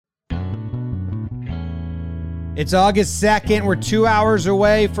It's August 2nd. We're 2 hours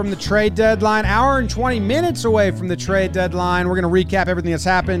away from the trade deadline, hour and 20 minutes away from the trade deadline. We're going to recap everything that's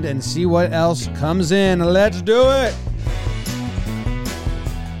happened and see what else comes in. Let's do it.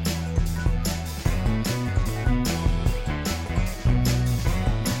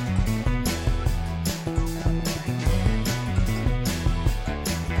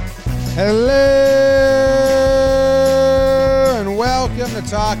 Hello and welcome to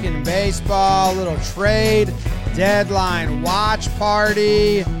Talking Baseball, a little trade deadline watch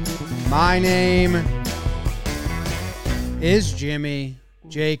party. My name is Jimmy.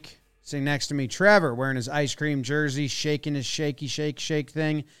 Jake sitting next to me. Trevor wearing his ice cream jersey, shaking his shaky shake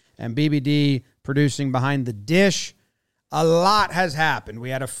thing, and BBD producing behind the dish. A lot has happened. We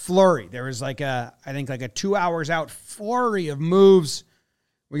had a flurry. There was I think a 2 hours out flurry of moves.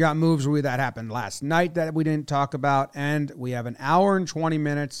 We got moves that happened last night that we didn't talk about, and we have an hour and 20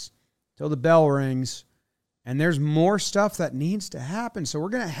 minutes till the bell rings. And there's more stuff that needs to happen. So we're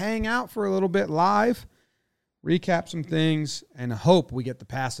going to hang out for a little bit live, recap some things, and hope we get the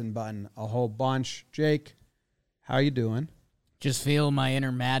passing button a whole bunch. Jake, how you doing? Just feel my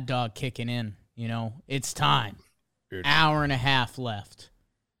inner mad dog kicking in. You know, it's time. Hour and a half left.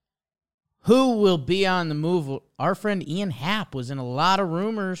 Who will be on the move? Our friend Ian Happ was in a lot of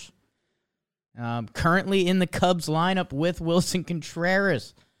rumors. Currently in the Cubs lineup with Wilson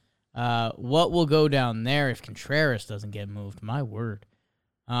Contreras. What will go down there if Contreras doesn't get moved? My word.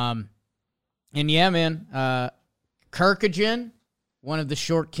 And yeah, man, Kirkajian, one of the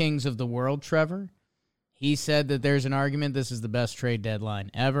short kings of the world, Trevor, he said that there's an argument this is the best trade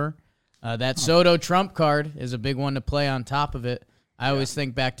deadline ever. That Soto trump card is a big one to play on top of it. I always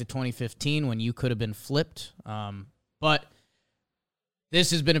think back to 2015 when you could have been flipped. But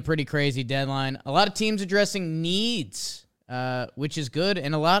this has been a pretty crazy deadline. A lot of teams addressing needs. Which is good,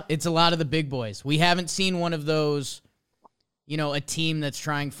 and it's a lot of the big boys. We haven't seen one of those, a team that's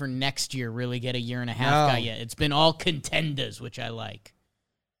trying for next year really get a year and a half guy yet. It's been all contenders, which I like.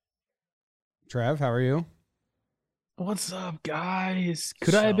 Trev, how are you? What's up, guys?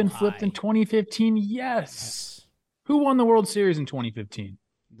 Could I have been flipped in 2015? Yes. Who won the World Series in 2015?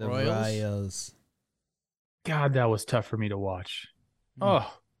 The Royals. God, that was tough for me to watch.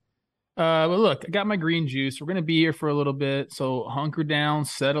 But look, I got my green juice. We're going to be here for a little bit, so hunker down,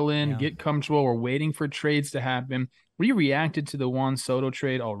 settle in, get comfortable. We're waiting for trades to happen. We reacted to the Juan Soto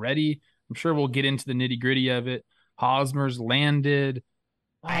trade already. I'm sure we'll get into the nitty-gritty of it. Hosmer's landed.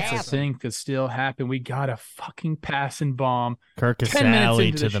 Lots of things could still happen. We got a fucking passing bomb. Kirk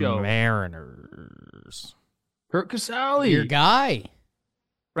Casale to the Mariners. Kirk Casale. Your guy.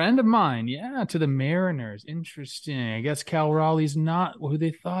 Friend of mine, to the Mariners. Interesting. I guess Cal Raleigh's not who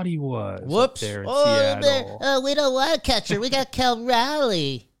they thought he was. Whoops. There in Seattle. We don't want a catcher. We got Cal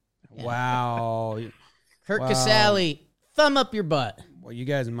Raleigh. Wow. Kirk Casale, thumb up your butt. Well, you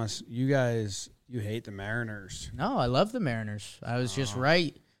hate the Mariners. No, I love the Mariners. I was just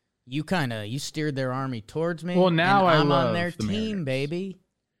right. You steered their army towards me. Well, now I'm love on their the team, Mariners. baby.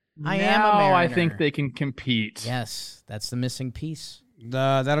 I now am a Mariner. I think they can compete. Yes, that's the missing piece.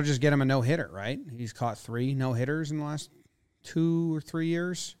 That'll just get him a no-hitter, right? He's caught 3 no-hitters in the last 2 or 3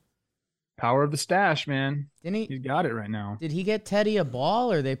 years. Power of the stash, man. Didn't he? He's got it right now. Did he get Teddy a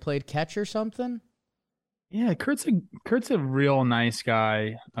ball, or they played catch or something? Yeah, Kurt's a real nice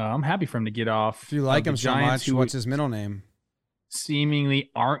guy. I'm happy for him to get off. If you like him so Giants, much, what's his middle name?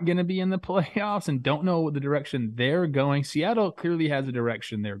 Seemingly aren't going to be in the playoffs and don't know the direction they're going. Seattle clearly has a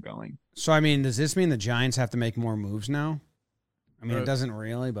direction they're going. So, does this mean the Giants have to make more moves now? It doesn't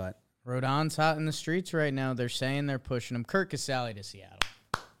really, but Rodon's hot in the streets right now. They're saying they're pushing him. Kirk Casale to Seattle.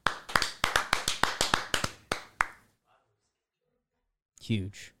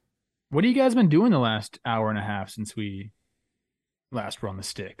 Huge. What have you guys been doing the last hour and a half since we last were on the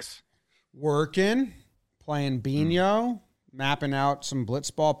sticks? Working, playing Bino, mapping out some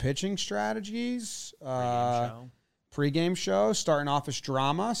blitzball pitching strategies. Pre-game show, starting office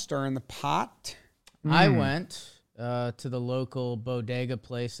drama, stirring the pot. I went to the local bodega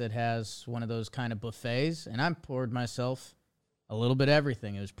place that has one of those kind of buffets, and I poured myself a little bit of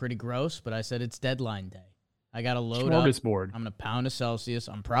everything. It was pretty gross, but I said it's deadline day. I got to load up. Smorgasbord. I'm going to pound of Celsius.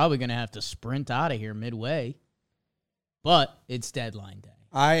 I'm probably going to have to sprint out of here midway, but it's deadline day.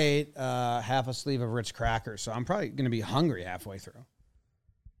 I ate half a sleeve of Ritz crackers, so I'm probably going to be hungry halfway through.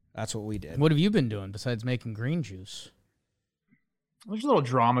 That's what we did. What have you been doing besides making green juice? There's a little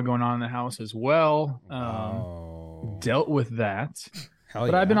drama going on in the house as well. Dealt with that.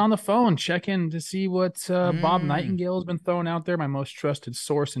 But I've been on the phone checking to see what Bob Nightingale has been throwing out there, my most trusted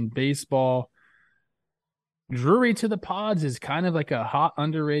source in baseball. Drury to the Pods is kind of like a hot,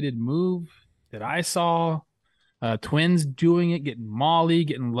 underrated move that I saw. Twins doing it, getting Molly,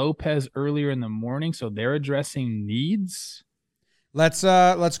 getting Lopez earlier in the morning, so they're addressing needs. Let's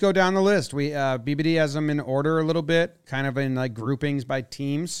go down the list. We BBD has them in order a little bit, kind of in like groupings by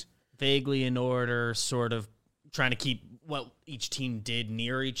teams. Vaguely in order, sort of trying to keep what each team did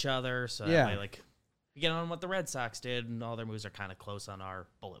near each other. So that way, like, we get on what the Red Sox did, and all their moves are kind of close on our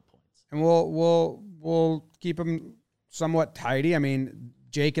bullet points. And we'll keep them somewhat tidy. I mean,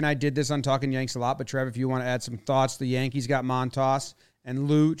 Jake and I did this on Talking Yanks a lot, but Trev, if you want to add some thoughts, the Yankees got Montas and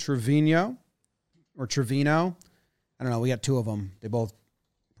Lou Trevino, or Trevino. I don't know. We got two of them. They both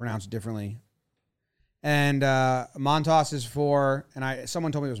pronounce it differently. And Montas is for, and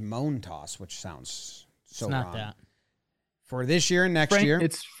someone told me it was Montas, which sounds so wrong. It's not that. For this year and next year.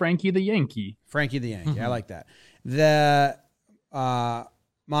 It's Frankie the Yankee. Frankie the Yankee. I like that. The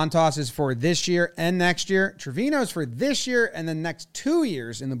Montas is for this year and next year. Trevino is for this year and the next 2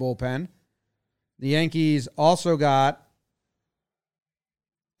 years in the bullpen. The Yankees also got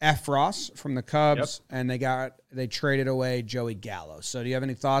Efros from the Cubs, and they traded away Joey Gallo. So do you have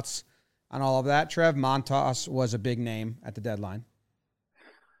any thoughts on all of that, Trev? Montas was a big name at the deadline.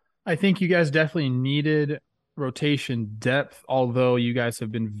 I think you guys definitely needed rotation depth, although you guys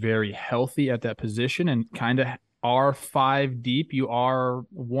have been very healthy at that position and kind of are 5 deep. You are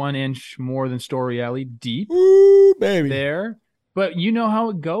 1 inch more than Storielli deep. Ooh, baby. There. But you know how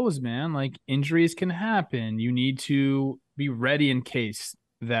it goes, man. Like, injuries can happen. You need to be ready in case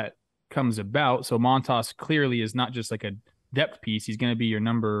that comes about. So Montas clearly is not just like a depth piece. He's going to be your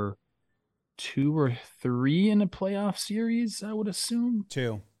number 2 or 3 in a playoff series, I would assume.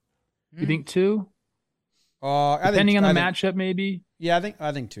 2. You think 2? Depending on the matchup, maybe. Yeah,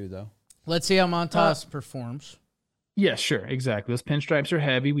 I think 2 though. Let's see how Montas performs. Yeah, sure, exactly. Those pinstripes are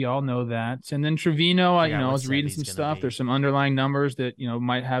heavy. We all know that. And then Trevino, I was reading some stuff. There's some underlying numbers that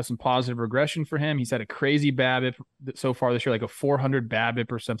might have some positive regression for him. He's had a crazy BABIP so far this year, like a 400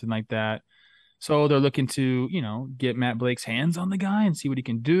 BABIP or something like that. So they're looking to get Matt Blake's hands on the guy and see what he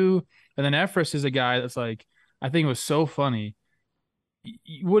can do. And then Efros is a guy that's like, I think it was so funny.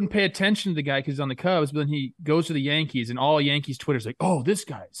 You wouldn't pay attention to the guy because he's on the Cubs, but then he goes to the Yankees, and all Yankees Twitter's like, "Oh, this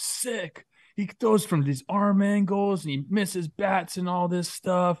guy's sick. He throws from these arm angles, and he misses bats and all this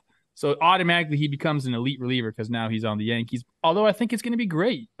stuff." So automatically he becomes an elite reliever because now he's on the Yankees. Although I think it's going to be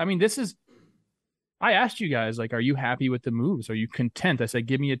great. I mean, I asked you guys, like, are you happy with the moves? Are you content? I said,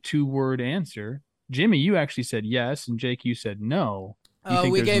 give me a 2-word answer. Jimmy, you actually said yes, and Jake, you said no.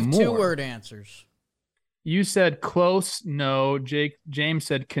 We gave 2-word answers. You said close, no. James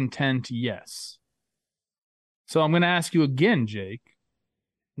said content, yes. So I'm going to ask you again, Jake.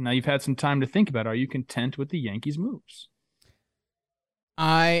 Now you've had some time to think about it. Are you content with the Yankees' moves?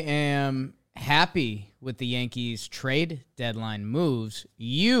 I am happy with the Yankees' trade deadline moves.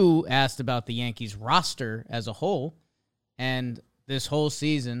 You asked about the Yankees' roster as a whole, and this whole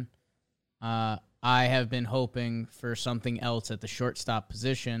season, I have been hoping for something else at the shortstop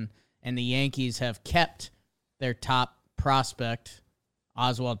position. And the Yankees have kept their top prospect,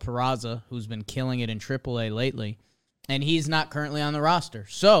 Oswald Peraza, who's been killing it in AAA lately, and he's not currently on the roster.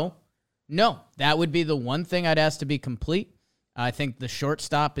 So, no, that would be the one thing I'd ask to be complete. I think the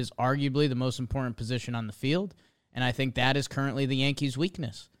shortstop is arguably the most important position on the field, and I think that is currently the Yankees'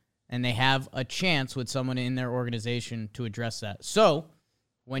 weakness. And they have a chance with someone in their organization to address that. So,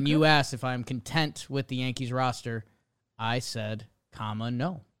 when you asked if I'm content with the Yankees roster, I said,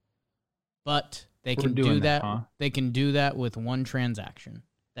 no. But they can do that. Huh? They can do that with one transaction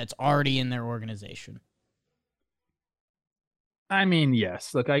that's already in their organization. I mean,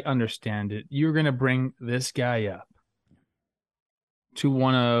 yes. Look, I understand it. You're going to bring this guy up to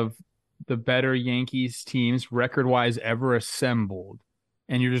one of the better Yankees teams record-wise ever assembled,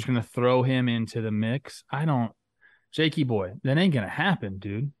 and you're just going to throw him into the mix? Jakey boy, that ain't going to happen,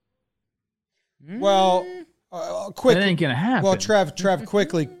 dude. Well, quick. That ain't going to happen. Well, Trev,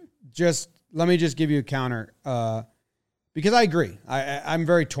 quickly, let me just give you a counter, because I agree. I'm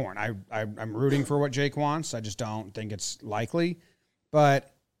very torn. I'm rooting for what Jake wants. I just don't think it's likely.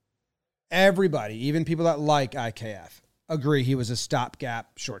 But everybody, even people that like IKF, agree he was a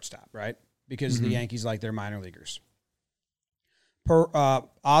stopgap shortstop, right? Because the Yankees like their minor leaguers.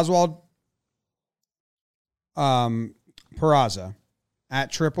 Oswald Peraza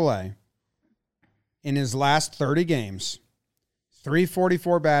at AAA in his last 30 games,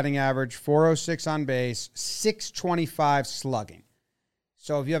 344 batting average, 406 on base, 625 slugging.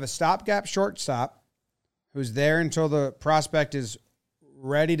 So if you have a stopgap shortstop who's there until the prospect is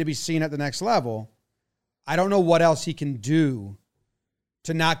ready to be seen at the next level, I don't know what else he can do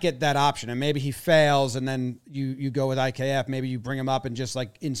to not get that option. And maybe he fails and then you go with IKF. Maybe you bring him up and just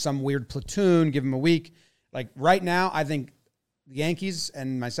like in some weird platoon, give him a week. Like right now, I think the Yankees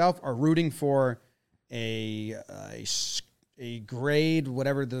and myself are rooting for a grade,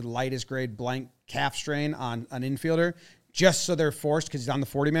 whatever the lightest grade, blank calf strain on an infielder, just so they're forced because he's on the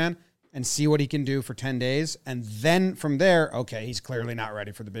 40-man and see what he can do for 10 days. And then from there, okay, he's clearly not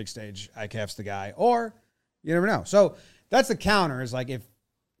ready for the big stage. IKF's the guy. Or you never know. So that's the counter is like if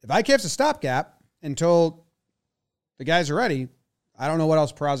IKF's a stopgap until the guys are ready, I don't know what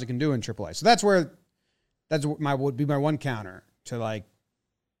else Peraza can do in AAA. So would be my one counter to like,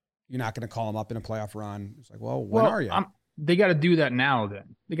 you're not going to call him up in a playoff run. It's like, well, when are you? They got to do that now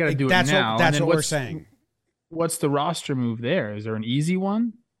then. They got to do it now. That's what we're saying. What's the roster move there? Is there an easy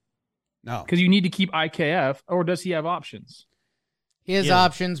one? No. Because you need to keep IKF, or does he have options? He has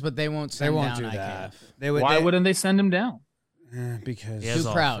options, but they won't send do IKF. that. Why wouldn't they send him down? Because he has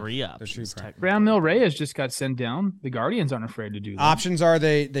too proud. 3 options. Franmil Reyes just got sent down. The Guardians aren't afraid to do that. Options are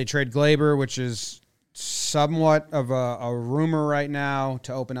they trade Glaber, which is somewhat of a rumor right now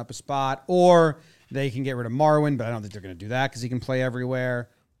to open up a spot, or they can get rid of Marwin, but I don't think they're going to do that because he can play everywhere,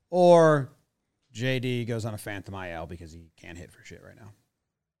 or JD goes on a Phantom IL because he can't hit for shit right now.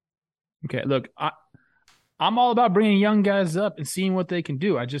 Okay, look, I'm all about bringing young guys up and seeing what they can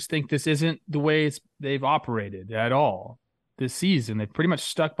do. I just think this isn't the way they've operated at all this season. They've pretty much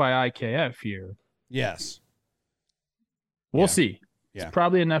stuck by IKF here. Yes. We'll see. Yeah. It's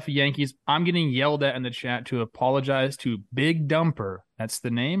probably enough Yankees. I'm getting yelled at in the chat to apologize to Big Dumper. That's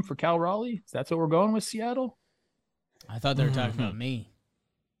the name for Cal Raleigh? That's what we're going with, Seattle? I thought they were talking about me.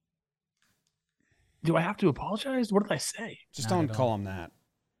 Do I have to apologize? What did I say? Just don't call him that.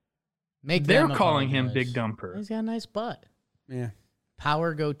 They're calling him Big Dumper. He's got a nice butt. Yeah.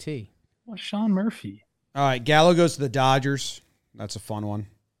 Power goatee. Well, Sean Murphy. All right, Gallo goes to the Dodgers. That's a fun one.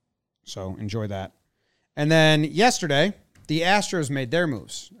 So enjoy that. And then yesterday, the Astros made their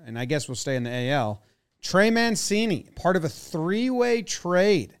moves, and I guess we'll stay in the AL. Trey Mancini, part of a 3-way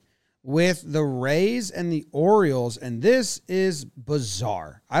trade with the Rays and the Orioles, and this is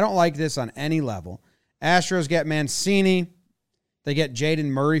bizarre. I don't like this on any level. Astros get Mancini. They get Jaden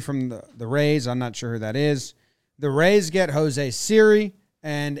Murray from the Rays. I'm not sure who that is. The Rays get Jose Siri,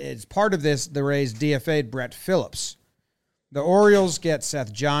 and as part of this, the Rays DFA'd Brett Phillips. The Orioles get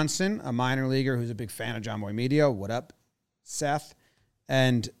Seth Johnson, a minor leaguer who's a big fan of John Boy Media. What up, Seth?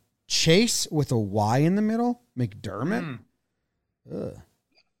 And Chase with a Y in the middle, McDermott. Ugh.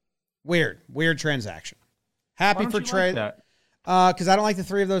 Weird transaction. Happy for Trey. Because I don't like the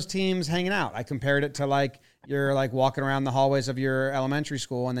three of those teams hanging out. I compared it to like you're like walking around the hallways of your elementary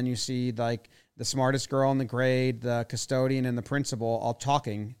school, and then you see like the smartest girl in the grade, the custodian, and the principal all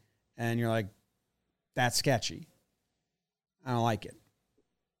talking, and you're like, that's sketchy. I don't like it.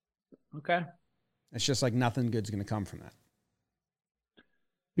 Okay. It's just like nothing good's going to come from that.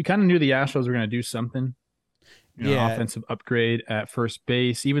 We kind of knew the Astros were going to do something. Offensive upgrade at first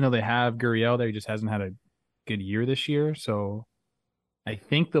base. Even though they have Gurriel there, he just hasn't had a good year this year. So I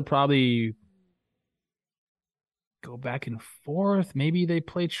think they'll probably go back and forth. Maybe they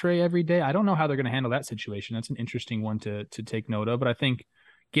play Trey every day. I don't know how they're going to handle that situation. That's an interesting one to take note of. But I think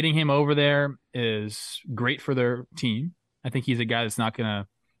getting him over there is great for their team. I think he's a guy that's not going to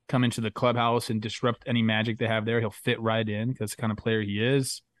come into the clubhouse and disrupt any magic they have there. He'll fit right in because that's the kind of player he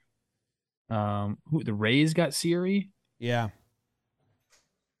is. The Rays got Siri. Yeah.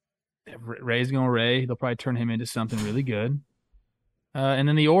 Ray's going Ray. They'll probably turn him into something really good. And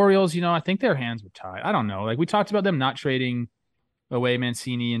then the Orioles, I think their hands were tied. I don't know. Like we talked about them not trading away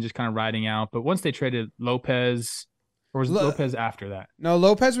Mancini and just kind of riding out. But once they traded Lopez, or was Lopez after that? No,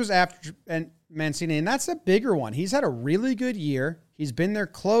 Lopez was after and Mancini, and that's a bigger one. He's had a really good year. He's been their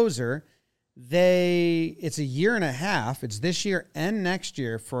closer. It's a year and a half. It's this year and next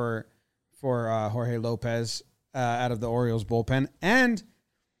year for Jorge Lopez out of the Orioles bullpen. And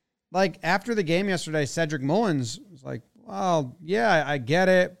like after the game yesterday, Cedric Mullins was like, well, yeah, I get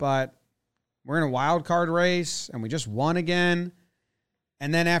it, but we're in a wild card race and we just won again.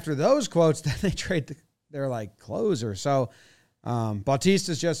 And then after those quotes, then they trade they're like closer. So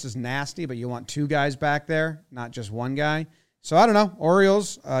Bautista's just as nasty, but you want two guys back there, not just one guy. So I don't know.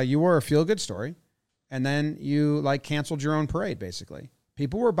 Orioles, you were a feel-good story. And then you like canceled your own parade, basically.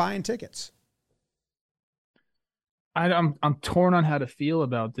 People were buying tickets. I'm torn on how to feel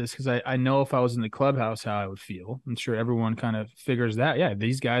about this because I know if I was in the clubhouse how I would feel. I'm sure everyone kind of figures that. Yeah,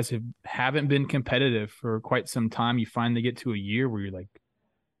 these guys haven't been competitive for quite some time. You finally get to a year where you're like,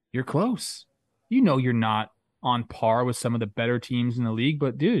 you're close. You're not on par with some of the better teams in the league.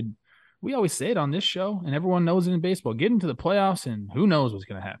 But, dude, we always say it on this show, and everyone knows it in baseball. Get into the playoffs, and who knows what's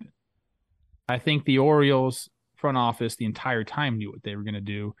going to happen. I think the Orioles front office the entire time knew what they were going to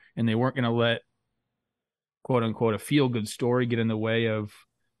do, and they weren't going to let quote unquote, a feel good story get in the way of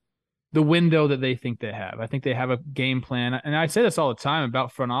the window that they think they have. I think they have a game plan. And I say this all the time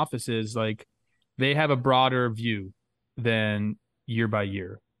about front offices, like they have a broader view than year by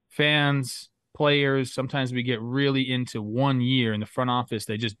year. Fans, players, sometimes we get really into one year in the front office.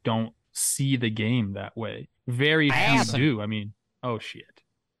 They just don't see the game that way. Very few do. I mean, oh shit.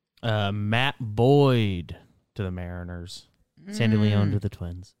 Matt Boyd to the Mariners. Sandy Leon to the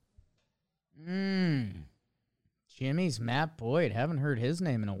Twins. Jimmy's Matt Boyd. Haven't heard his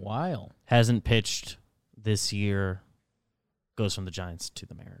name in a while. Hasn't pitched this year. Goes from the Giants to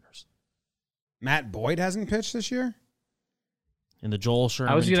the Mariners. Matt Boyd hasn't pitched this year? In the Joel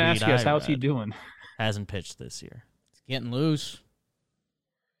Sherman I was going to ask you guys, how's he read, doing? Hasn't pitched this year. It's getting loose.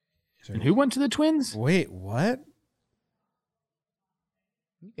 And who went to the Twins? Wait, what?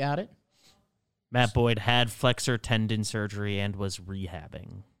 You got it. Matt Boyd had flexor tendon surgery and was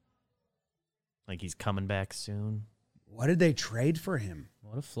rehabbing. Like he's coming back soon. What did they trade for him?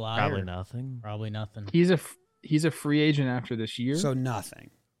 What a flyer. Probably nothing. Probably nothing. He's a free agent after this year. So nothing.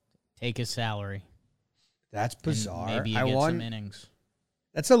 Take his salary. That's bizarre. And maybe you get some innings.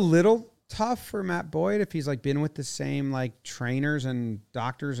 That's a little tough for Matt Boyd if he's like been with the same like trainers and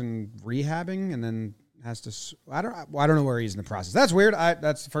doctors and rehabbing, and then has to. I don't know where he's in the process. That's weird.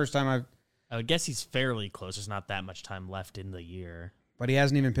 That's the first time I would guess he's fairly close. There's not that much time left in the year. But he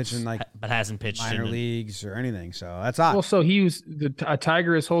hasn't even pitched in hasn't pitched minor leagues or anything. So that's odd. Well, so he was a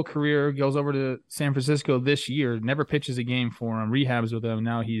Tiger his whole career, goes over to San Francisco this year, never pitches a game for him, rehabs with him.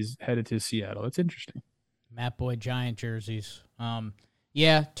 Now he's headed to Seattle. It's interesting. Matt Boyd Giant jerseys.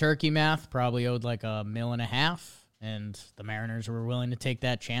 Yeah, turkey math probably owed like $1.5 million, and the Mariners were willing to take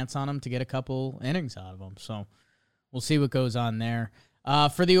that chance on him to get a couple innings out of him. So we'll see what goes on there.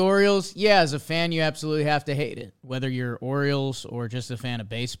 For the Orioles, yeah, as a fan, you absolutely have to hate it, whether you're Orioles or just a fan of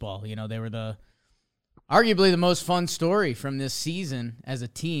baseball. You know, they were arguably the most fun story from this season as a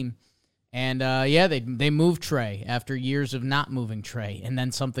team. And, yeah, they moved Trey after years of not moving Trey, and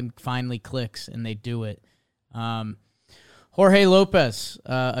then something finally clicks, and they do it. Jorge Lopez,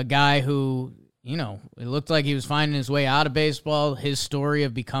 a guy who, you know, it looked like he was finding his way out of baseball. His story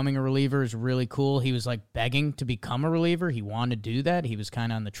of becoming a reliever is really cool. He was like begging to become a reliever. He wanted to do that. He was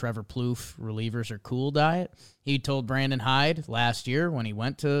kind of on the Trevor Plouffe relievers are cool diet. He told Brandon Hyde last year when he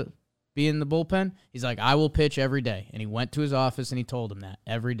went to be in the bullpen, he's like, I will pitch every day. And he went to his office and he told him that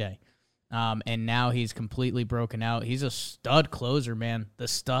every day. And now he's completely broken out. He's a stud closer, man. The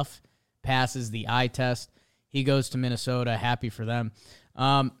stuff passes the eye test. He goes to Minnesota. Happy for them.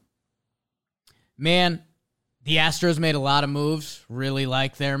 Man, the Astros made a lot of moves. Really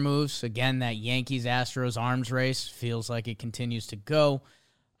like their moves. Again, that Yankees-Astros arms race feels like it continues to go.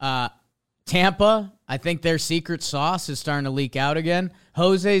 Tampa, I think their secret sauce is starting to leak out again.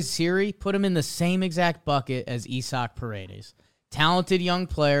 Jose Siri, put him in the same exact bucket as Isaac Paredes. Talented young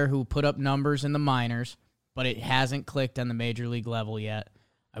player who put up numbers in the minors, but it hasn't clicked on the major league level yet.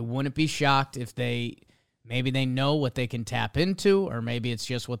 I wouldn't be shocked if maybe they know what they can tap into, or maybe it's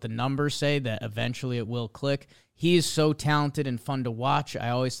just what the numbers say that eventually it will click. He is so talented and fun to watch. I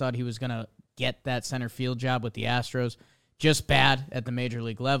always thought he was going to get that center field job with the Astros. Just bad at the major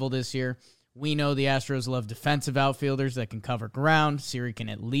league level this year. We know the Astros love defensive outfielders that can cover ground. Siri can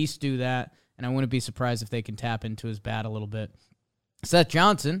at least do that, and I wouldn't be surprised if they can tap into his bat a little bit. Seth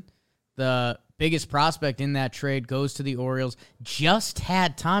Johnson, the biggest prospect in that trade, goes to the Orioles. Just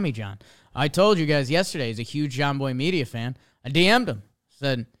had Tommy John. I told you guys yesterday, he's a huge John Boy Media fan. I DM'd him.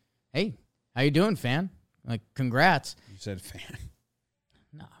 Said, hey, how you doing, fan? Like, congrats. You said fan.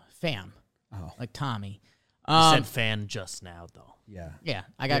 No, fam. Oh. Like Tommy. You said fan just now, though. Yeah. Yeah,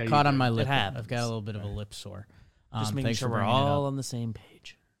 I got caught on my lip. happens. I've got a little bit of a lip sore. Just making sure we're all on the same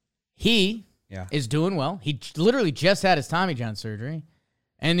page. He is doing well. He literally just had his Tommy John surgery.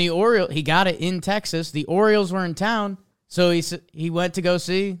 And the Orioles, he got it in Texas. The Orioles were in town, so he went to go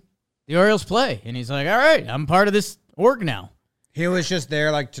see the Orioles play. And he's like, all right, I'm part of this org now. He was just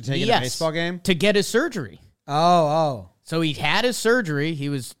there like to take in a baseball game? To get his surgery. Oh. So he had his surgery. He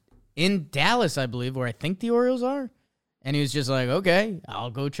was in Dallas, I believe, where I think the Orioles are. And he was just like, okay,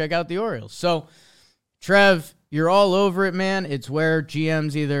 I'll go check out the Orioles. So, Trev, you're all over it, man. It's where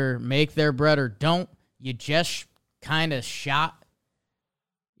GMs either make their bread or don't. You just kind of shot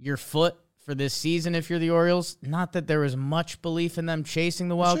your foot for this season if you're the Orioles. Not that there was much belief in them chasing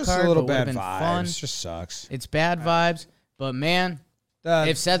the wild it's card. Just a little but bad been vibes. fun. It just sucks. It's bad vibes. But, man,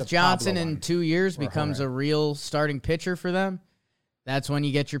 if Seth Johnson in 2 years becomes a real starting pitcher for them, that's when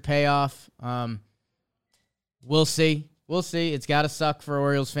you get your payoff. We'll see. We'll see. It's got to suck for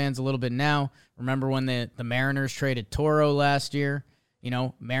Orioles fans a little bit now. Remember when the Mariners traded Toro last year?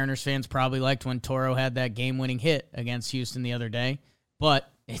 Mariners fans probably liked when Toro had that game-winning hit against Houston the other day,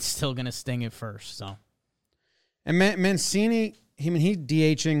 but it's still going to sting at first. So, and Mancini, he's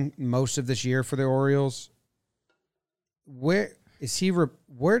DHing most of this year for the Orioles. Where is he?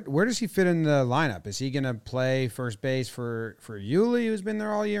 Where does he fit in the lineup? Is he going to play first base for Yuli, who's been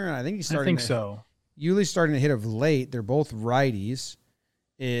there all year? And I think he's starting. I think so. Yuli's starting to hit of late. They're both righties.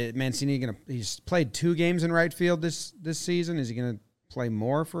 Mancini he's played 2 games in right field this season. Is he going to play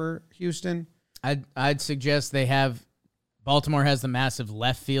more for Houston? I'd suggest Baltimore has the massive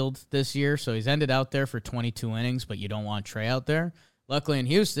left field this year, so he's ended out there for 22 innings, but you don't want Trey out there. Luckily in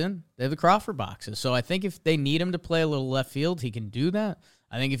Houston, they have the Crawford boxes, so I think if they need him to play a little left field, he can do that.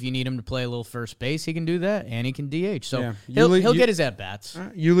 I think if you need him to play a little first base, he can do that, and he can DH. So he'll get his at-bats.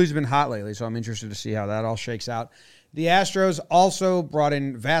 Yuli's been hot lately, so I'm interested to see how that all shakes out. The Astros also brought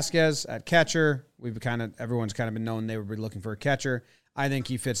in Vasquez at catcher. Everyone's kind of been known they would be looking for a catcher. I think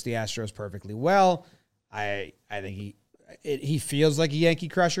he fits the Astros perfectly well. I think he feels like a Yankee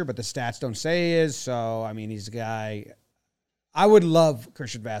crusher, but the stats don't say he is. So, he's a guy. I would love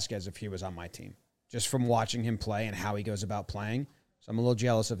Christian Vasquez if he was on my team, just from watching him play and how he goes about playing. So I'm a little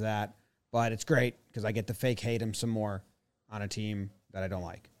jealous of that, but it's great because I get to fake hate him some more on a team that I don't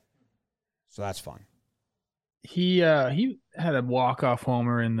like. So that's fun. He had a walk-off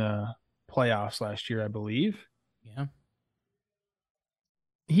homer in the playoffs last year, I believe. Yeah.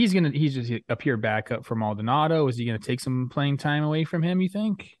 He's just a pure backup for Maldonado. Is he gonna take some playing time away from him, you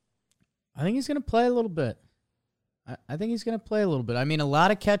think? I think he's gonna play a little bit. I think he's gonna play a little bit. A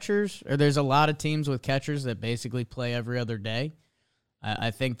lot of catchers, or there's a lot of teams with catchers that basically play every other day.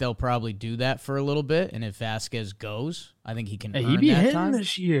 I think they'll probably do that for a little bit, and if Vasquez goes, I think he can earn he be that hitting time.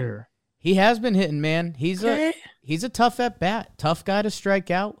 This year. He has been hitting, man. He's a tough at bat, tough guy to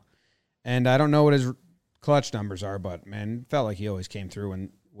strike out. And I don't know what his clutch numbers are, but man, it felt like he always came through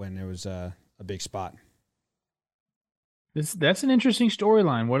when there was a big spot. That's an interesting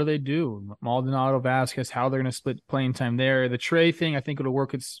storyline. What do they do? Maldonado, Vasquez, how they're going to split playing time there. The Trey thing, I think it'll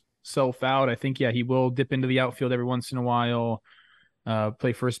work itself out. I think, he will dip into the outfield every once in a while,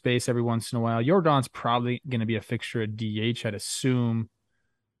 play first base every once in a while. Jordan's probably going to be a fixture at DH, I'd assume.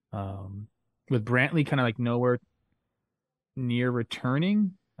 With Brantley kind of like nowhere near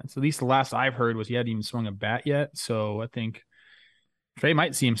returning. That's at least the last I've heard was he hadn't even swung a bat yet. So I think Trey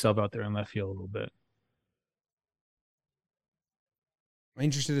might see himself out there in left field a little bit. I'm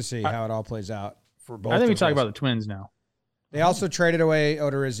interested to see how it all plays out for both. I think we talk about the Twins now. They also traded away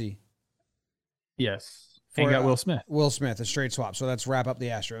Odorizzi. Yes. And got Will Smith. Will Smith, a straight swap. So let's wrap up the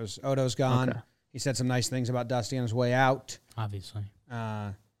Astros. Odo's gone. Okay. He said some nice things about Dusty on his way out. Obviously.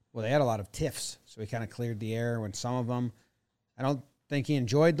 They had a lot of tiffs, so he kind of cleared the air when some of them. I don't think he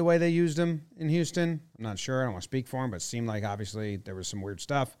enjoyed the way they used him in Houston. I'm not sure. I don't want to speak for him, but it seemed like obviously there was some weird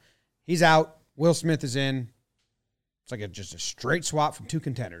stuff. He's out. Will Smith is in. It's like just a straight swap from 2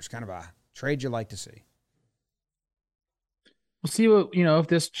 contenders, kind of a trade you like to see. We'll see what, if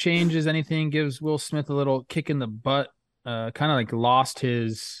this changes anything, gives Will Smith a little kick in the butt, kind of like lost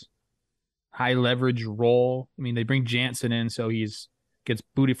his high leverage role. They bring Jansen in, so gets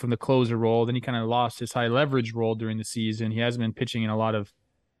booted from the closer role. Then he kind of lost his high leverage role during the season. He hasn't been pitching in a lot of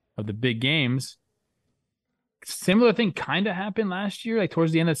the big games. Similar thing kind of happened last year. Like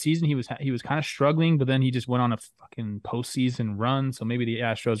towards the end of the season, he was kind of struggling, but then he just went on a fucking postseason run. So maybe the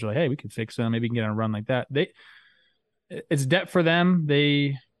Astros are like, hey, we can fix him. Maybe we can get on a run like that. It's depth for them.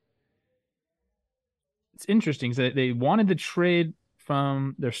 It's interesting. So they wanted to trade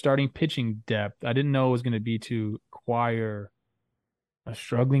from their starting pitching depth. I didn't know it was going to be to acquire a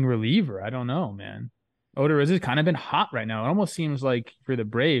struggling reliever. I don't know, man. Odorizzi's kind of been hot right now. It almost seems like for the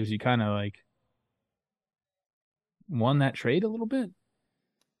Braves, you kind of like won that trade a little bit.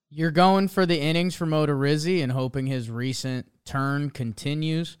 You're going for the innings from Odorizzi and hoping his recent turn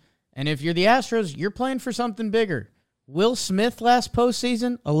continues. And if you're the Astros, you're playing for something bigger. Will Smith last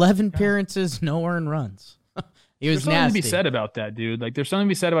postseason, 11 appearances, no earned runs. He was nasty. There's something to be said about that, dude. Like, there's something to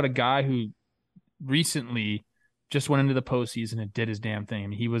be said about a guy who recently just went into the postseason and did his damn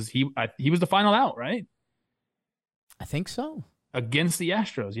thing. He was the final out, right? I think so. Against the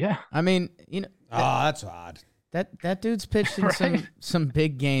Astros, yeah. That's odd. That dude's pitched in some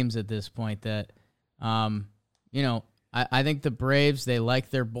big games at this point. That, I think the Braves, they like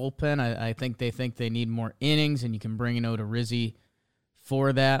their bullpen. I think they need more innings, and you can bring in Odorizzi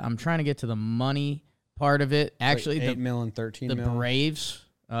for that. I'm trying to get to the money part of it. Actually, $8 million, $13 million. The Braves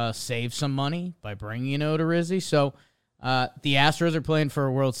save some money by bringing in Odorizzi. So the Astros are playing for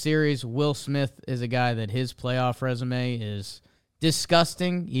a World Series. Will Smith is a guy that his playoff resume is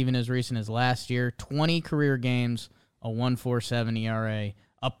disgusting, even as recent as last year. 20 career games, a 1.47 ERA,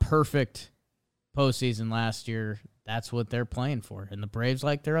 a perfect postseason last year. That's what they're playing for. And the Braves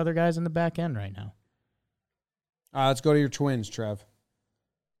like their other guys in the back end right now. Let's go to your Twins, Trev.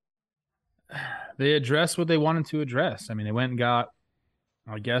 They addressed what they wanted to address. I mean, they went and got,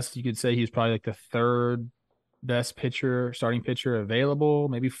 I guess you could say he's probably like the third best pitcher, starting pitcher available,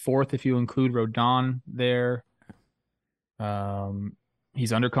 maybe fourth if you include Rodon there.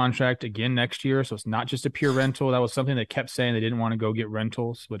 He's under contract again next year, so it's not just a pure rental. That was something they kept saying they didn't want to go get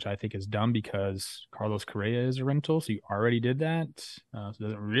rentals, which I think is dumb because Carlos Correa is a rental, so you already did that. So it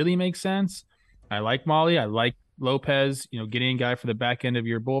doesn't really make sense. I like Molly. I like Lopez, getting a guy for the back end of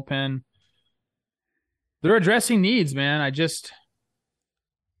your bullpen. They're addressing needs, man. If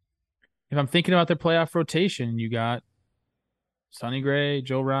I'm thinking about their playoff rotation, you got Sonny Gray,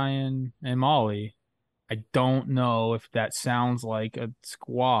 Joe Ryan, and Molly. I don't know if that sounds like a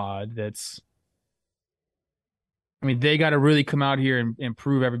squad that's – they got to really come out here and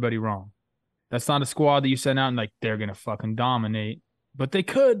prove everybody wrong. That's not a squad that you send out and, they're going to fucking dominate. But they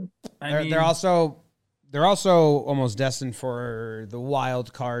could. They're also almost destined for the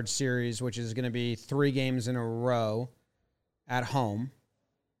wild card series, which is going to be 3 games in a row at home.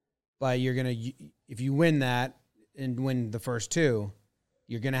 But you're going to – if you win that and win the first 2,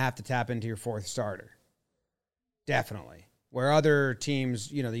 you're going to have to tap into your 4th starter. Definitely. Where other teams,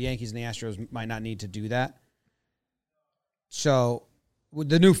 the Yankees and the Astros might not need to do that. So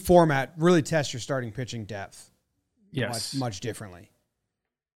the new format really tests your starting pitching depth. Yes. Much differently.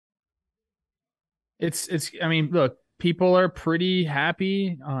 Look, people are pretty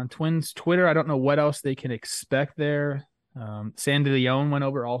happy on Twins Twitter. I don't know what else they can expect there. Sandy Leon went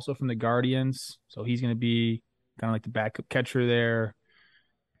over also from the Guardians, so he's going to be kind of like the backup catcher there.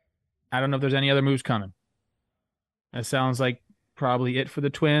 I don't know if there's any other moves coming. That sounds like probably it for the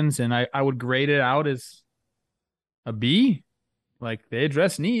Twins, and I would grade it out as a B. They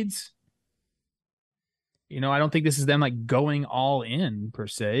address needs. I don't think this is them going all in per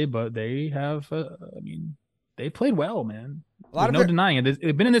se, but they have. They played well, man. No denying it.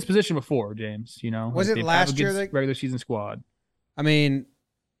 They've been in this position before, James. Was it last year? Regular season squad. Their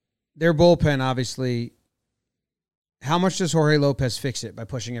bullpen obviously. How much does Jorge Lopez fix it by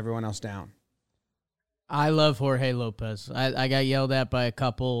pushing everyone else down? I love Jorge Lopez. I got yelled at by a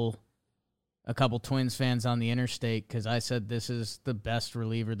couple Twins fans on the interstate because I said this is the best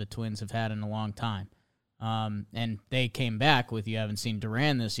reliever the Twins have had in a long time. And they came back with, you haven't seen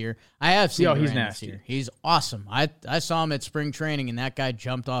Duran this year. I have seen Duran this year. He's awesome. I saw him at spring training, and that guy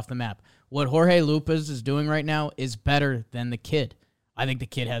jumped off the map. What Jorge Lopez is doing right now is better than the kid. I think the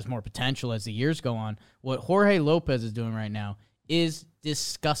kid has more potential as the years go on. What Jorge Lopez is doing right now is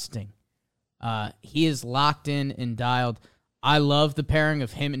disgusting. He is locked in and dialed. I love the pairing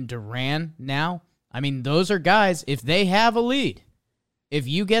of him and Duran now. Those are guys, if they have a lead, if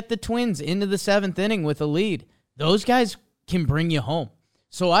you get the Twins into the 7th inning with a lead, those guys can bring you home.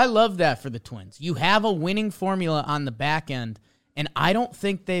 So I love that for the Twins. You have a winning formula on the back end, and I don't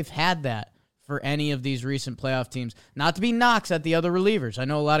think they've had that for any of these recent playoff teams. Not to be knocks at the other relievers. I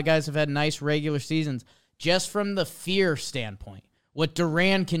know a lot of guys have had nice regular seasons. Just from the fear standpoint, what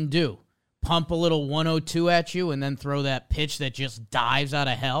Duran can do, pump a little 102 at you and then throw that pitch that just dives out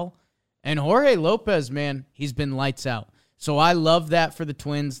of hell. And Jorge Lopez, man, he's been lights out. So I love that for the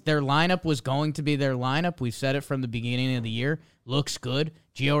Twins. Their lineup was going to be their lineup. We've said it from the beginning of the year. Looks good.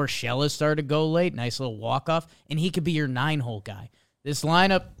 Gio Urshela started to go late. Nice little walk-off. And he could be your 9-hole guy. This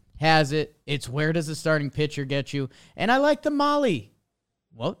lineup has it. It's where does the starting pitcher get you? And I like the Molly.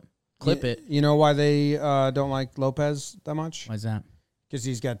 What? Clip it. You know why they don't like Lopez that much? Why's that? Because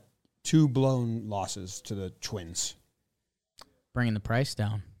he's got 2 blown losses to the Twins. Bringing the price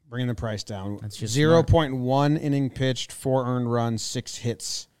down. That's just 0.1 inning pitched, 4 earned runs, 6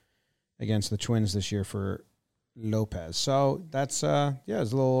 hits against the Twins this year for Lopez. So that's it's a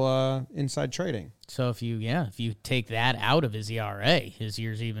little inside trading. So if you take that out of his ERA, his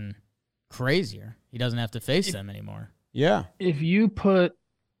year's even crazier. He doesn't have to face them anymore. Yeah. If you put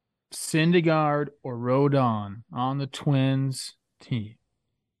Syndergaard or Rodon on the Twins team,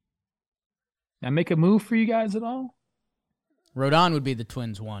 that make a move for you guys at all? Rodon would be the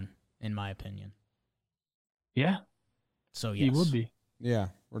Twins' one, in my opinion. Yeah. So, yes. He would be. Yeah,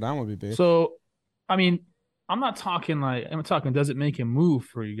 Rodon would be big. So, I'm not talking does it make a move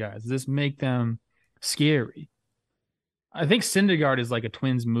for you guys? Does this make them scary? I think Syndergaard is like a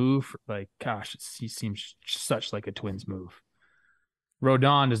Twins move. He seems such like a Twins move.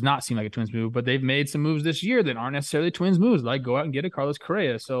 Rodon does not seem like a Twins move, but they've made some moves this year that aren't necessarily Twins moves, like go out and get a Carlos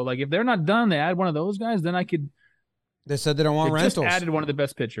Correa. So, if they're not done, they add one of those guys, then I could – they said they don't want rentals. Just added one of the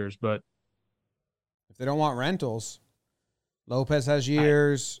best pitchers, but if they don't want rentals, Lopez has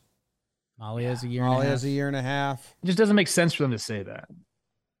years. Molly has a year Molly and a half. has a year and a half. It just doesn't make sense for them to say that.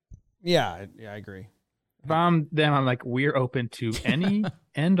 Yeah, I agree. If I'm them, I'm like, we're open to any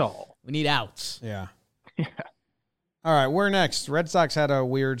and all. We need outs. Yeah. Yeah. All right, we're next. Red Sox had a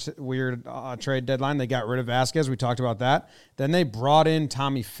weird trade deadline. They got rid of Vasquez. We talked about that. Then they brought in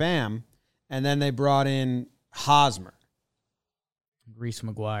Tommy Pham, and then they brought in Hosmer. Reese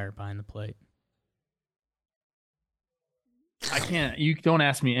McGuire behind the plate. I can't. You don't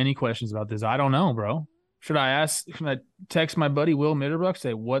ask me any questions about this. I don't know, bro. Should I text my buddy Will Mitterbrook,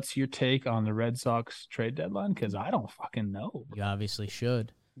 say, what's your take on the Red Sox trade deadline? Because I don't fucking know. Bro. You obviously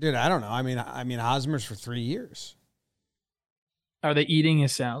should. Dude, I don't know. I mean, Hosmer's for 3 years. Are they eating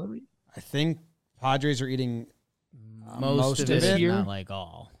his salary? I think Padres are eating Most of this it, year? not like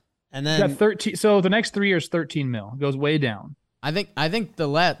all. And He's then got 13. So the next 3 years, 13 mil. Goes way down. I think the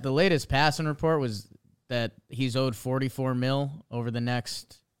latest passing report was that he's owed $44 million over the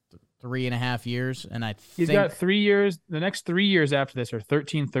next 3.5 years, and He's got 3 years. The next 3 years after this are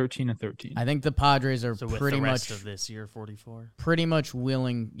 13, 13, and 13. I think the Padres are So with pretty the rest much of this year, 44. pretty much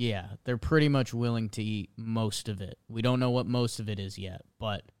willing. Yeah, they're pretty much willing to eat most of it. We don't know what most of it is yet,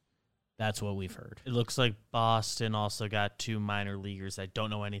 but that's what we've heard. It looks like Boston also got 2 minor leaguers I don't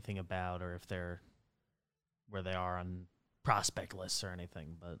know anything about or if they're where they are on prospect lists or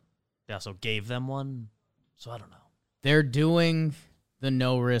anything, but they also gave them one, so I don't know. They're doing the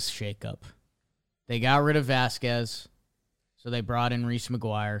no-risk shakeup. They got rid of Vasquez, so they brought in Reese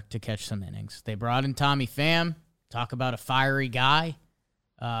McGuire to catch some innings. They brought in Tommy Pham. Talk about a fiery guy.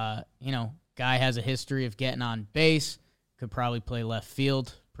 Guy has a history of getting on base. Could probably play left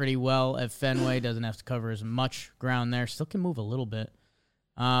field pretty well at Fenway. Doesn't have to cover as much ground there. Still can move a little bit.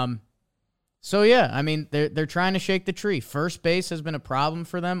 So yeah, I mean, they're trying to shake the tree. First base has been a problem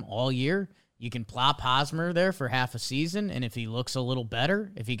for them all year. You can plop Hosmer there for half a season, and if he looks a little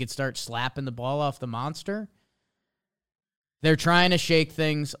better, if he could start slapping the ball off the monster, they're trying to shake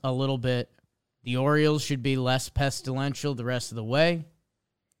things a little bit. The Orioles should be less pestilential the rest of the way.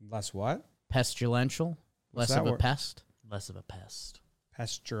 less what? Pestilential. Less of a pest. Less of a pest.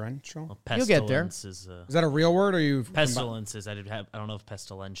 Pestilential? Well, You'll get there. Is Is that a real word or you? pestilence is I don't know if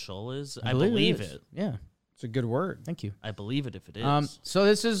pestilential is. I believe believe is. it. Yeah. It's a good word. Thank you. I believe it if it is. So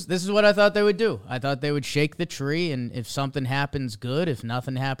this is what I thought they would do. I thought they would shake the tree, and if something happens, good. If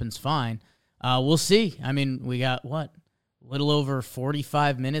nothing happens, fine. We'll see. I mean, we got a little over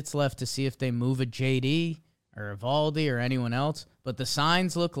 45 minutes left to see if they move a JD or Evaldi or anyone else. But the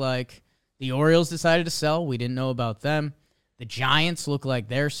signs look like the Orioles decided to sell. We didn't know about them. The Giants look like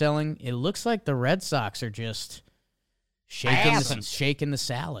they're selling. It looks like the Red Sox are just shaking the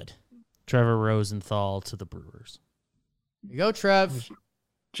salad. Trevor Rosenthal to the Brewers. Here you go, Trev.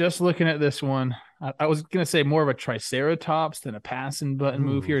 Just looking at this one, I was going to say more of a triceratops than a passing button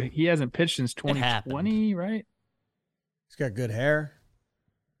move here. He hasn't pitched since 2020, right? He's got good hair.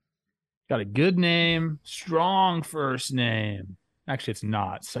 Got a good name, strong first name. Actually, it's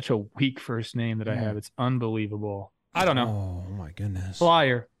not. Such a weak first name that I have. It's unbelievable. I don't know. Oh my goodness.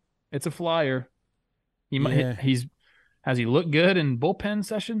 Flyer. It's a flyer. Has he looked good in bullpen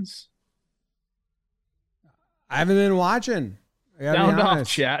sessions? I haven't been watching. Sound off,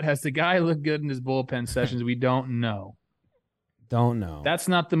 chat. Has the guy looked good in his bullpen sessions? We don't know. Don't know. That's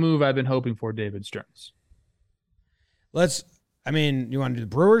not the move I've been hoping for, David Stearns. You want to do the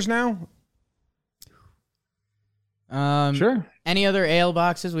Brewers now? Sure. Any other AL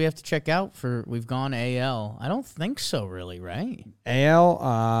boxes we have to check out for? We've gone AL. I don't think so, really, right? AL.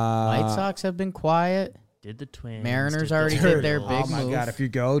 White Sox have been quiet. Did the Twins. Mariners already did their big Oh my move. god! If you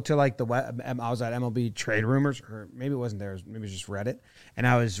go to like I was at MLB Trade Rumors, or maybe it wasn't there. Maybe it was just Reddit, and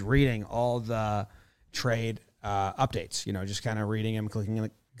I was reading all the trade updates. Just kind of reading them, clicking in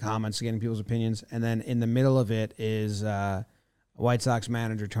the comments, getting people's opinions, and then in the middle of it is White Sox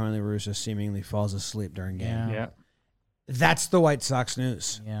manager Tony La Russa seemingly falls asleep during game. Yeah. That's the White Sox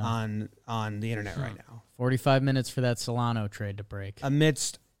news Yeah. on the internet right now. 45 minutes for that Solano trade to break.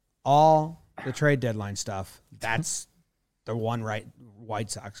 Amidst all the trade deadline stuff, that's the one White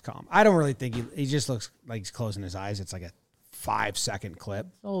Sox column. I don't really think he just looks like he's closing his eyes. It's like a 5-second clip.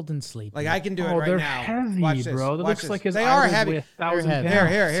 Old and sleepy. Like I can do it Oh, right they're now. heavy, Watch this. bro. That Watch looks this. like his they are eyelids heavy. weigh 1,000 They're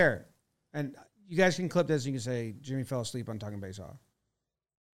heavy. pounds. Here. And you guys can clip this. And you can say Jimmy fell asleep on Talking Baseball.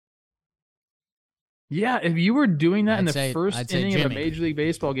 Yeah, if you were doing that in I'd the say first inning of a Jimmy. Major League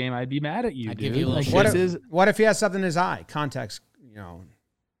Baseball game, I'd be mad at you, I'd dude. give you a little Like, shit. What if he has something in his eye? Context,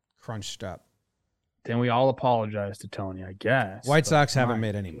 crunched up. Then we all apologize to Tony, I guess. White But Sox haven't fine.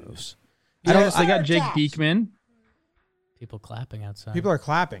 made any moves. Yes, they got Jake Beekman. People clapping outside. People are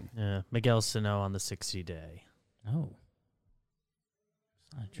clapping. Yeah, Miguel Sano on the 60-day. Oh.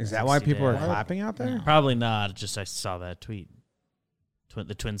 Is that why people are clapping out there? Probably not. Just I saw that tweet.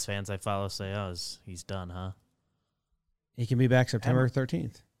 The Twins fans I follow say, "Oh, he's done, huh?" He can be back September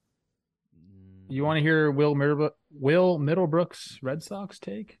 13th. You want to hear Will Middlebrook's Red Sox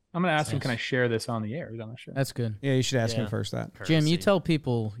take? I'm going to ask him, can I share this on the air? He's on the show. That's good. Yeah, you should ask him first that. Jim, you tell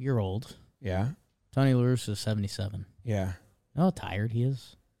people you're old. Yeah. Tony La Russa is 77. Yeah. Oh, how tired he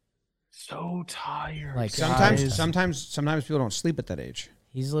is. So tired. Like sometimes people don't sleep at that age.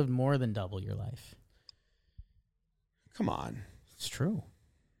 He's lived more than double your life. Come on. It's true.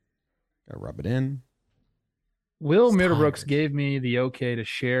 Gotta rub it in. Will Middlebrooks gave me the okay to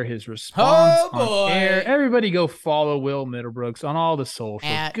share his response on air. Everybody go follow Will Middlebrooks on all the socials.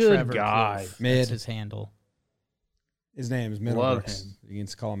 Good Trevor guy. Kloof. Mid. That's his handle. His name is Love Middlebrooks. him. You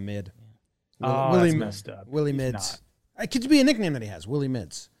can call him Mid. That's messed up. Willie He's Mids. not. It could be a nickname that he has, Willie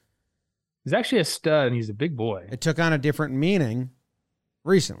Mids. He's actually a stud, and he's a big boy. It took on a different meaning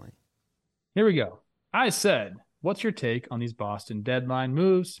recently. Here we go. I said, what's your take on these Boston deadline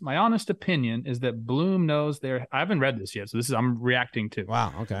moves? My honest opinion is that Bloom knows I haven't read this yet, so I'm reacting to.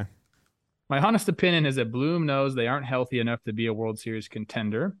 Wow, okay. My honest opinion is that Bloom knows they aren't healthy enough to be a World Series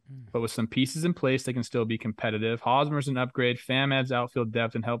contender, but with some pieces in place, they can still be competitive. Hosmer's an upgrade. Pham adds outfield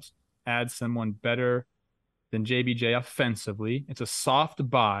depth and helps add someone better than JBJ offensively. It's a soft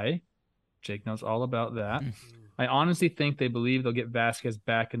buy. Jake knows all about that. I honestly think they believe they'll get Vasquez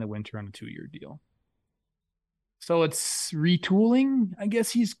back in the winter on a 2-year deal. So it's retooling, I guess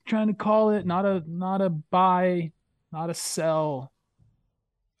he's trying to call it. Not a buy, not a sell.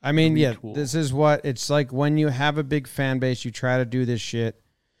 I mean, yeah, this is what it's like when you have a big fan base, you try to do this shit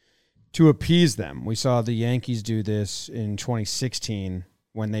to appease them. We saw the Yankees do this in 2016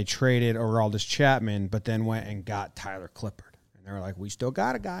 when they traded Aroldis Chapman, but then went and got Tyler Clippard. And they were like, we still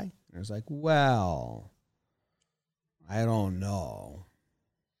got a guy. And it was like, well, I don't know.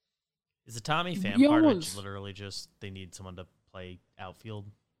 Is the Tommy Pham part of it literally just they need someone to play outfield?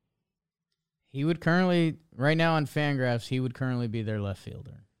 He would currently, right now on Fangraphs, he would currently be their left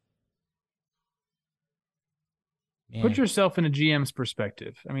fielder. Man. Put yourself in a GM's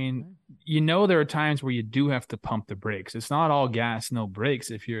perspective. I mean, there are times where you do have to pump the brakes. It's not all gas, no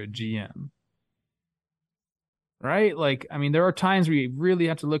brakes if you're a GM. Right? Like, I mean, there are times where you really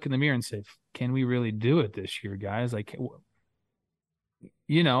have to look in the mirror and say, can we really do it this year, guys? Like,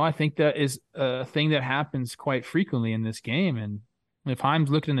 I think that is a thing that happens quite frequently in this game. And if I'm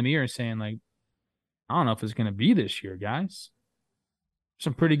looking in the mirror saying, like, I don't know if it's going to be this year, guys.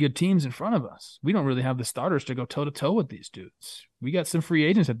 Some pretty good teams in front of us. We don't really have the starters to go toe-to-toe with these dudes. We got some free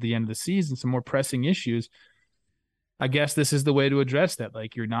agents at the end of the season, some more pressing issues. I guess this is the way to address that.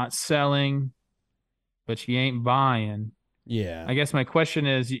 Like, you're not selling, but you ain't buying. Yeah. I guess my question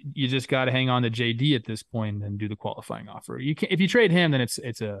is, you just got to hang on to JD at this point and do the qualifying offer. You can, if you trade him, then it's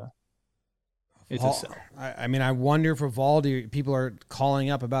a sell. I mean, I wonder if Evaldi, people are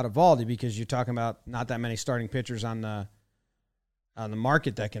calling up about Evaldi because you're talking about not that many starting pitchers on the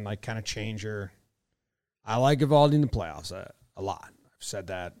market that can like kind of change your. I like Evaldi in the playoffs a lot. I've said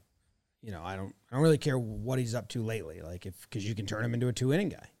that. I don't really care what he's up to lately. Like because you can turn him into a 2-inning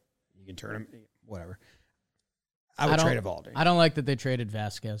guy. You can turn him whatever. I would trade Evaldi. I don't like that they traded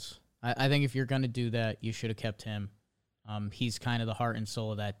Vasquez. I think if you're going to do that, you should have kept him. He's kind of the heart and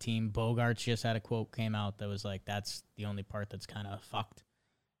soul of that team. Bogarts just had a quote came out that was like, that's the only part that's kind of fucked.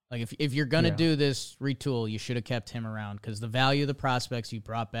 Like, if you're going to do this retool, you should have kept him around because the value of the prospects you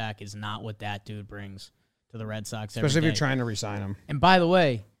brought back is not what that dude brings to the Red Sox every Especially if day. you're trying to re-sign him. And by the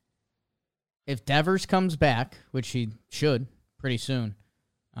way, if Devers comes back, which he should pretty soon,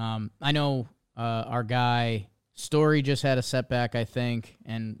 I know our guy Story just had a setback, I think,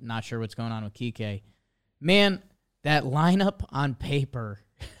 and not sure what's going on with Kike. Man, that lineup on paper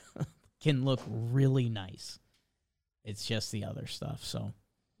can look really nice. It's just the other stuff, so.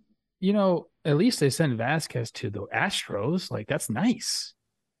 At least they sent Vasquez to the Astros. Like, that's nice.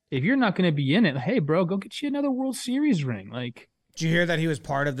 If you're not going to be in it, hey, bro, go get you another World Series ring. Like, did you hear that he was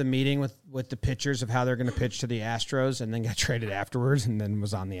part of the meeting with the pitchers of how they're going to pitch to the Astros and then got traded afterwards and then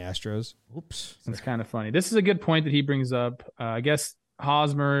was on the Astros? Oops. That's kind of funny. This is a good point that he brings up. I guess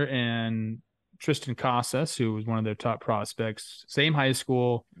Hosmer and Tristan Casas, who was one of their top prospects, same high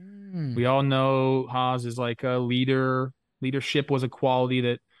school. We all know Hos is like a leader. Leadership was a quality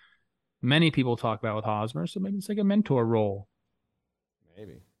that many people talk about with Hosmer, so maybe it's like a mentor role.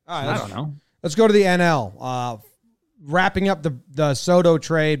 Maybe. All right, I don't know. Let's go to the NL. Wrapping up the Soto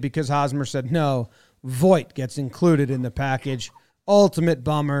trade because Hosmer said no. Voit gets included in the package. Ultimate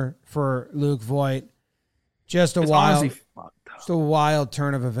bummer for Luke Voit. Just a wild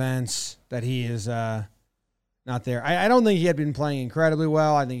turn of events that he is not there. I don't think he had been playing incredibly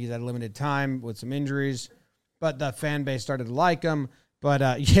well. I think he's had limited time with some injuries, but the fan base started to like him.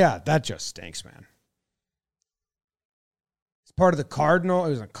 But yeah, that just stinks, man. He's part of the Cardinals.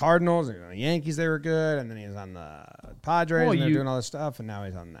 He was on the Cardinals. He was on the Yankees. They were good, and then he was on the Padres. Well, and they're doing all this stuff, and now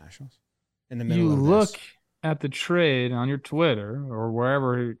he's on the Nationals. In the middle You of look this. at the trade on your Twitter or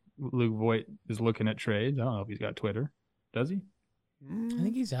wherever Luke Voigt is looking at trades. I don't know if he's got Twitter. Does he? I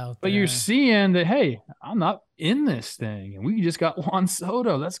think he's out there. But you're seeing that, hey, I'm not in this thing. And we just got Juan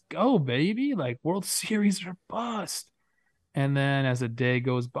Soto. Let's go, baby. Like, World Series or bust. And then as the day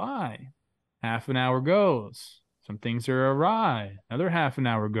goes by, half an hour goes. Some things are awry. Another half an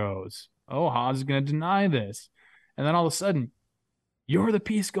hour goes. Oh, Haas is going to deny this. And then all of a sudden, you're the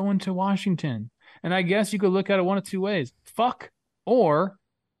piece going to Washington. And I guess you could look at it one of two ways. Fuck. Or,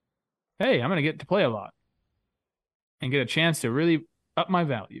 hey, I'm going to get to play a lot and get a chance to really up my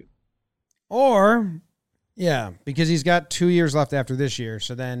value. Or, yeah, because he's got 2 years left after this year.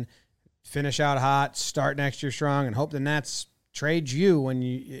 So then finish out hot, start next year strong, and hope the Nats trade you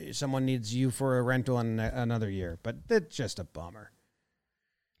when someone needs you for a rental in another year. But that's just a bummer.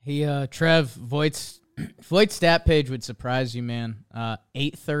 Voigt's stat page would surprise you, man.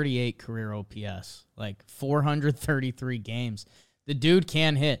 838 career OPS, like 433 games. The dude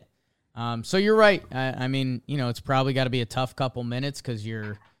can hit. So you're right. I mean, it's probably got to be a tough couple minutes because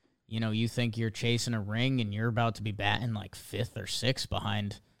you think you're chasing a ring and you're about to be batting like 5th or 6th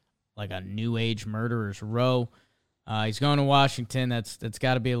behind like a new age murderer's row. He's going to Washington. That's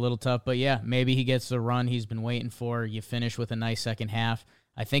got to be a little tough. But yeah, maybe he gets the run he's been waiting for. You finish with a nice second half.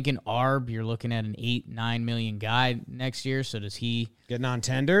 I think in ARB, you're looking at an 8-9 million guy next year. So does he get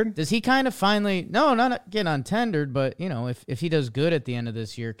non-tendered? Does he kind of finally not get untendered, but if he does good at the end of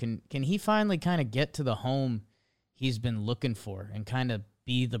this year, can he finally kind of get to the home he's been looking for and kind of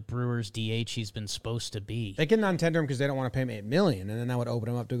be the Brewers DH he's been supposed to be? They can non-tender him because they don't want to pay him $8 million, and then that would open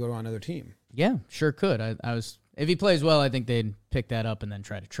him up to go to another team. Yeah, sure could. If he plays well, I think they'd pick that up and then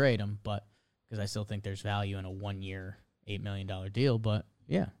try to trade him, but because I still think there's value in a 1-year, $8 million deal, but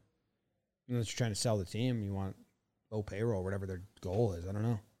yeah. Unless you're trying to sell the team, you want low payroll, whatever their goal is. I don't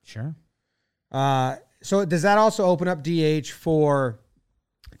know. Sure. So does that also open up DH for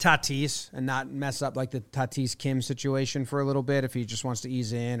Tatis and not mess up like the Tatis Kim situation for a little bit if he just wants to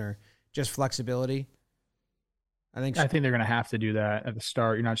ease in or just flexibility? I think they're going to have to do that at the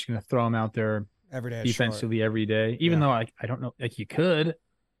start. You're not just going to throw him out there every day defensively every day, even though I don't know, like you could.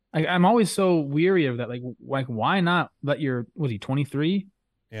 I'm always so weary of that. Like why not let was he 23?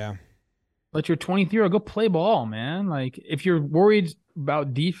 Yeah. Let your 23-year-old go play ball, man. Like, if you're worried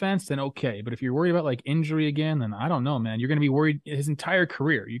about defense, then okay. But if you're worried about, like, injury again, then I don't know, man. You're going to be worried his entire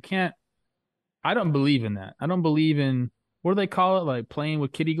career. You can't – I don't believe in that. I don't believe in – what do they call it? Like, playing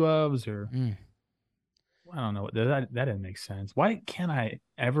with kitty gloves or I don't know. That didn't make sense. Why can't I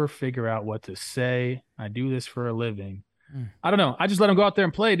ever figure out what to say? I do this for a living. I don't know. I just let him go out there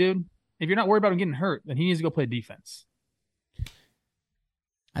and play, dude. If you're not worried about him getting hurt, then he needs to go play defense.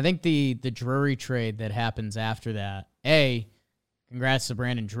 I think the Drury trade that happens after that, congrats to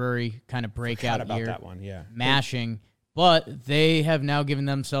Brandon Drury, kind of breakout about year. That one, yeah. Mashing, but they have now given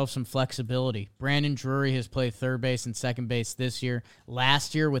themselves some flexibility. Brandon Drury has played third base and second base this year.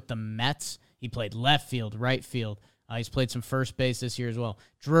 Last year with the Mets, he played left field, right field. He's played some first base this year as well.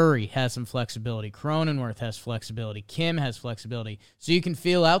 Drury has some flexibility. Cronenworth has flexibility. Kim has flexibility. So you can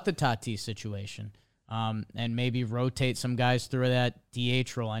feel out the Tatis situation. And maybe rotate some guys through that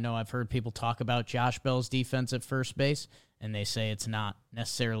DH role. I know I've heard people talk about Josh Bell's defense at first base, and they say it's not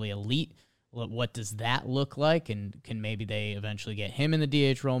necessarily elite. What does that look like? And can maybe they eventually get him in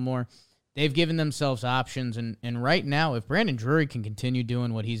the DH role more? They've given themselves options, and right now, if Brandon Drury can continue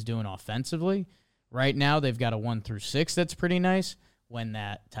doing what he's doing offensively, right now they've got a 1-6 that's pretty nice. When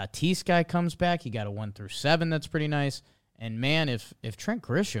that Tatis guy comes back, you got a 1-7 that's pretty nice. And man, if Trent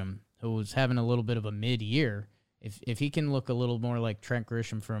Grisham, who's having a little bit of a mid-year, if he can look a little more like Trent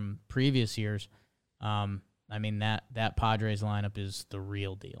Grisham from previous years, I mean, that Padres lineup is the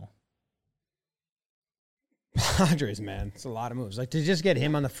real deal. Padres, man, it's a lot of moves. Like, to just get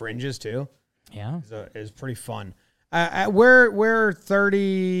him on the fringes, too, is pretty fun. We're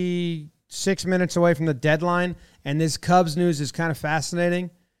 36 minutes away from the deadline, and this Cubs news is kind of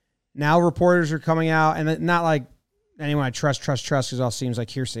fascinating. Now reporters are coming out, and not like anyone I trust, because it all seems like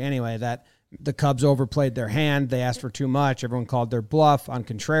hearsay anyway, that the Cubs overplayed their hand. They asked for too much. Everyone called their bluff on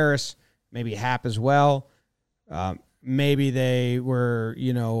Contreras, maybe Happ as well. Maybe they were,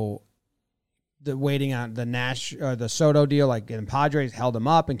 waiting on the Soto deal, like, and Padres held him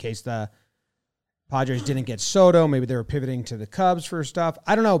up in case the Padres didn't get Soto. Maybe they were pivoting to the Cubs for stuff.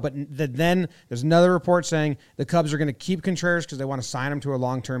 I don't know, but then there's another report saying the Cubs are going to keep Contreras because they want to sign him to a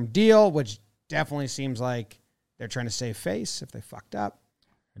long-term deal, which definitely seems like they're trying to save face if they fucked up.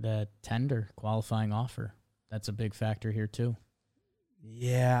 The tender qualifying offer. That's a big factor here, too.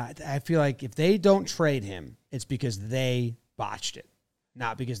 Yeah, I feel like if they don't trade him, it's because they botched it,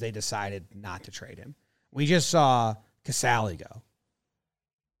 not because they decided not to trade him. We just saw Casale go.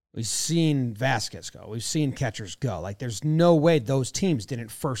 We've seen Vasquez go. We've seen catchers go. Like, there's no way those teams didn't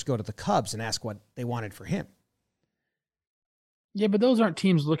first go to the Cubs and ask what they wanted for him. Yeah, but those aren't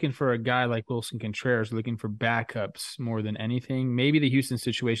teams looking for a guy like Wilson Contreras, looking for backups more than anything. Maybe the Houston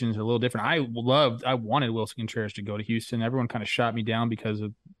situation is a little different. I wanted Wilson Contreras to go to Houston. Everyone kind of shot me down because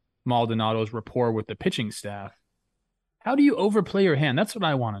of Maldonado's rapport with the pitching staff. How do you overplay your hand? That's what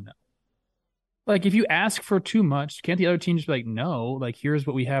I want to know. Like, if you ask for too much, can't the other team just be like, no, like, here's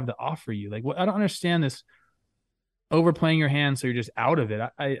what we have to offer you? Like, what? I don't understand this overplaying your hand so you're just out of it.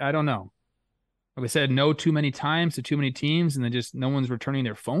 I don't know. Like I said, no too many times to too many teams, and then just no one's returning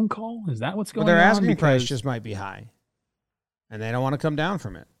their phone call? Is that what's going on? Their asking price just might be high, and they don't want to come down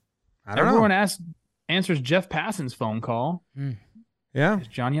from it. I don't know. Everyone answers Jeff Passan's phone call. Yeah. Is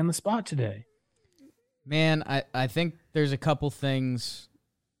Johnny on the spot today? Man, I think there's a couple things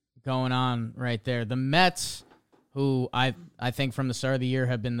going on right there. The Mets, who I think from the start of the year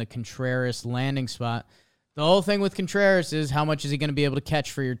have been the Contreras landing spot. The whole thing with Contreras is how much is he going to be able to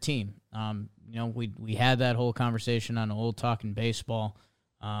catch for your team? We had that whole conversation on Old Talking Baseball.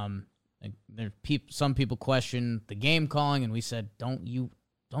 Some people question the game calling, and we said,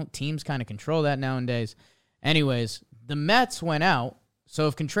 don't teams kind of control that nowadays? Anyways, the Mets went out. So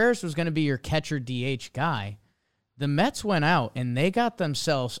if Contreras was going to be your catcher DH guy, the Mets went out and they got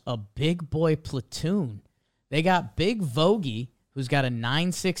themselves a big boy platoon. They got Big Vogie, who's got a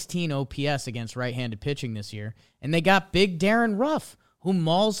 916 OPS against right-handed pitching this year, and they got Big Darren Ruff, who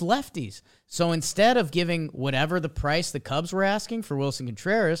mauls lefties. So instead of giving whatever the price the Cubs were asking for Wilson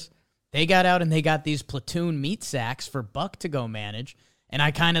Contreras, they got out and they got these platoon meat sacks for Buck to go manage. And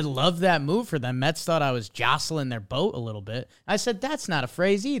I kind of love that move for them. Mets thought I was jostling their boat a little bit. I said, that's not a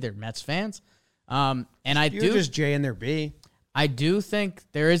phrase either, Mets fans. And You're just J and their B. I do think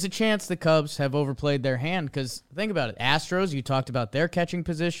there is a chance the Cubs have overplayed their hand because think about it. Astros, you talked about their catching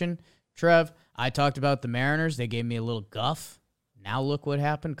position. Trev, I talked about the Mariners. They gave me a little guff. Now look what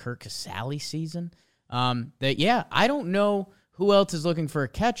happened. Kurt Casale season. I don't know who else is looking for a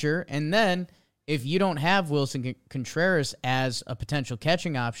catcher. And then if you don't have Wilson Contreras as a potential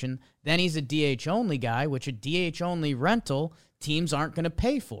catching option, then he's a DH-only guy, which a DH-only rental teams aren't going to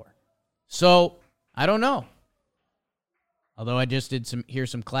pay for. So, I don't know. Although I just did hear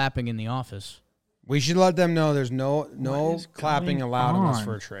some clapping in the office. We should let them know there's no clapping allowed unless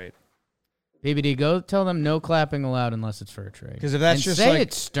for a trade. BBD, go tell them no clapping allowed unless it's for a trade. Because if that's just say like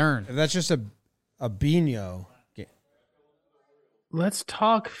it's Stern. If that's just a Bino. Let's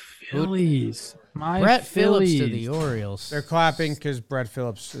talk Phillies. Brett Phillips to the Orioles. They're clapping because Brett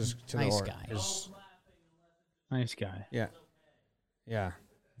Phillips is to the Orioles. Nice guy. Yeah.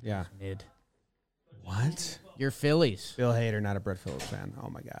 Mid. What? Your Phillies. Bill Hader, not a Brett Phillips fan. Oh,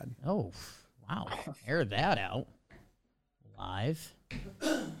 my God. Oh, wow. Air that out. Live.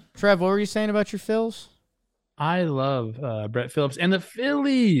 Trev, what were you saying about your Phils? I love Brett Phillips and the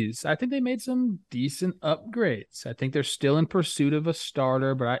Phillies. I think they made some decent upgrades. I think they're still in pursuit of a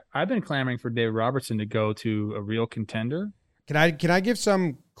starter, but I've been clamoring for Dave Robertson to go to a real contender. Can I give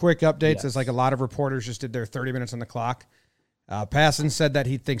some quick updates? Yes. As like a lot of reporters just did their 30 minutes on the clock. Passan said that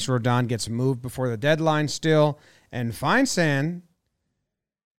he thinks Rodon gets moved before the deadline still. And Feinstein,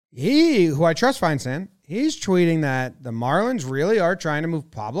 who I trust Feinstein, he's tweeting that the Marlins really are trying to move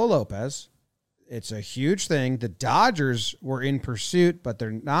Pablo Lopez. It's a huge thing. The Dodgers were in pursuit, but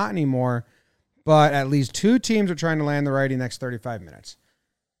they're not anymore. But at least two teams are trying to land the righty next 35 minutes.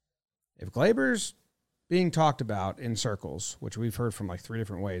 If Glaber's being talked about in circles, which we've heard from like 3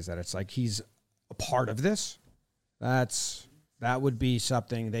 different ways, that it's like he's a part of this, that would be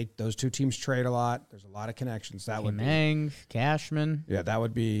something. Those two teams trade a lot. There's a lot of connections. That would be Cashman. Yeah, that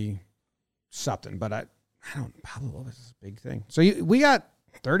would be something. But I don't. Pablo Lopez is a big thing. So we got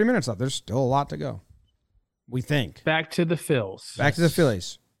 30 minutes left. There's still a lot to go. We think. Back to the Phils. Back to the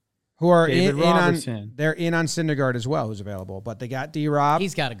Phillies, who are David in on. Robertson. They're in on Syndergaard as well, who's available. But they got D-Rob.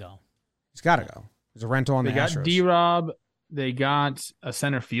 He's got to go. He's got to go. There's a rental on the Astros. They got D-Rob. They got a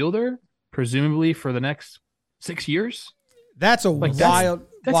center fielder, presumably for the next 6 years. That's a wild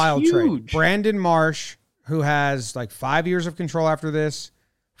huge trade. Brandon Marsh, who has like 5 years of control after this,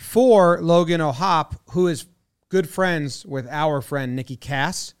 for Logan O'Hoppe, who is good friends with our friend Nikki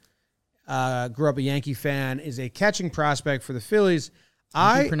Cass. grew up a Yankee fan, is a catching prospect for the Phillies.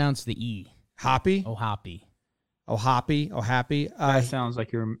 How do you pronounce the E? Hoppy. Hoppy. Happy. That sounds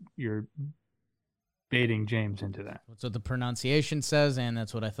like you're baiting James into that. That's what the pronunciation says, and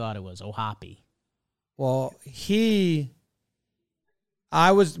that's what I thought it was. Hoppy. Well,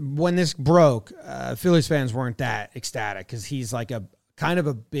 when this broke, Phillies fans weren't that ecstatic because he's like a kind of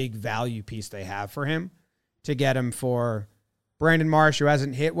a big value piece they have for him to get him for Brandon Marsh, who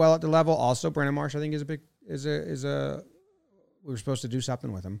hasn't hit well at the level. Also, Brandon Marsh, I think, we were supposed to do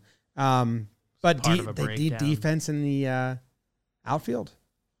something with him. But they need defense in the outfield.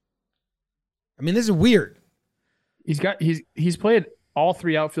 I mean, this is weird. He's played all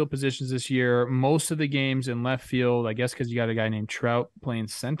three outfield positions this year. Most of the games in left field, I guess, because you got a guy named Trout playing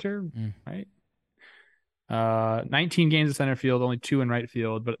center, right? 19 games in center field, only 2 in right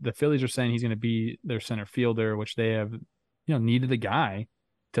field. But the Phillies are saying he's going to be their center fielder, which they have, needed the guy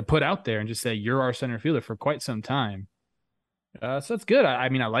to put out there and just say, you're our center fielder for quite some time. So that's good. I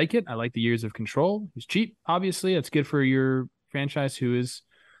mean, I like it. I like the years of control. He's cheap, obviously. It's good for your franchise who is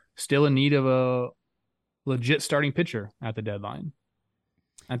still in need of a legit starting pitcher at the deadline.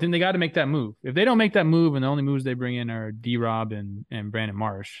 I think they got to make that move. If they don't make that move and the only moves they bring in are D-Rob and Brandon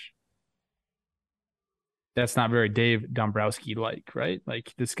Marsh, that's not very Dave Dombrowski-like, right?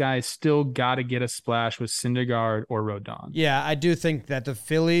 Like, this guy's still got to get a splash with Syndergaard or Rodon. Yeah, I do think that the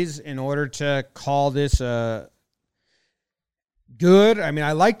Phillies, in order to call this good, I mean,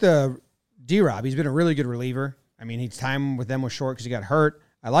 I like the D-Rob. He's been a really good reliever. I mean, his time with them was short because he got hurt.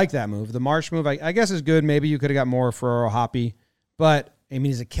 I like that move. The Marsh move, I guess, is good. Maybe you could have got more for Hoppy. But, I mean,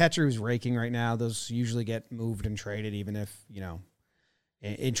 he's a catcher who's raking right now. Those usually get moved and traded, even if,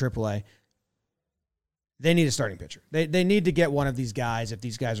 in AAA. They need a starting pitcher. They need to get one of these guys if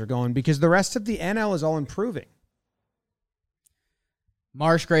these guys are going, because the rest of the NL is all improving.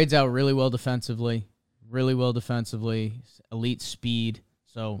 Marsh grades out really well defensively. Elite speed.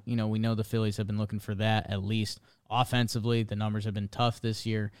 So, we know the Phillies have been looking for that at least. Offensively, the numbers have been tough this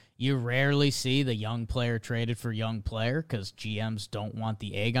year. You rarely see the young player traded for young player because GMs don't want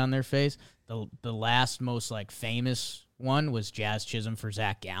the egg on their face. The last most famous one was Jazz Chisholm for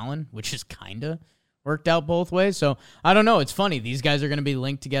Zach Gallen, which is kind of worked out both ways. So I don't know. It's funny. These guys are going to be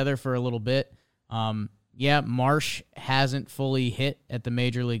linked together for a little bit. Marsh hasn't fully hit at the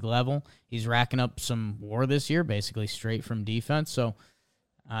major league level. He's racking up some WAR this year, basically straight from defense. So,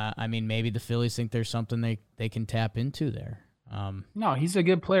 maybe the Phillies think there's something they can tap into there. No, he's a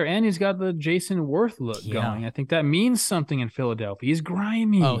good player, and he's got the Jason Worth look going. I think that means something in Philadelphia. He's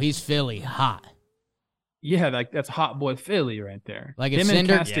grimy. Oh, he's Philly hot. Yeah, that's hot boy Philly right there. Like, if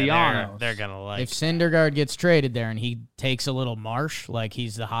they're gonna like. If Syndergaard gets traded there and he takes a little Marsh,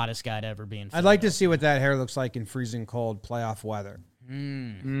 he's the hottest guy to ever be in Philly. I'd like to see what that hair looks like in freezing cold playoff weather.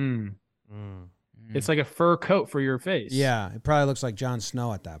 It's like a fur coat for your face. Yeah, it probably looks like Jon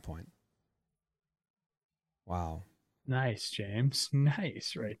Snow at that point. Wow. Nice, James.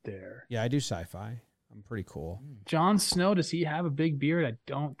 Nice right there. Yeah, I do sci-fi. I'm pretty cool. Jon Snow, does he have a big beard? I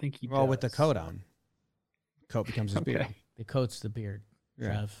don't think he does. Well, with the coat on. Coat becomes his beard. The coat's the beard. Yeah.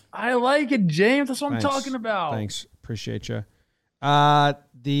 Trev. I like it, James. That's what I'm talking about. Thanks. Appreciate you.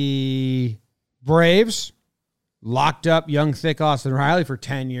 The Braves locked up young, thick Austin Riley for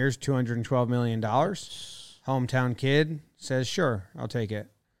 10 years, $212 million. Hometown kid says, sure, I'll take it.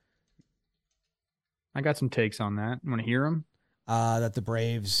 I got some takes on that. You want to hear them? That the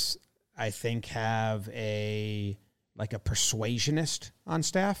Braves, I think, have a persuasionist on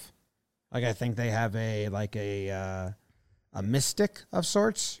staff. I think they have a mystic of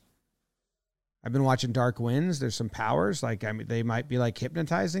sorts. I've been watching Dark Winds. There's some powers. They might be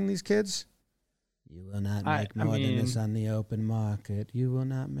hypnotizing these kids. You will not make more than this on the open market. You will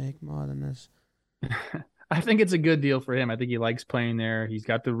not make more than this. I think it's a good deal for him. I think he likes playing there. He's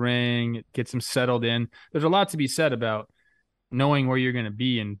got the ring. It gets him settled in. There's a lot to be said about knowing where you're going to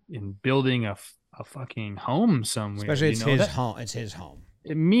be and building a fucking home somewhere. Especially it's his home. It's his home.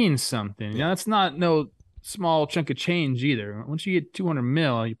 It means something. Yeah. It's not no small chunk of change either. Once you get $200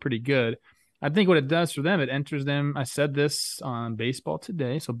 million, you're pretty good. I think what it does for them, it enters them. I said this on Baseball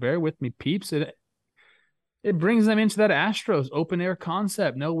Today, so bear with me, peeps. It brings them into that Astros open air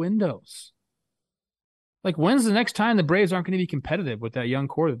concept, no windows. When's the next time the Braves aren't going to be competitive with that young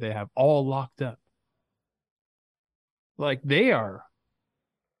core that they have all locked up? They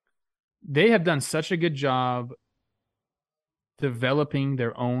have done such a good job developing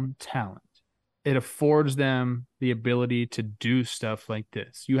their own talent. It affords them the ability to do stuff like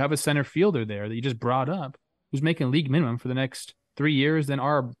this. You have a center fielder there that you just brought up who's making league minimum for the next 3 years,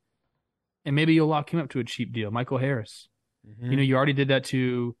 and maybe you'll lock him up to a cheap deal. Michael Harris. Mm-hmm. You already did that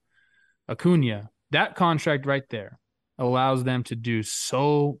to Acuna, that contract right there allows them to do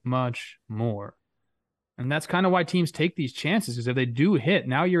so much more. And that's kind of why teams take these chances, because if they do hit,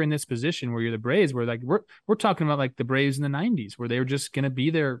 now you're in this position where you're the Braves, where like we're talking about like the Braves in the 90s, where they were just going to be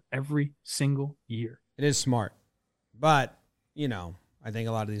there every single year. It is smart. But, I think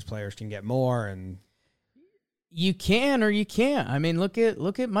a lot of these players can get more, and you can or you can't. I mean, look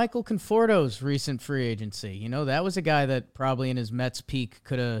at Michael Conforto's recent free agency. That was a guy that probably in his Mets peak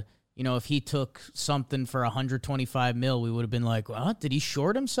could have, if he took something for $125 million, we would have been like, what? Did he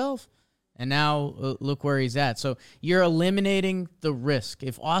short himself? And now look where he's at. So you're eliminating the risk.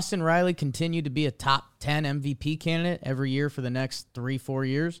 If Austin Riley continued to be a top 10 MVP candidate every year for the next 3-4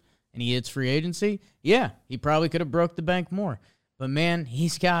 years and he hits free agency, yeah, he probably could have broke the bank more. But, man,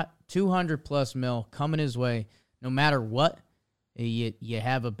 he's got $200+ million coming his way no matter what. You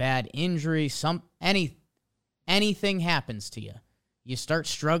have a bad injury, anything happens to you. You start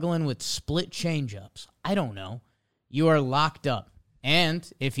struggling with split changeups. I don't know. You are locked up.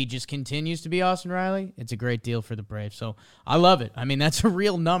 And if he just continues to be Austin Riley, it's a great deal for the Braves. So I love it. I mean, that's a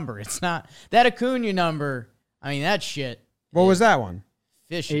real number. It's not that Acuna number. I mean, that shit. What was that one?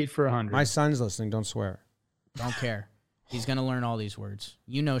 Fishy. 8 for 100. My son's listening. Don't swear. Don't care. He's going to learn all these words.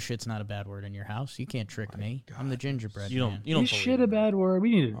 Shit's not a bad word in your house. You can't trick me. I'm the gingerbread man. Is shit a bad word? We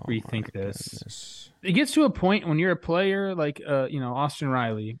need to rethink this. Goodness. It gets to a point when you're a player like, Austin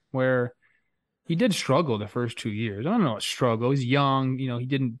Riley, where he did struggle the first 2 years. I don't know what struggle. He's young. He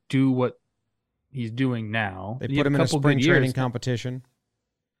didn't do what he's doing now. They put him in a spring training competition.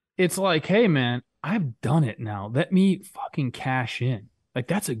 It's like, hey, man, I've done it now. Let me fucking cash in. Like,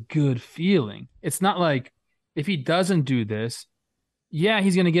 that's a good feeling. It's not like if he doesn't do this, yeah,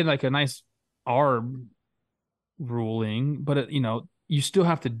 he's going to get like a nice ARB ruling, but, you still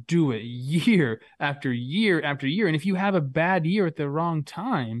have to do it year after year after year. And if you have a bad year at the wrong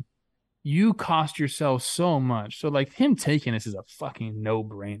time, you cost yourself so much. So, like, him taking this is a fucking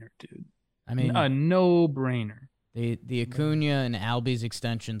no-brainer, dude. I mean, a no-brainer. The Acuna and Albies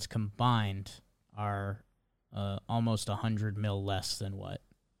extensions combined are almost $100 million less than what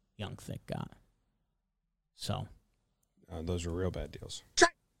Young Thick got. So, those are real bad deals.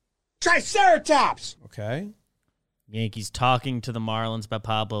 Triceratops. Okay. Yankees talking to the Marlins about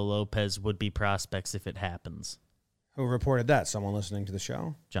Pablo Lopez would be prospects if it happens. Who reported that? Someone listening to the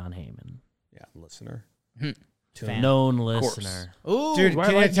show? John Heyman. Yeah, listener. Known listener. Ooh, dude,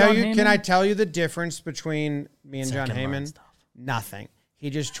 can I tell you the difference between me and John Heyman? Nothing. He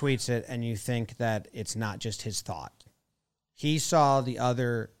just tweets it, and you think that it's not just his thought. He saw the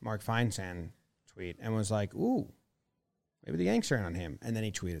other Mark Feinsand tweet and was like, ooh, maybe the Yanks are in on him. And then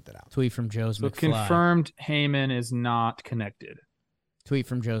he tweeted that out. Tweet from Joe's McFly. Confirmed Heyman is not connected. Tweet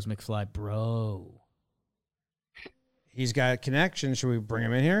from Joe's McFly, bro. He's got a connection. Should we bring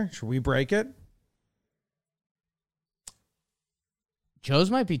him in here? Should we break it?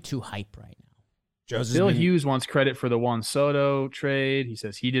 Joe's might be too hype right now. Bill Hughes wants credit for the Juan Soto trade. He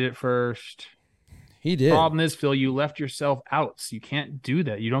says he did it first. He did. Problem is, Phil, you left yourself outs. You can't do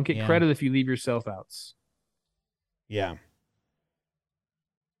that. You don't get credit if you leave yourself outs. Yeah.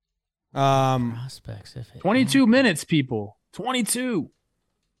 Prospects. 22 minutes, people. 22.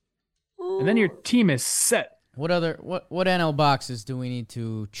 And then your team is set. What NL boxes do we need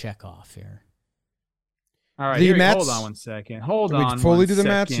to check off here? All right, Mets, hold on one second. Hold on. We fully do the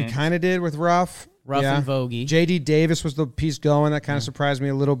Mets. You kind of did with Ruff. And Vogie. J.D. Davis was the piece going. That kind of surprised me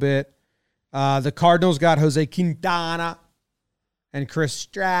a little bit. The Cardinals got Jose Quintana and Chris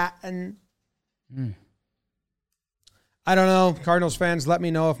Stratton. I don't know. Cardinals fans, let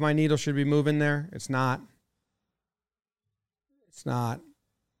me know if my needle should be moving there. It's not. It's not.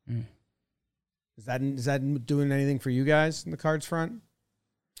 Is that doing anything for you guys in the Cards front?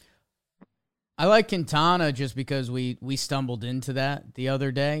 I like Quintana just because we stumbled into that the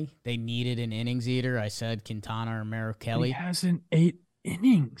other day. They needed an innings eater. I said Quintana or Merrill Kelly. He hasn't 8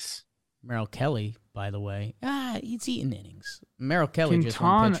 innings. Merrill Kelly, by the way, he's eating innings. Merrill Kelly just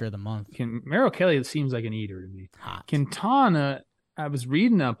won pitcher of the month. Merrill Kelly seems like an eater to me. Hot. Quintana, I was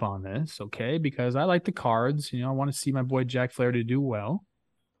reading up on this, okay, because I like the Cards. I want to see my boy Jack Flaherty do well.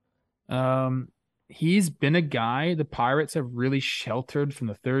 He's been a guy the Pirates have really sheltered from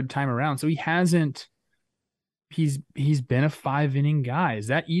the third time around. So he's been a 5-inning guy. Is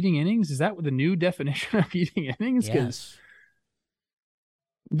that eating innings? Is that what the new definition of eating innings? Yes.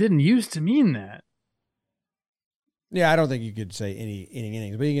 It didn't used to mean that. Yeah, I don't think you could say any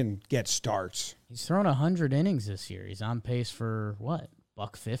innings, but you can get starts. He's thrown 100 innings this year. He's on pace for what?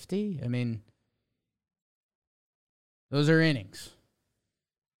 $150? I mean, those are innings.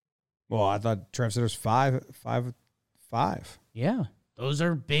 Well, I thought Trev said it was five. Yeah. those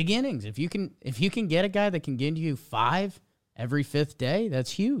are big innings. If you can get a guy that can give you 5 every 5th day,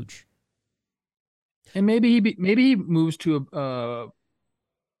 that's huge. And maybe he moves to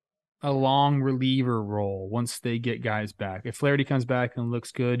a long reliever role once they get guys back. If Flaherty comes back and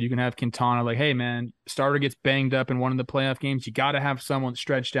looks good, you can have Quintana like, hey man, starter gets banged up in one of the playoff games. You got to have someone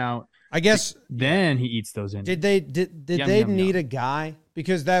stretched out. I guess then he eats those innings. Did they need a guy?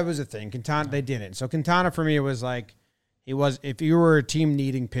 Because that was a thing. Quintana, they didn't. So Quintana for me was like, if you were a team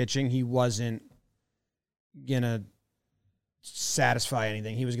needing pitching, he wasn't gonna satisfy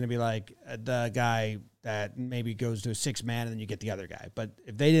anything. He was gonna be like the guy that maybe goes to a 6-man and then you get the other guy. But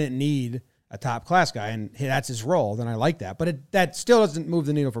if they didn't need a top class guy and that's his role, then I like that. But that still doesn't move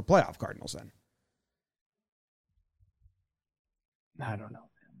the needle for playoff Cardinals then. I don't know.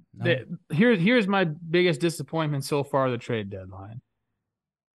 No. Here's my biggest disappointment so far, the trade deadline.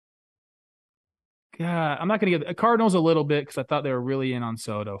 God, I'm not going to give the Cardinals a little bit because I thought they were really in on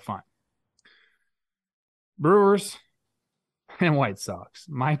Soto. Fine. Brewers and White Sox.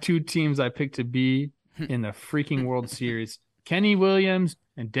 My 2 teams I picked to be in the freaking World Series. Kenny Williams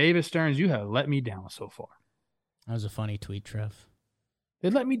and Davis Stearns, you have let me down so far. That was a funny tweet, Trev. They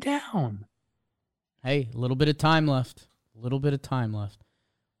let me down. Hey, a little bit of time left.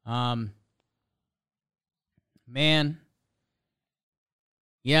 Man.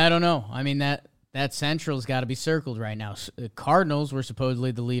 Yeah, I don't know. I mean, that Central's got to be circled right now. The Cardinals were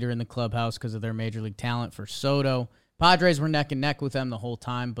supposedly the leader in the clubhouse because of their major league talent for Soto. Padres were neck and neck with them the whole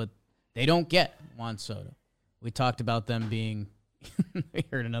time, but they don't get Juan Soto. We talked about them being – we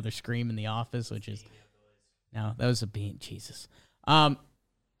heard another scream in the office, which is – no, that was a bean. Jesus. The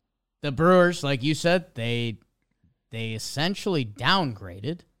Brewers, like you said, they essentially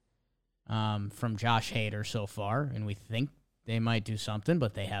downgraded from Josh Hader so far, and we think they might do something,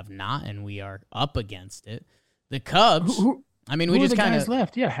 but they have not, and we are up against it. The Cubs, we just kind of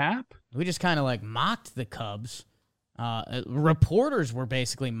left. Yeah, Hap. We just kind of like mocked the Cubs. Reporters were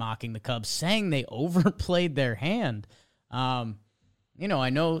basically mocking the Cubs, saying they overplayed their hand. I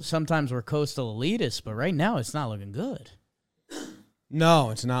know sometimes we're coastal elitists, but right now it's not looking good. No,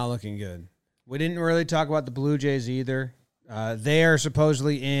 it's not looking good. We didn't really talk about the Blue Jays either. They are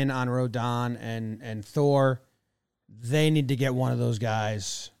supposedly in on Rodon and Thor. They need to get one of those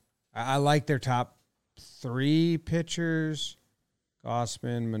guys. I like their top 3 pitchers.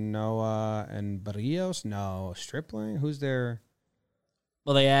 Gausman, Manoah, and Barrios. No, Stripling. Who's there?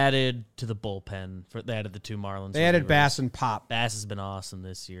 Well, they added to the bullpen. They added the 2 Marlins. They added Bass and Pop. Bass has been awesome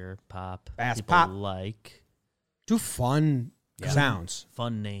this year. Pop. Bass, People Pop. like. 2 fun sounds.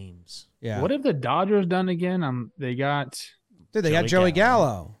 Fun names. Yeah. What have the Dodgers done again? They got Joey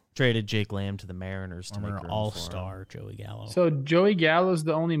Gallo. Traded Jake Lamb to the Mariners to make room all-star Joey Gallo. So Joey Gallo's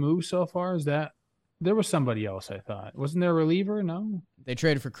the only move so far? Is that there was somebody else, I thought. Wasn't there a reliever? No. They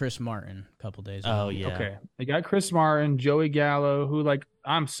traded for Chris Martin a couple days ago. Oh, yeah. Okay. They got Chris Martin, Joey Gallo, who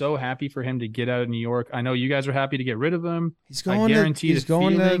I'm so happy for him to get out of New York. I know you guys are happy to get rid of him. He's going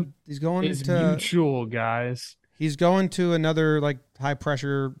is mutual, guys. He's going to another high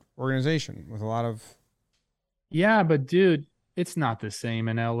pressure organization with a lot of. Yeah, but dude, it's not the same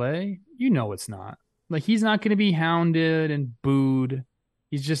in LA. You know it's not. He's not going to be hounded and booed.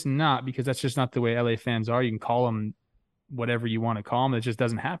 He's just not, because that's just not the way LA fans are. You can call them whatever you want to call them. It just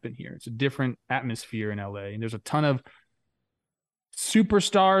doesn't happen here. It's a different atmosphere in LA. And there's a ton of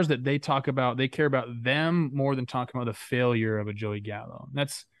superstars that they talk about. They care about them more than talking about the failure of a Joey Gallo.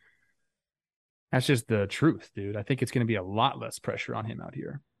 That's just the truth, dude. I think it's going to be a lot less pressure on him out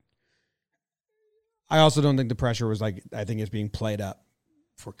here. I also don't think the pressure was I think it's being played up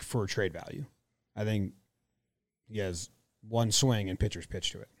for trade value. I think he has one swing and pitchers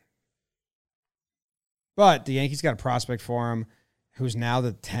pitch to it. But the Yankees got a prospect for him who's now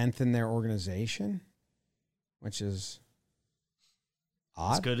the 10th in their organization, which is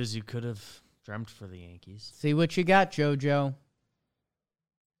odd. As good as you could have dreamt for the Yankees. See what you got, JoJo.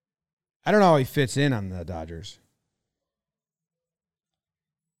 I don't know how he fits in on the Dodgers.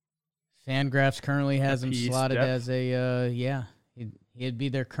 Fangraphs currently has him slotted as he'd be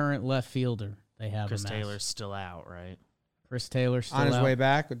their current left fielder. They have Chris him Taylor's still out, right? Chris Taylor's still on his out. way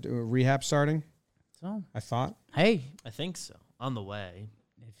back, rehab starting. So I thought. Hey, I think so. On the way,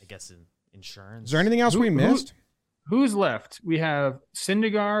 I guess in insurance. Is there anything else we missed? Who's left? We have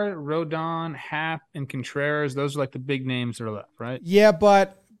Syndergaard, Rodon, Happ, and Contreras. Those are the big names that are left, right? Yeah,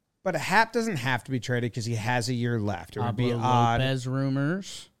 but Happ doesn't have to be traded because he has a year left. It would be odd. Lopez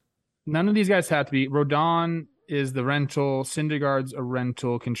rumors. None of these guys have to be. Rodon is the rental. Syndergaard's a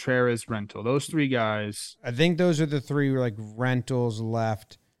rental. Contreras rental. Those 3 guys. I think those are the 3 rentals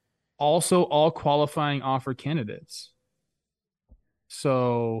left. Also, all qualifying offer candidates.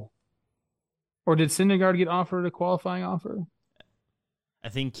 So, or did Syndergaard get offered a qualifying offer? I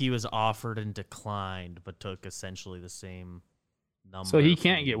think he was offered and declined, but took essentially the same number. So he from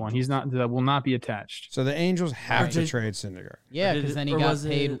can't the get one. Angels. He's not. That will not be attached. So the Angels have Or to did- trade Syndergaard. Yeah, Or did because it- then he or got was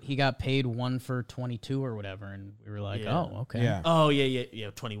paid. it- He got paid 1 for 22 or whatever, and we were like, Yeah. oh, okay. Yeah. Oh yeah,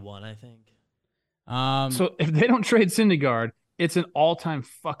 21, I think. So if they don't trade Syndergaard, it's an all-time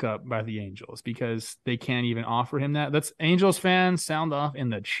fuck up by the Angels because they can't even offer him that. That's Angels fans, sound off in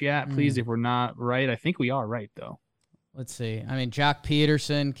the chat, please. If we're not right, I think we are right though. let's see. I mean, Jock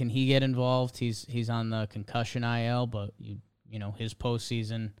Peterson, can he get involved? He's on the concussion IL, but you know his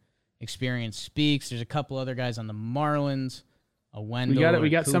postseason experience speaks. There's a couple other guys on the Marlins. A Wendell. We got it. We or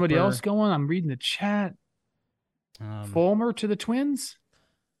got somebody Cooper. else going. I'm reading the chat. Fulmer to the Twins.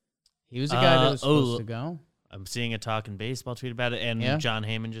 He was a guy that was supposed oh, to go. I'm seeing a Talking Baseball tweet about it, and Yeah? John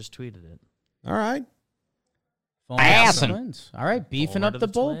Heyman just tweeted it. All right. Fulmer to the Twins. All right, beefing Fulmer up to the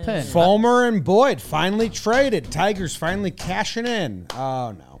the Twins. bullpen. Fulmer and Boyd finally traded. Tigers finally cashing in.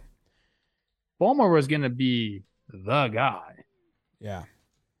 Oh, no. Fulmer was going to be the guy. Yeah.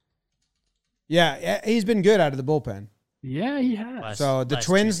 Yeah, he's been good out of the bullpen. Yeah, he has. Last- So the last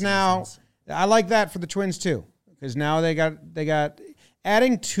Twins 2 now, seasons. I like that for the Twins too, because now they got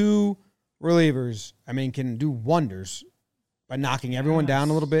adding 2 relievers. I mean, can do wonders by knocking everyone down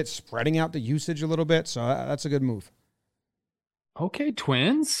a little bit, spreading out the usage a little bit. So that's a good move. Okay,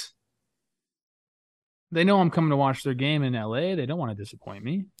 Twins. They know I'm coming to watch their game in LA. They don't want to disappoint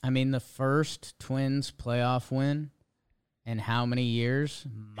me. I mean, the first Twins playoff win in how many years?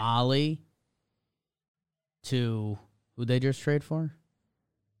 Molly to who they just trade for?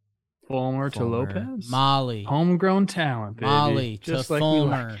 Fulmer to Fulmer. Lopez. Molly. Homegrown talent, baby. Molly to Just like we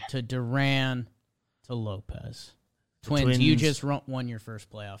Fulmer like. to Duran to Lopez. The Twins, you Twins- just won your first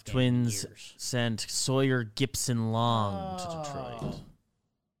playoff game. in Twins years. sent Sawyer Gibson Long to Detroit.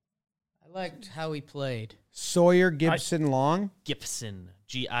 I liked how he played. Sawyer Gibson Long. Gibson,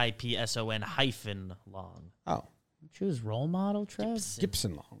 Gipson -Long. Oh, Choose role model, Trev.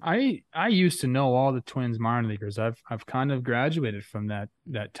 Gibson Long. I used to know all the Twins minor leaguers. I've kind of graduated from that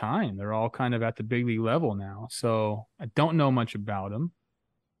time. They're all kind of at the big league level now. So I don't know much about them.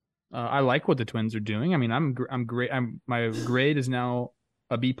 I like what the Twins are doing. I mean, I'm great. My grade is now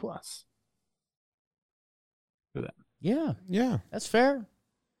a B+. For that. Yeah, Yeah. that's fair.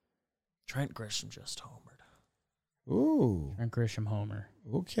 Trent Grisham just homered. Ooh. Trent Grisham homer.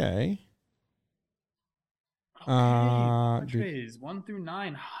 Okay. Okay, Uh, Padres 1 through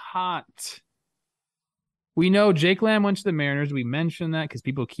 9, hot. We know Jake Lamb went to the Mariners. We mentioned that because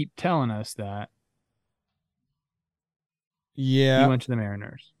people keep telling us that he Yeah. went to the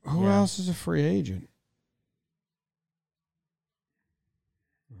Mariners. Who Yeah. else is a free agent?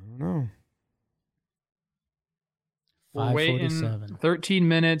 I don't know. We're waiting 5:47. 13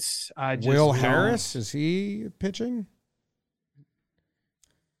 minutes. I just Will don't- Harris, is he pitching?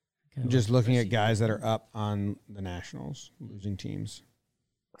 I'm just looking at guys that are up on the Nationals, losing teams.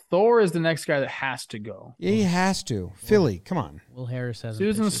 Thor is the next guy that has to go. Yeah, he has to. Philly, come on. Will Harris has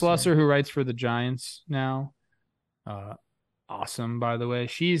Susan Slusser, who writes for the Giants now, awesome, by the way.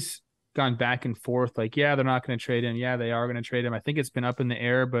 She's gone back and forth. Like, yeah, they're not going to trade him. Yeah, they are going to trade him. I think it's been up in the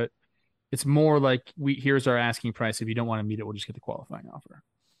air, but it's more like here's our asking price. If you don't want to meet it, we'll just get the qualifying offer.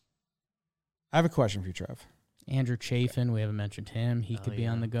 I have a question for you, Trev. Andrew Chafin, we haven't mentioned him. He could be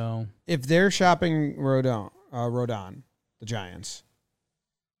on the go. If they're shopping Rodon, the Giants,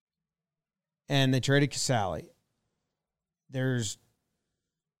 and they traded Casale, there's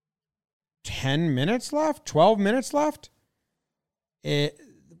 10 minutes left, 12 minutes left. If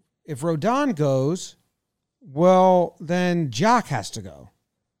Rodon goes, well, then Jock has to go.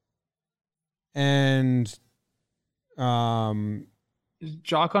 And Is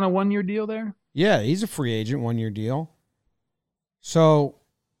Jock on a 1-year deal there? yeah, he's a free agent, 1-year deal. So,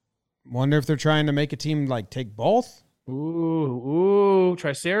 wonder if they're trying to make a team like take both. Ooh,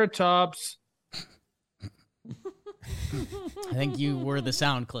 Triceratops. I think you were the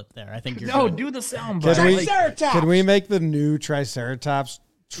sound clip there. I think you're No, good. do the sound Could bite. we, could we make the new Triceratops?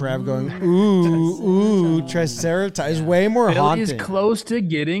 Trev going, ooh, Triceratops is way more Philly is haunting. close to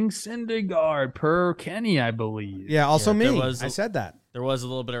getting Syndergaard per Kenny, I believe. Yeah, also Yeah, me. there was I said that. There was a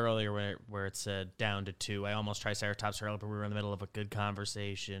little bit earlier where it said down to 2. I almost Triceratops earlier, but we were in the middle of a good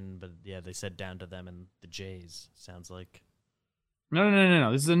conversation. But yeah, they said down to them and the Jays. Sounds like.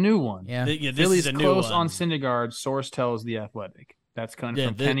 No. This is a new one. Yeah. This Philly's is a new close one. on Syndergaard. Source tells The Athletic. That's coming Yeah,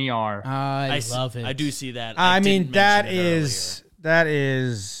 from the- Kenny R. I love it. I do see that. I mean, didn't that mention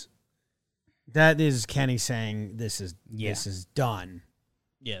it is Kenny saying this is Yeah. this is done.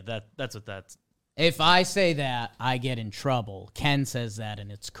 earlier. Yeah, that's what that's. If I say that, I get in trouble. Ken says that,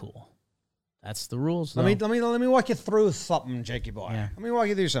 and it's cool. That's the rules. Though. Let me walk you through something, Jakey boy. Yeah. Let me walk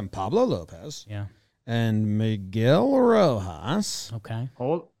you through some Pablo Lopez Yeah. and Miguel Rojas Okay.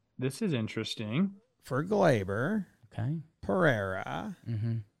 This is interesting. for Glaber, Okay. Pereira,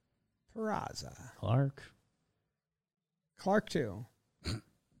 Mm-hmm. Peraza, Clark too.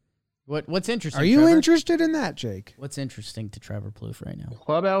 What's interesting? Are you Trevor? interested in that, Jake? What's interesting to Trevor Plouffe right now?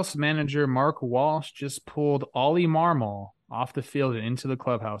 Clubhouse manager Mark Walsh just pulled Ollie Marmol off the field and into the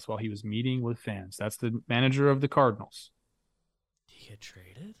clubhouse while he was meeting with fans. That's the manager of the Cardinals. Did he get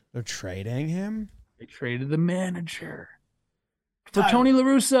traded? They're trading him. They traded the manager. For Tony La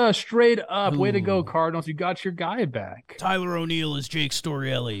Russa, straight up. Way to go, Ooh. Cardinals. You got your guy back. Tyler O'Neill is Jake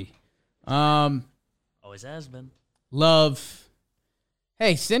Storielli. Always has been. Love.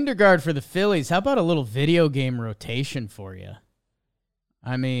 Hey, Syndergaard for the Phillies. How about a little video game rotation for you?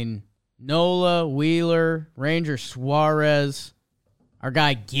 I mean, Nola, Wheeler, Ranger Suarez, our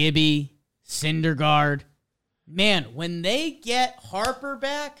guy Gibby, Syndergaard. Man, when they get Harper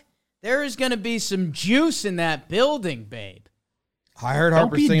back, there is going to be some juice in that building, babe. I heard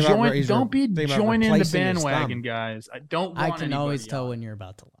Harper's thinking about Don't be thinking about joining the replacing his bandwagon, thumb. guys. I don't I want can always anybody tell on. when you're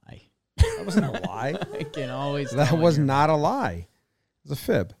about to lie. That wasn't a lie. I can always That tell when was you're- not a lie. It was a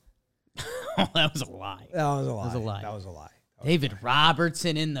fib. that was a lie. That was a lie. was a lie. That was a lie. David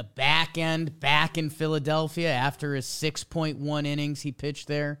Robertson in the back end, back in Philadelphia after his 6.1 innings he pitched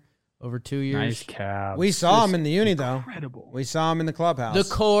there over 2 years. Nice Cavs. We saw him in the uni, though. Incredible. We saw him in the clubhouse. The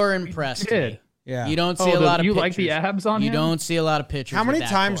core impressed did. me. Yeah. You don't see a lot of you pictures. like the abs on You him? don't see a lot of pictures. How many with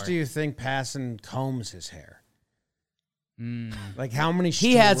that times core. do you think Passan combs his hair? Mm. Like how many?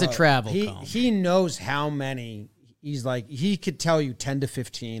 He has a stro- travel he, comb. He knows how many. He's like he could tell you 10 to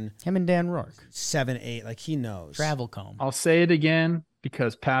 15, Him and Dan Rourke. 7, 8. Like he knows. Travel comb. I'll say it again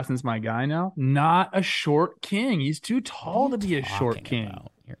because Passan's my guy now. Not a short king. He's too tall to be a short Talking king.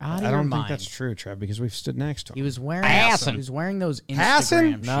 about? You're out of I your don't mind. think that's true, Trev, because we've stood next to him. He was wearing. Passan. He was wearing those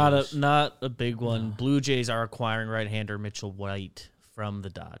Passan? Instagram shoes. Not a big one. Blue Jays are acquiring right-hander Mitchell White from the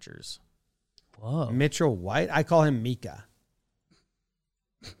Dodgers. Whoa. Mitchell White. I call him Mika.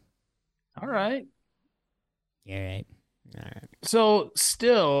 All right. Yeah, right. All right. So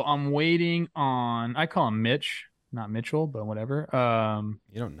still, I'm waiting on. I call him Mitch, not Mitchell, but whatever.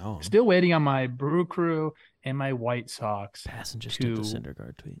 You don't know him. Still waiting on my Brew Crew and my White Sox. Passan just did the to-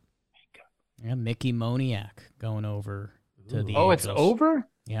 Syndergaard tweet. Yeah, Mickey Moniak going over to the. Oh, it's Angels. over.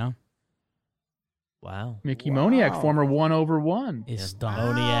 Yeah, Wow. Mickey Wow. Moniak, former 1/1. it's done.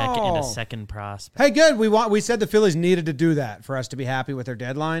 Moniak and Wow. a second prospect. Hey, good. We said the Phillies needed to do that for us to be happy with their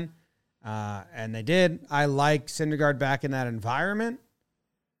deadline, and they did. I like Syndergaard back in that environment.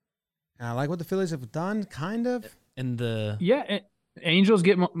 And I like what the Phillies have done, kind of. And the Yeah, Angels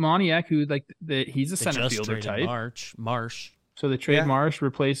get Moniak, who he's a they center just fielder traded type. Marsh. So they trade Yeah. Marsh,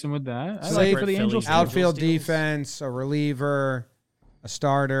 replace him with that. I So like they- it for the Angels. Phillies too. Outfield deals. defense, a reliever, a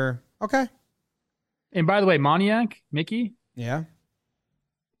starter. Okay. And by the way, Moniak, Mickey, Yeah.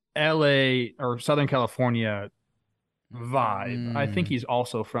 LA or Southern California vibe. I think Mm. he's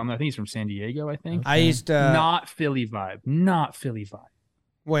also from. I think he's from San Diego. I think I used to. not Philly vibe. Not Philly vibe.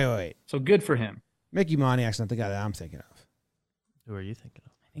 Wait. So good for him. Mickey Moniak's not the guy that I'm thinking of. Who are you thinking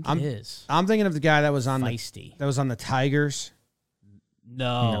of? I think I'm- it is I'm thinking of the guy that was on feisty. the Tigers.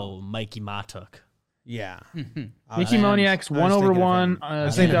 No, Mikey Matuk. Yeah. A I was- Mickey Moniak's I was 1/1, thinking of him. I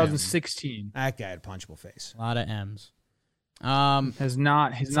was thinking of him. 2016. That guy had a punchable face. lot of M's. Has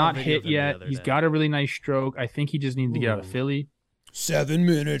not Saw a video hit of him the yet. other He's day. got a really nice stroke. I think he just needs to get out of Ooh. Philly. 7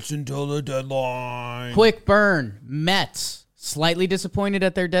 minutes until the deadline. Quick burn. Mets slightly disappointed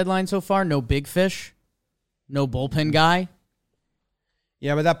at their deadline so far. No big fish. No bullpen guy.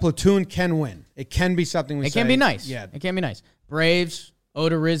 Yeah, but that platoon can win. It can be something we It say. can be nice. Yeah. It can be nice. Braves,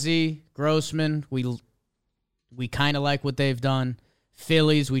 Odorizzi, Grossman. We kind of like what they've done.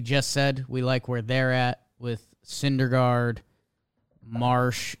 Phillies, we just said we like where they're at with Syndergaard,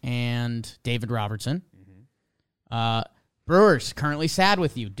 Marsh, and David Robertson. Brewers, currently sad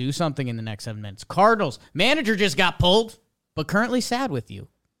with you. Do something in the next 7 minutes. Cardinals, manager just got pulled, but currently sad with you,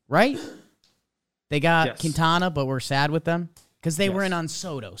 right? They got Yes. Quintana, but we're sad with them because they were Yes. in on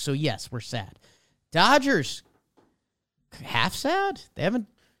Soto. So, yes, we're sad. Dodgers, half sad. They haven't,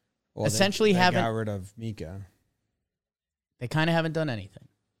 Well, essentially they haven't- got rid of Mika. they kind of haven't done anything.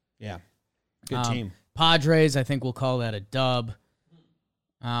 Yeah. Good team. Padres, I think we'll call that a dub.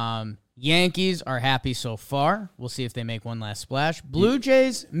 Yankees are happy so far. We'll see if they make one last splash. Blue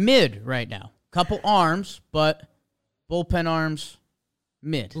Jays, mid right now. Couple arms, but bullpen arms,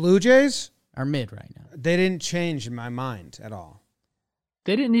 mid. Blue Jays, Are mid right now. they didn't change in my mind at all.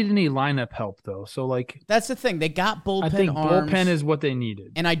 They didn't need any lineup help though. So like, That's the thing. They got bullpen I think arms, bullpen is what they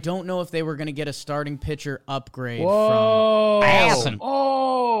needed. and I don't know if they were going to get a starting pitcher upgrade Whoa! Assum.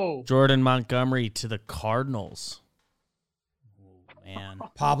 Oh, Jordan Montgomery to the Cardinals. from. Man,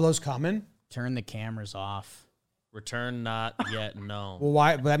 Pablo's coming. turn the cameras off. Return not yet known. Well,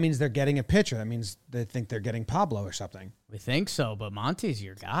 why? Well, that means they're getting a pitcher. That means they think they're getting Pablo or something. We think so, but Monty's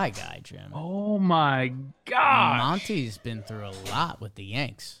your guy, Jim. oh my gosh! Monty's been through a lot with the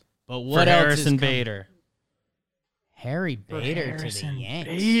Yanks. But For what else is Harrison coming? Bader. Harry For Bader to the Harrison Yanks.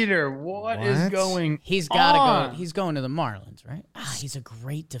 Bader, what is What? going? He's got to on? go. He's going to the Marlins, right? He's a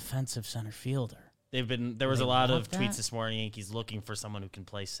great defensive center fielder. There was They a lot want of that? tweets this morning. Yankees looking for someone who can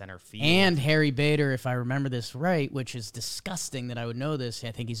play center field. And Harry Bader, if I remember this right, which is disgusting that I would know this,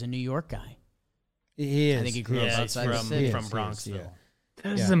 I think he's a New York guy. He is. I think he grew up yeah, he's outside the from, city. from He is, Bronxville. yeah.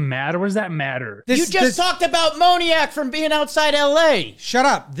 Doesn't matter. What does that matter? You just talked about Moniak from being outside L.A. Shut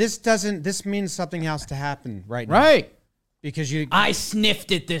up. This means something has to happen right now. Right. Because you. I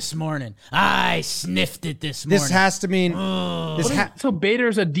sniffed it this morning. This has to mean. So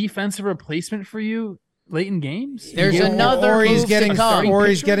Bader's a defensive replacement for you late in games? There's Yeah, another or he's move getting to come. or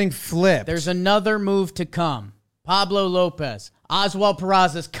he's getting flipped. There's another move to come. Pablo Lopez, Oswald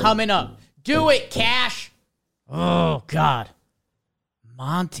Peraza's coming up. Do it, Cash. Oh, God.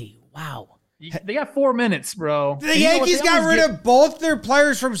 Monty, wow. They got 4 minutes, bro. the Yankees got rid of both their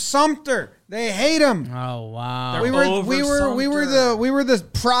players from Sumter. They hate him. Oh, wow. We were the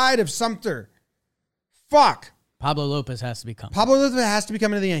pride of Sumter. Fuck. Pablo Lopez has to be coming. Pablo Lopez has to be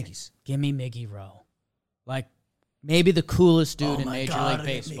coming to the Yankees. Give me Miggy Rowe. Like, maybe the coolest dude in Major League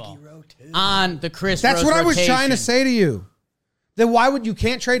Baseball. On the Chris That's Rose what I was trying to rotation. say to you. Then why would you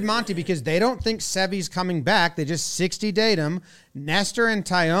can't trade Monty because they don't think Sevy's coming back? They just 60 date him. Nestor and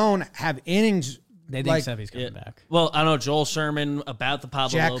Tyone have innings. They think like Sevy's coming back. Well, I don't know. Joel Sherman about the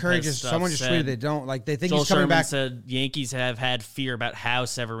Pablo Jack Lopez Curry just stuff someone just said, tweeted they don't like they think Joel he's coming Sherman back. said Yankees have had fear about how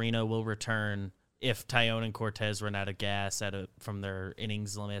Severino will return if Tyone and Cortez run out of gas from their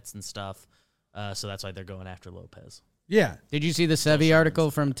innings limits and stuff. So that's why they're going after Lopez. Yeah, Did you see the Sevy article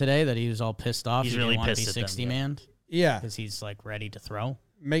from today that he was all pissed off? He's he really didn't want to be pissed at them, 60 yeah. man yeah. because he's like ready to throw.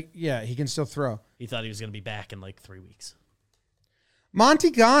 He can still throw. He thought he was going to be back in like 3 weeks.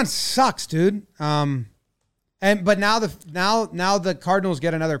 Monty Gone sucks, dude. But now the Cardinals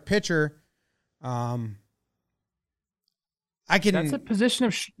get another pitcher. That's a position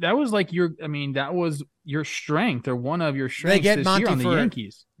of that was like that was your strength or one of your strengths get this Monty year on the for-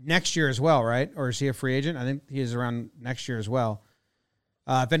 Yankees. next year as well, right? Or is he a free agent? I think he is around next year as well.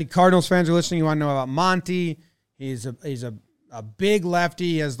 If any Cardinals fans are listening, you want to know about Monty. He's a big lefty.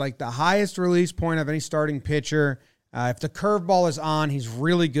 He has like the highest release point of any starting pitcher. If the curveball is on, he's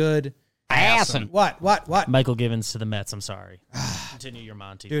really good. Awesome. What? Michael Givens to the Mets. I'm sorry. Continue your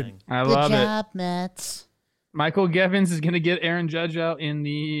Monty Dude. thing. I Good love it. job, Mets. Michael Gevins is going to get Aaron Judge out in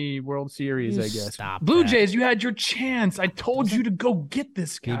the World Series, You I guess. stop Blue that. Jays, you had your chance. I told you to go get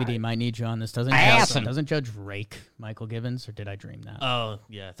this guy. BBD might need you on this. Doesn't Judge rake Michael Givens, or did I dream that? Oh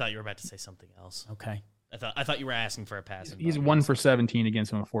yeah, I thought you were about to say something else. Okay. I thought you were asking for a pass. He's 1 for 17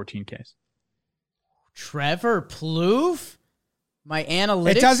 against him with 14 Ks. Trevor Plouffe? My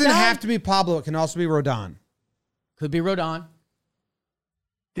analytics It doesn't guy? have to be Pablo. It can also be Rodon. Could be Rodon.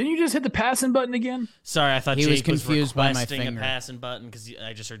 Didn't you just hit the passing button again? Sorry, I thought He Jake was confused by my requesting finger. a passing button because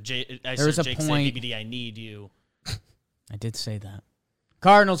I just heard Jake. There was a Jake point- say, "BBD, I need you." I did say that.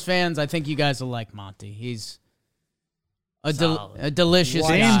 Cardinals fans, I think you guys will like Monty. He's a Solid. delicious What?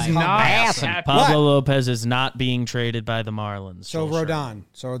 guy. James not Awesome. happy. Pablo Lopez is not being traded by the Marlins. So Joel Sherman. Rodon.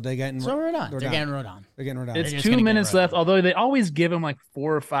 So they getting So Rodon. They're Rodon. getting Rodon. They're getting Rodon. It's just 2 gonna get minutes right left, on. although they always give him like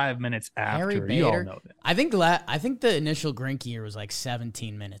 4 or 5 minutes Harry after. You all Bader. know that. I think the initial Greinke year was like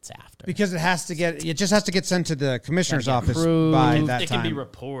 17 minutes after. Because it just has to get sent to the commissioner's Gotta get office by approved. that It time. can be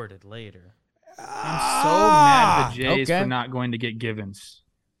reported later. I'm so mad at the Jays okay. for not going to get Givens.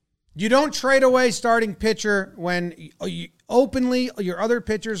 You don't trade away starting pitcher when openly your other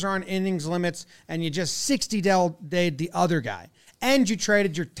pitchers are on innings limits and you just 60 dayed the other guy. And you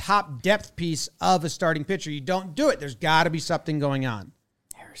traded your top depth piece of a starting pitcher. You don't do it. There's got to be something going on.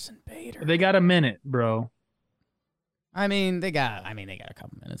 Harrison Bader. They got a minute, bro. I mean, they got a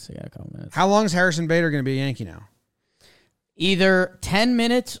couple minutes. How long is Harrison Bader going to be a Yankee now? Either 10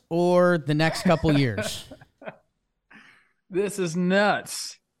 minutes or the next couple years. This is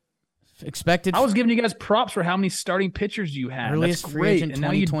nuts. Expected I was giving you guys props for how many starting pitchers you had. earliest That's free great, agent and now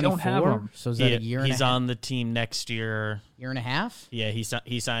you don't have 2024. them. So is that a year and He's a half? on the team next year. Year and a half? Yeah,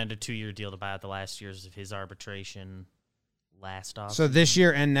 he signed a 2-year deal to buy out the last years of his arbitration last off. So this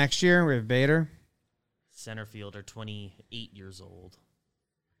year and next year we have Bader. Center fielder, 28 years old.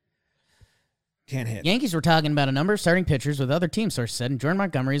 Can't hit. Yankees were talking about a number of starting pitchers with other teams, sources said, and Jordan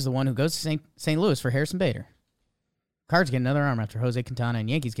Montgomery is the one who goes to St. Louis for Harrison Bader. Cards get another arm after Jose Quintana, and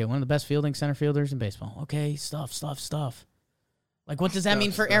Yankees get one of the best fielding center fielders in baseball. Okay, stuff. Like, what does that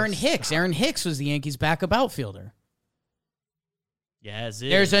mean for Aaron Hicks? Aaron Hicks was the Yankees' backup outfielder. Yes,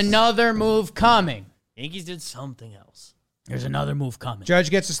 There's another move coming. Yankees did something else. There's another move coming. Judge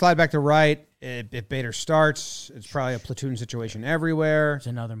gets to slide back to right. If Bader starts, it's probably a platoon situation everywhere. There's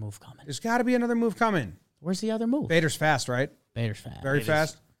another move coming. There's got to be another move coming. Where's the other move? Bader's fast, right? Bader's fast. Very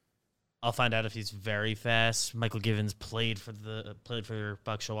fast. I'll find out if he's very fast. Michael Givens played for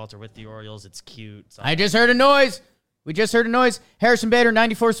Buck Showalter with the Orioles. It's cute. I just heard a noise. We just heard a noise. Harrison Bader,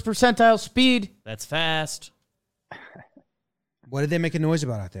 94th percentile speed. That's fast. What did they make a noise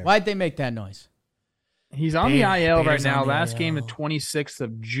about out there? Why'd they make that noise? He's on the IL right Bader's now. on the Last IL. game, the 26th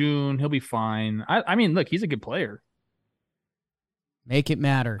of June. He'll be fine. I mean, look, he's a good player. Make it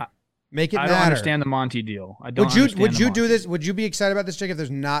matter. Make it I matter. don't understand the Monty deal. I don't. Would you do this? Would you be excited about this, Jake, if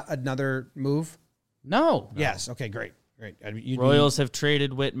there's not another move? No. Yes. Okay. Great. Royals have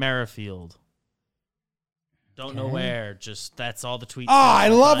traded Whit Merrifield. Don't know where. Just that's all the tweets. Oh, I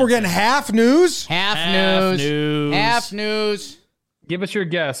love we're getting half news. Half news. Give us your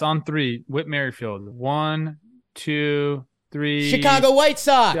guess on 3. Whit Merrifield. 1, 2, 3. Chicago White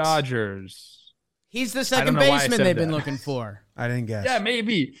Sox. Dodgers. He's the I second don't know why I baseman said they've been that. looking for. I didn't guess. Yeah,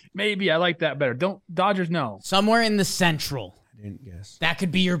 maybe. I like that better. Don't Dodgers? No. Somewhere in the Central. I didn't guess. That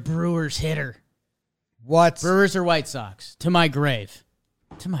could be your Brewers hitter. What? Brewers or White Sox? To my grave.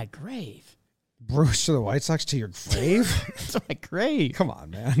 To my grave. Brewers to the White Sox to your grave? To my grave. Come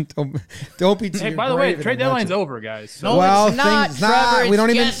on, man. Don't be. To Hey, your by the way, grave trade and deadline's mention- over, guys. No, Well, it's not, things Trevor. not. It's We don't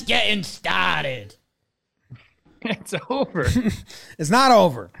even- just getting started. It's over. It's not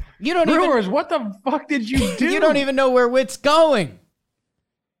over. You don't Brewers, what the fuck did you do? You don't even know where Whit's going.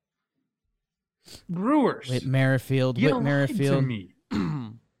 Brewers. Whit Merrifield. You Whit lied to Merrifield. me.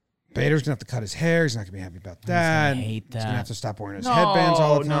 Bader's gonna have to cut his hair. He's not gonna be happy about that. gonna hate He's gonna that. have to stop wearing his headbands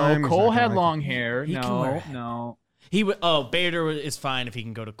all the time. No, He's Cole not gonna had like long it. hair. He can wear No. Bader is fine if he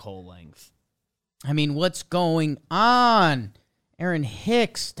can go to Cole length. I mean, what's going on? Aaron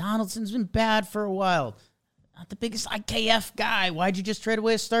Hicks. Donaldson's been bad for a while. Not the biggest IKF guy. Why'd you just trade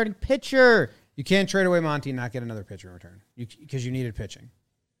away a starting pitcher? You can't trade away Monty and not get another pitcher in return because you needed pitching.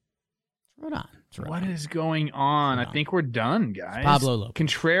 Throw it on. What is going on? I think we're done, guys. Pablo Lopez.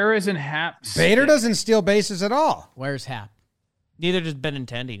 Contreras and Hap. Bader doesn't steal bases at all. Where's Hap? Neither does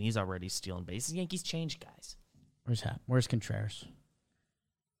Benintendi, and he's already stealing bases. Yankees change guys. Where's Hap? Where's Contreras?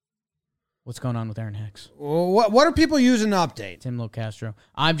 What's going on with Aaron Hicks? Well, what are people using to update? Tim Locastro.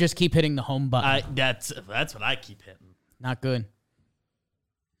 I just keep hitting the home button. That's what I keep hitting. Not good.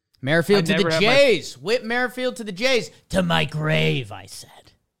 Merrifield to I never the have my- Jays. Whip Merrifield to the Jays. To my grave, I said.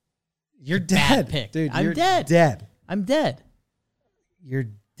 You're Bad dead, pick. dude. I'm You're dead. Dead. I'm dead. You're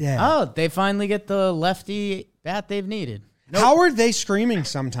dead. Oh, they finally get the lefty bat they've needed. How are they screaming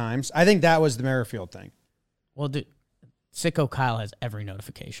sometimes? I think that was the Merrifield thing. Well, dude, Sicko Kyle has every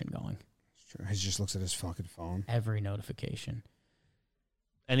notification going. He just looks at his fucking phone. Every notification.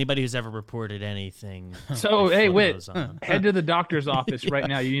 Anybody who's ever reported anything. So, my hey, phone Whit, goes on. head to the doctor's office right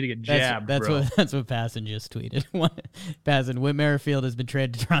now. You need to get jabbed, That's bro. what Passan just tweeted. Passan, Whit Merrifield has been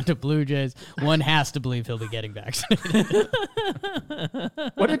traded to Toronto Blue Jays. One has to believe he'll be getting vaccinated.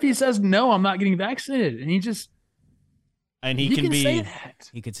 What if he says, no, I'm not getting vaccinated? And he just, And he he can be say that.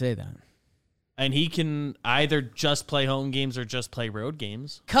 He could say that. and he can either just play home games or just play road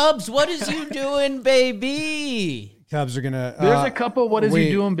games. Cubs, what is you doing, baby? Cubs are gonna. There's a couple, what is wait.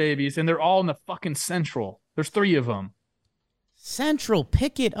 he doing, babies? And they're all in the fucking Central. There's 3 of them. Central,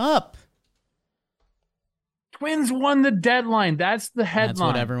 pick it up. Twins won the deadline. That's the headline. That's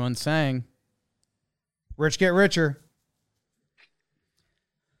what everyone's saying. Rich get richer.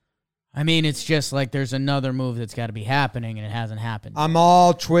 I mean, it's just like there's another move that's got to be happening, and it hasn't happened. I'm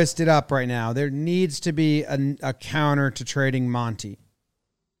all twisted up right now. There needs to be a counter to trading Monty.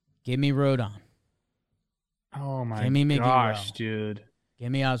 Give me Rodon. Oh my Give me Miggy gosh, Rowe. dude.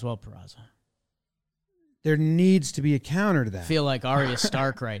 Give me Oswald Peraza. There needs to be a counter to that. I feel like Arya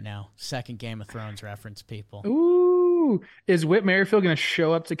Stark right now. Second Game of Thrones reference, people. Ooh. Is Whit Merrifield going to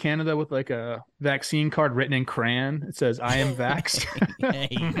show up to Canada with like a vaccine card written in crayon? It says, I am vaxxed. Hey,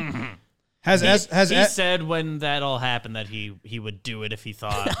 He said when that all happened that he would do it if he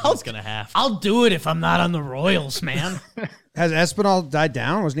thought it was going to happen. I'll do it if I'm not on the Royals, man. Has Espinal died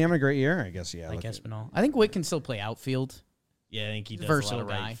down? Wasn't he having a great year? I guess, yeah. Like look at- Espinal. I think Witt can still play outfield. Yeah, I think he does Versatile a lot of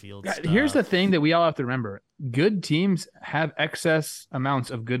guy. right field Yeah, stuff. Here's the thing that we all have to remember. Good teams have excess amounts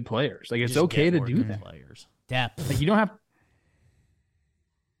of good players. Like, it's Just okay get to more do good that. Players. Depth. Like, you don't have...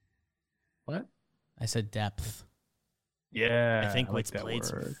 What? I said depth. Yeah. I think like Witt's that played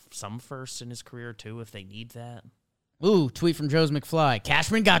word. some first in his career too, if they need that. Ooh, tweet from Joe's McFly.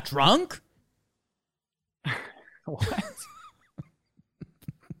 Cashman got drunk? What?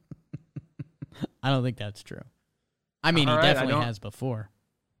 I don't think that's true. I mean, All he right, definitely has before.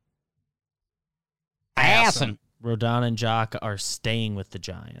 Awesome. Rodon and Jock are staying with the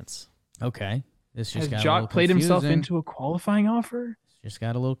Giants. Okay. This just Has got a little Jock played himself confusing. into a qualifying offer? Just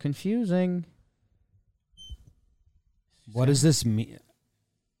got a little confusing. What does this mean?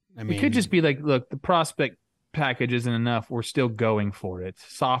 I mean, It could just be like, look, the prospect package isn't enough. We're still going for it.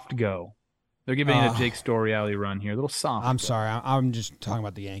 Soft go. They're giving it a Jake Story alley run here. A little soft. I'm go. sorry. I'm just talking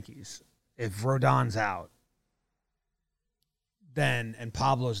about the Yankees. If Rodon's out, then and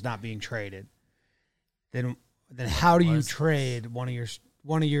Pablo's not being traded, then how do you trade one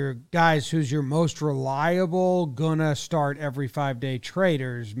of your guys who's your most reliable, gonna start every 5-day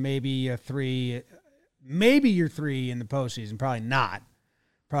traders? Maybe you're 3 in the postseason. Probably not.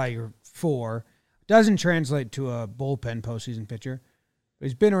 Probably you're 4. Doesn't translate to a bullpen postseason pitcher. But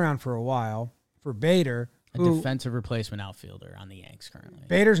he's been around for a while. For Bader, A defensive replacement outfielder on the Yanks currently.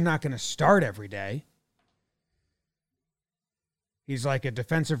 Bader's not going to start every day. He's like a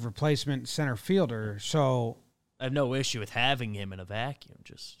defensive replacement center fielder. So I have no issue with having him in a vacuum.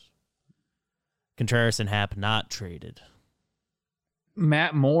 Just Contreras and Happ not traded.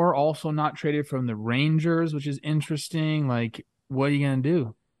 Matt Moore also not traded from the Rangers, which is interesting. Like, what are you going to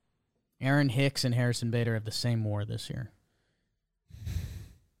do? Aaron Hicks and Harrison Bader have the same WAR this year.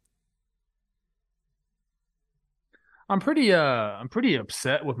 I'm pretty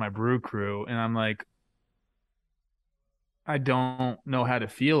upset with my Brew Crew, and I'm like, I don't know how to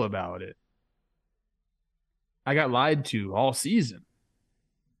feel about it. I got lied to all season.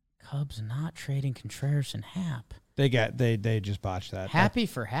 Cubs not trading Contreras and Happ. they just botched that. Happy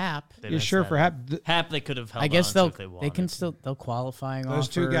for Happ. They You missed sure that. for Happ? Happ they could have held I guess on to if they they'll wanted. qualifying Those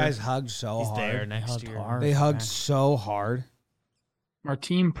offer. two guys hugged so He's hard. there next hugged year. hard. They hugged Yeah. so hard.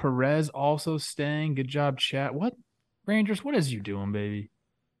 Martin Perez also staying. Good job, chat. What? Rangers, what is you doing, baby?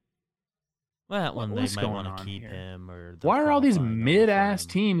 Well, that one What's they might going want on to keep here? him. Or Why are all these qualifying offer mid-ass him.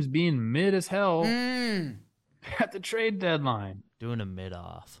 teams being mid as hell Mm. at the trade deadline? doing a mid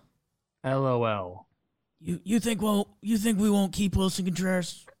off? LOL. You think we won't keep Wilson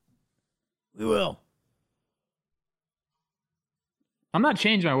Contreras? We will. I'm not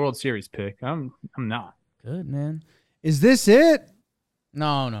changing my World Series pick. I'm not. Good, man. Is this it?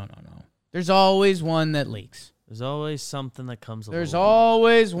 No. There's always one that leaks. There's always something that comes. There's along.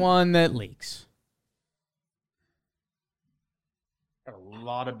 always one that leaks. Got a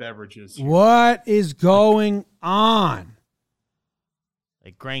lot of beverages. What is going on?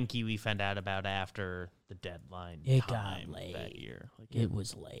 Like Greinke, we found out about after the deadline. It got time late. that year. Like It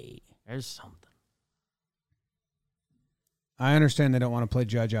was late. there's something. I understand they don't want to play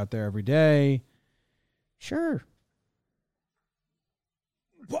Judge out there every day. Sure.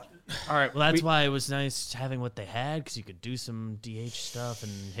 All right. Well, that's why it was nice having what they had because you could do some DH stuff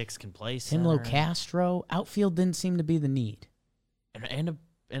and Hicks can play Timlo center. Castro. Outfield didn't seem to be the need. and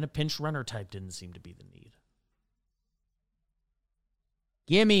a pinch runner type didn't seem to be the need.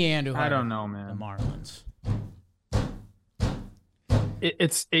 Give me Andrew I don't Harper, know, the man. Marlins.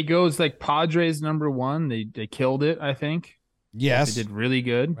 It goes like Padres number 1. They killed it, I think. Yes. They did really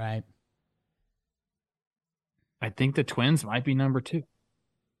good. Right. I think the Twins might be number 2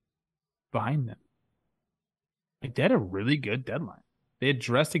 behind them. Like, they had a really good deadline. They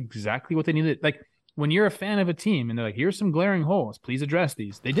addressed exactly what they needed. Like, when you're a fan of a team and they're like, here's some glaring holes, please address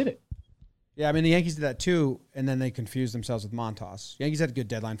these. They did it. Yeah, I mean, the Yankees did that too, and then they confused themselves with Montas. Yankees had a good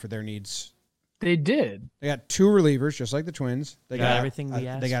deadline for their needs. They did. They got 2 relievers, just like the Twins. They Got everything we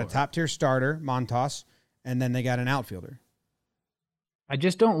asked They got a for. top-tier starter, Montas, and then they got an outfielder. I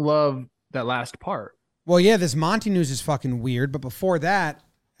just don't love that last part. Well, yeah, this Monty news is fucking weird, but before that,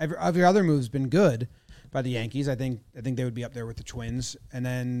 every other move's been good by the Yankees. I think they would be up there with the Twins, and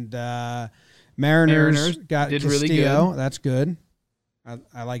then Mariners got did Castillo. really good. That's good.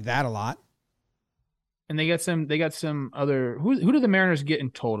 I like that a lot. And they got some other who did the Mariners get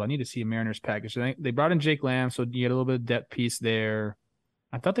in total? I need to see a Mariners package. They brought in Jake Lamb, so you get a little bit of depth piece there.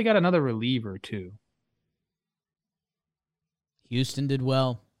 I thought they got another reliever too. Houston did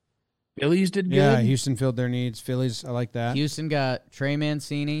well. Phillies did good. Yeah, Houston filled their needs. Phillies, I like that. Houston got Trey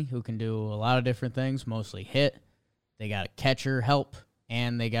Mancini, who can do a lot of different things, mostly hit. They got a catcher help,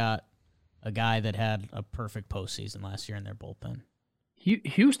 and they got a guy that had a perfect postseason last year in their bullpen.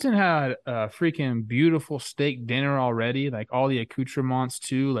 Houston had a freaking beautiful steak dinner already, like all the accoutrements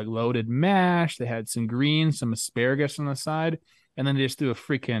too, like loaded mash. They had some greens, some asparagus on the side. and then they just threw a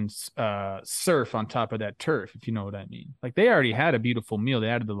freaking surf on top of that turf, if you know what I mean. Like, they already had a beautiful meal. They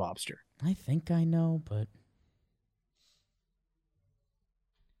added the lobster. I think I know, but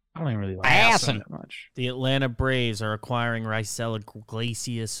I don't even really like Assing. that much. The Atlanta Braves are acquiring Raisel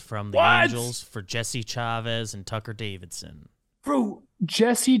Iglesias from the What? Angels for Jesse Chavez and Tucker Davidson. Bro,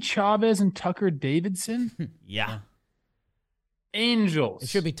 Jesse Chavez and Tucker Davidson? Yeah. Angels. it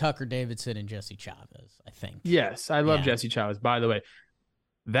should be Tucker Davidson and Jesse Chavez, I think. Yes, I love Yeah. Jesse Chavez. By the way,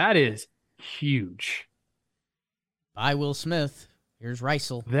 that is huge. By Will Smith. Here's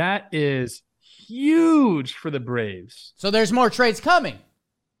Reisel. That is huge for the Braves. So there's more trades coming.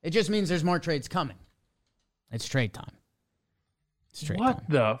 It just means there's more trades coming. It's trade time. It's trade What time.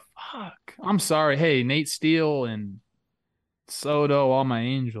 the fuck? I'm sorry. Hey, Nate Steele and Soto, all my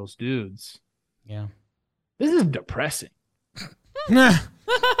Angels dudes. Yeah. This is depressing. They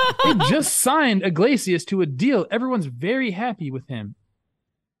just signed Iglesias to a deal. Everyone's very happy with him.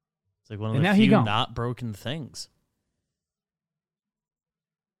 It's like one of And the now he few gone. not broken things.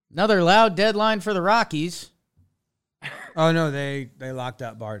 Another loud deadline for the Rockies. Oh no, they locked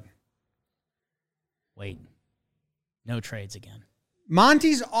up Bart. Wait. No trades again.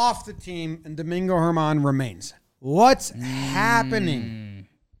 Monty's off the team and Domingo Germán remains. What's happening?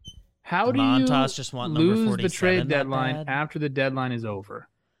 How do Montas you just want number lose the 47 trade that deadline bad? after the deadline is over?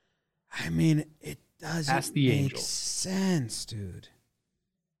 I mean, it doesn't Ask the make Angels. sense, dude.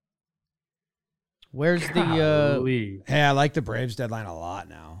 Where's the Golly. Hey, I like the Braves deadline a lot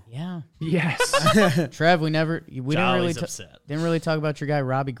now. yeah. Yes. Trev, we didn't really Jolly's upset. didn't really talk about your guy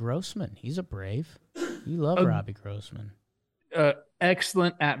Robbie Grossman. He's a Brave. You love Oh. Robbie Grossman.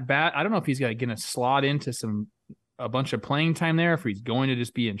 Excellent at bat. I don't know if he's going to slot into a bunch of playing time there, if he's going to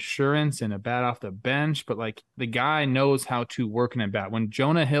just be insurance and a bat off the bench. But like, the guy knows how to work an at bat. When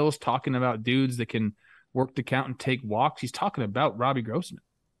Jonah Hill's talking about dudes that can work the count and take walks, he's talking about Robbie Grossman.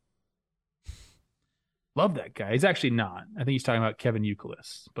 Love that guy. He's actually not. I think he's talking about Kevin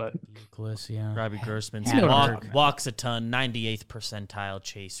Youkilis. But Euclid, yeah. Robbie Grossman's You know what I'm talking about. walks a ton, 98th percentile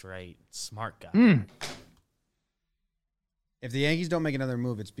chase rate. Smart guy. If the Yankees don't make another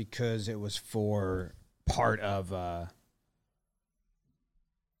move, it's because it was for part of a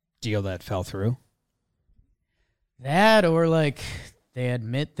deal that fell through. That or like they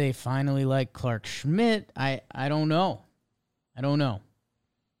admit they finally like Clark Schmidt. I don't know. I don't know.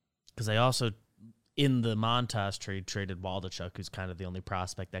 Because they also, in the Montas trade, traded Waldachuk, who's kind of the only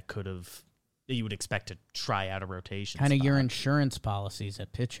prospect that you would expect to try out a rotation. Kind of spot. your insurance policies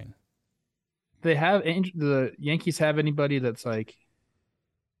at pitching. they have the Yankees have anybody that's like,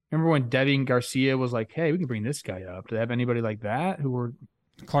 remember when Devin Garcia was like, hey, we can bring this guy up? Do they have anybody like that who were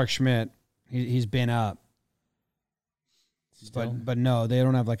Clark Schmidt, he's been up. Still. But no, they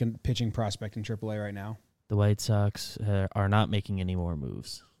don't have like a pitching prospect in AAA right now. The White Sox are not making any more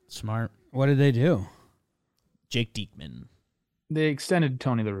moves. Smart. What did they do? Jake Diekman they extended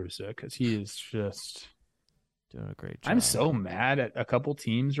Tony La Russa because he is just doing a great job. I'm so mad at a couple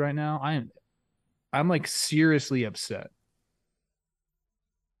teams right now. I'm like seriously upset.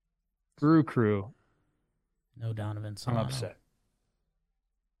 Crew. No Donovan I'm Solano. upset.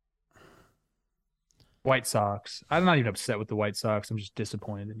 White Sox. I'm not even upset with the White Sox. I'm just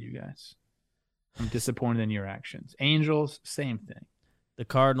disappointed in you guys. I'm disappointed in your actions. Angels, same thing. The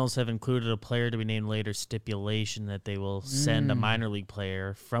Cardinals have included a player to be named later stipulation that they will send a minor league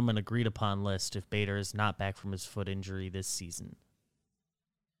player from an agreed upon list if Bader is not back from his foot injury this season.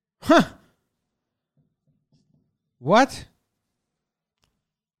 Huh. What?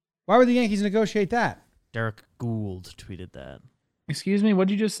 Why would the Yankees negotiate that? Derek Gould tweeted that. Excuse me, what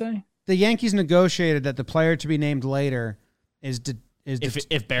did you just say? The Yankees negotiated that the player to be named later is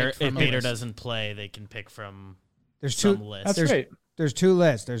If Bader from a list. doesn't play, they can pick from there's two some list. That's There's- great. there's two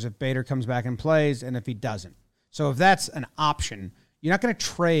lists. There's if Bader comes back and plays, and if he doesn't. So if that's an option, you're not going to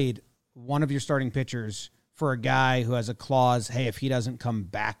trade one of your starting pitchers for a guy who has a clause, hey, if he doesn't come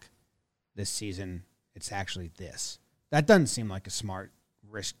back this season, it's actually this. That doesn't seem like a smart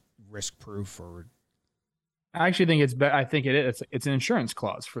risk proof or. I actually think it's I think it is. It's an insurance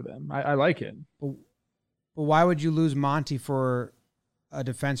clause for them. I like it. But why would you lose Monty for a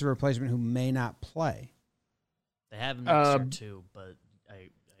defensive replacement who may not play? They have a mixer too, but I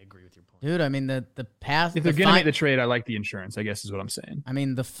agree with your point. Dude, I mean the path. If they're going to make the trade, I like the insurance, I guess is what I'm saying. I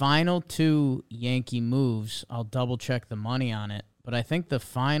mean the final two Yankee moves. I'll double check the money on it, but I think the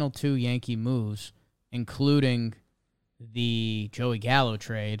final two Yankee moves, including the Joey Gallo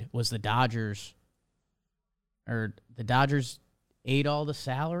trade, was the Dodgers. Or the Dodgers ate all the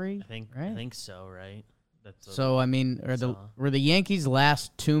salary. I think so, right? That's what So I mean, saw. were the Yankees'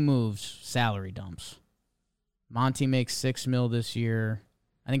 last two moves salary dumps? Monty makes $6 million this year.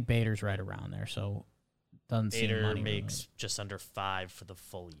 I think Bader's right around there, so doesn't seem Bader money makes related. just under 5 for the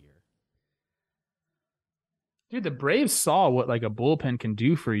full year. Dude, the Braves saw what like a bullpen can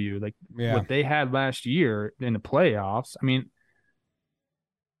do for you, like Yeah. what they had last year in the playoffs. I mean,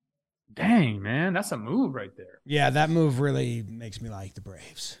 dang, man, that's a move right there. Yeah, that move really makes me like the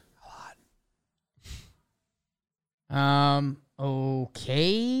Braves a lot.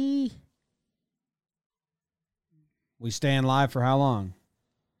 Okay. We staying live for how long?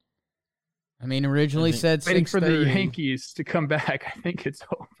 I mean, originally said Waiting for the 6:30. Yankees to come back. I think it's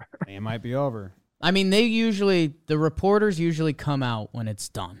over. It might be over. I mean, the reporters usually come out when it's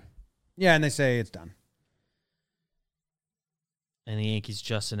done. Yeah, and they say it's done. And the Yankees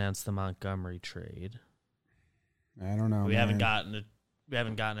just announced the Montgomery trade. I don't know. We haven't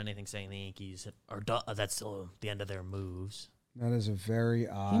man. gotten anything saying the Yankees are done. That's still the end of their moves. That is a very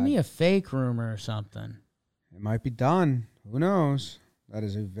odd. Give me a fake rumor or something. It might be done. Who knows? That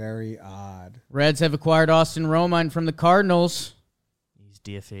is a very odd. Reds have acquired Austin Romine from the Cardinals. He's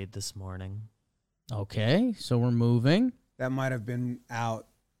DFA'd this morning. Okay, so we're moving. That might have been out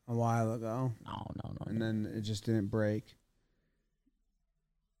a while ago, No. and then it just didn't break.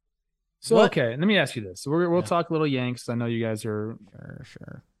 So, What? okay, let me ask you this. So we'll talk a little Yanks. I know you guys are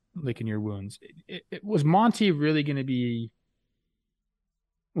Sure. licking your wounds. Was Monty really going to be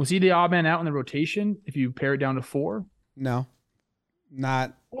 – was he the odd man out in the rotation if you pare it down to 4? No,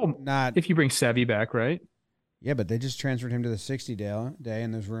 not. If you bring Sevy back, right? Yeah, but they just transferred him to the 60-day,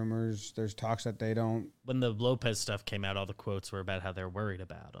 and there's rumors, there's talks that they don't. When the Lopez stuff came out, all the quotes were about how they're worried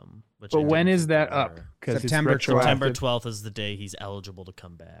about him. Which But I when didn't is think that they up? were. 'Cause it's September 12th. retroactive. September 12th is the day he's eligible to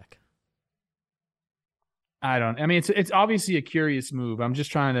come back. I mean, it's obviously a curious move. I'm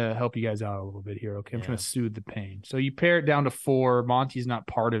just trying to help you guys out a little bit here, okay? I'm Yeah. trying to soothe the pain. So you pare it down to 4. Monty's not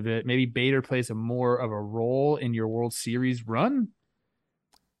part of it. Maybe Bader plays more of a role in your World Series run.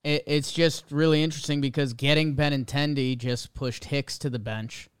 It's just really interesting because getting Benintendi just pushed Hicks to the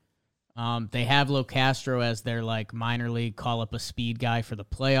bench. They have Locastro as their like minor league call up a speed guy for the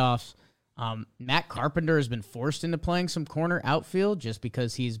playoffs. Matt Carpenter has been forced into playing some corner outfield just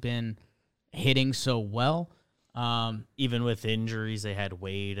because he's been hitting so well. Even with injuries, they had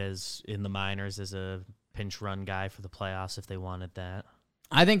Wade as in the minors as a pinch run guy for the playoffs if they wanted that.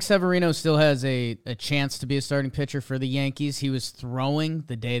 I think Severino still has a chance to be a starting pitcher for the Yankees. He was throwing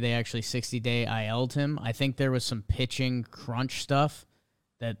the day they actually 60-day IL'd him. I think there was some pitching crunch stuff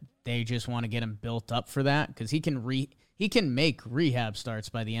that they just want to get him built up for that because he can make rehab starts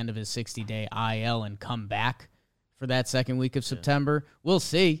by the end of his 60-day IL and come back for that second week of September. We'll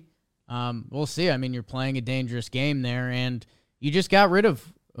see. We'll see. I mean, you're playing a dangerous game there, and you just got rid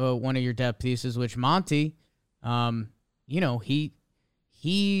of one of your depth pieces, which Monty,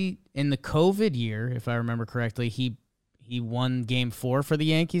 he in the COVID year, if I remember correctly, he won Game 4 for the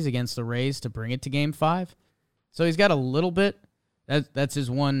Yankees against the Rays to bring it to Game 5. So he's got a little bit. That's his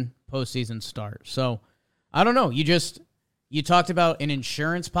one postseason start. So I don't know. You talked about an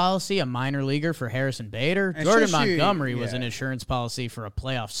insurance policy, a minor leaguer for Harrison Bader. And Jordan Shushi, Montgomery was yeah. an insurance policy for a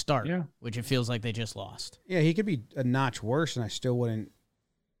playoff start, Yeah. which it feels like they just lost. Yeah, he could be a notch worse, and I still wouldn't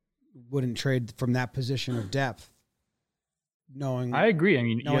trade from that position of depth. Knowing I agree. I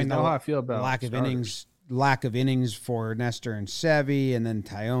mean, you guys knowing know the how I feel about lack starters. of innings for Nestor and Sevy, and then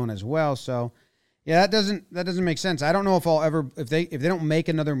Tyone as well. So, yeah, that doesn't make sense. I don't know if they don't make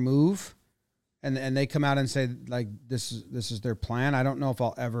another move, and they come out and say like this is their plan. I don't know if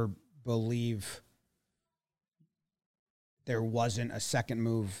I'll ever believe there wasn't a second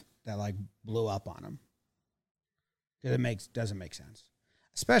move that like blew up on them. It doesn't make sense,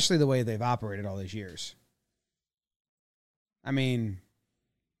 especially the way they've operated all these years. I mean,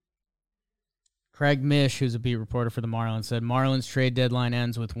 Craig Mish, who's a beat reporter for the Marlins, said Marlins trade deadline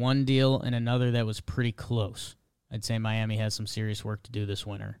ends with one deal and another that was pretty close. I'd say Miami has some serious work to do this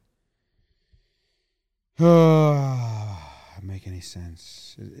winter. make any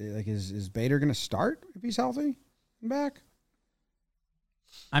sense? Like, is Bader going to start if he's healthy and back?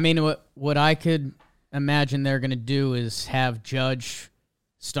 I mean, what I could imagine they're going to do is have Judge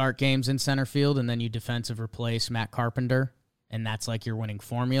start games in center field, and then you defensive replace Matt Carpenter, and that's like your winning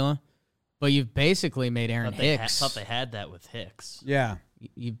formula. But you've basically made Aaron Hicks. Thought they had that with Hicks. Yeah.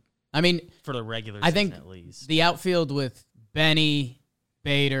 I mean, for the regular I season think at least. The outfield with Benny,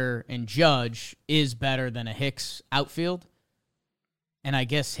 Bader, and Judge is better than a Hicks outfield. And I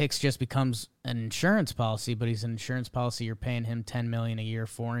guess Hicks just becomes an insurance policy, but he's an insurance policy you're paying him $10 million a year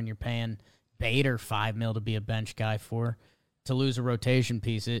for, and you're paying Bader $5 million to be a bench guy for. To lose a rotation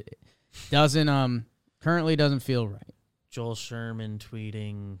piece, it doesn't currently doesn't feel right. Joel Sherman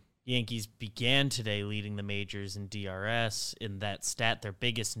tweeting, The Yankees began today leading the majors in DRS. In that stat, their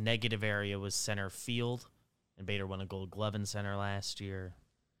biggest negative area was center field, and Bader won a Gold Glove in center last year.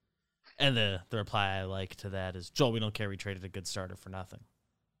 And the reply I like to that is, Joel, we don't care. We traded a good starter for nothing.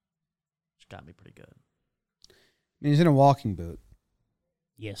 Which got me pretty good. I mean, he's in a walking boot.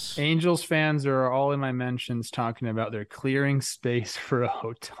 Yes. Angels fans are all in my mentions talking about they're clearing space for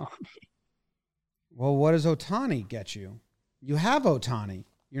Ohtani. Well, what does Ohtani get you? You have Ohtani.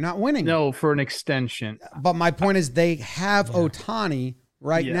 You're not winning. No, for an extension. But my point is they have Ohtani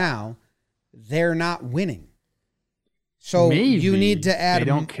right now. They're not winning. So Maybe you need to add. They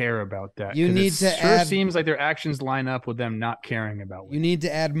don't care about that. You need to add. Seems like their actions line up with them not caring about winning. You need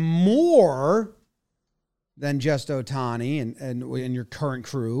to add more than just Ohtani and your current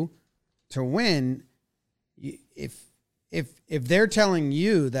crew to win. If they're telling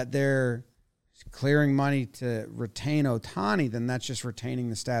you that they're clearing money to retain Ohtani, then that's just retaining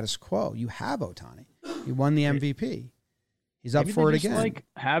the status quo. You have Ohtani. He won the MVP. He's up for it again. Like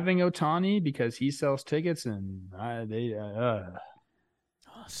having Ohtani because he sells tickets and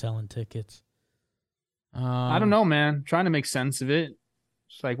selling tickets. I don't know, man. Trying to make sense of it.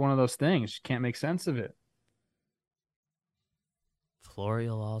 It's like one of those things. You can't make sense of it.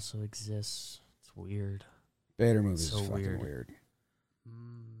 Florial also exists. It's weird. Bader move is So fucking weird.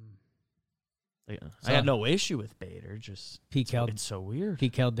 I got no issue with Bader. Just it's so weird.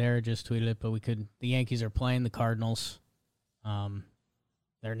 Pete Caldera just tweeted it, but the Yankees are playing the Cardinals.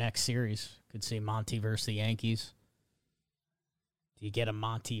 Their next series could see Monty versus the Yankees. Do you get a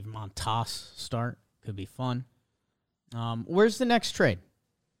Montas start? Could be fun. Where's the next trade?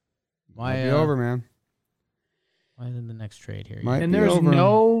 Why be over, man? Why isn't the next trade here? And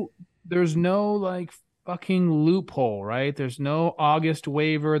there's no like fucking loophole, right? There's no August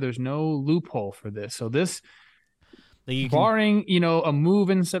waiver. There's no loophole for this. So this, barring a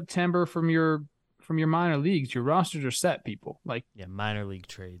move in September from your minor leagues, your rosters are set, people. Like, yeah, minor league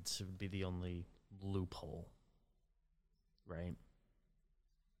trades would be the only loophole, right?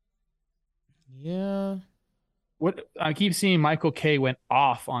 Yeah. What I keep seeing, Michael Kay went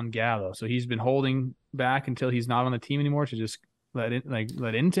off on Gallo, so he's been holding back until he's not on the team anymore to just let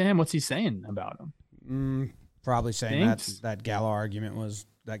into him. What's he saying about him? Probably saying that Gallo argument was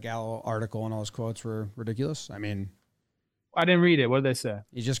that Gallo article and all his quotes were ridiculous. I mean, I didn't read it. What did they say?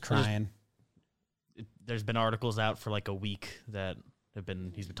 He's just crying. There's been articles out for like a week that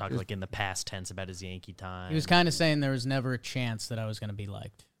he's been talking like in the past tense about his Yankee time. He was kind of saying there was never a chance that I was going to be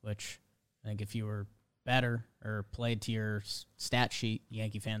liked, which I think if you were better or played to your stat sheet,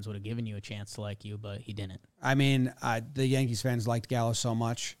 Yankee fans would have given you a chance to like you, but he didn't. I mean, the Yankees fans liked Gallo so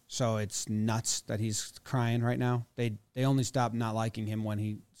much, so it's nuts that he's crying right now. They only stopped not liking him when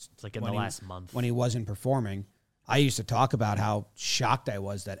it's like in the last month when he wasn't performing. I used to talk about how shocked I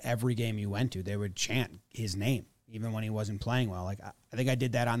was that every game you went to, they would chant his name, even when he wasn't playing well. Like I think I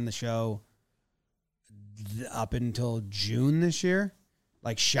did that on the show up until June this year.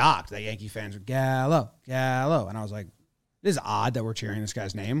 Like shocked that Yankee fans were Gallo. And I was like, this is odd that we're cheering this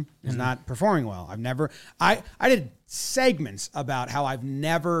guy's name. He's not performing well. I did segments about how I've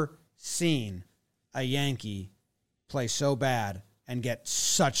never seen a Yankee play so bad and get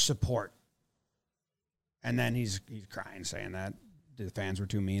such support. And then he's crying, saying that the fans were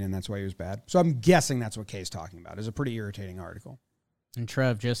too mean and that's why he was bad. So I'm guessing that's what Kay's talking about. It's a pretty irritating article. And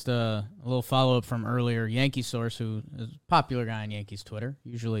Trev, just a little follow-up from earlier. Yankee source, who is a popular guy on Yankees Twitter,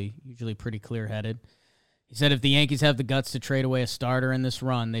 usually pretty clear-headed. He said if the Yankees have the guts to trade away a starter in this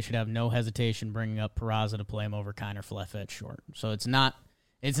run, they should have no hesitation bringing up Peraza to play him over Kiner Fleff at short. So it's not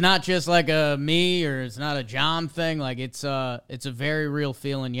just like a me or it's not a John thing. Like it's a very real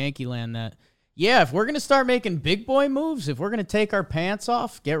feel in Yankee land that, yeah, if we're going to start making big boy moves, if we're going to take our pants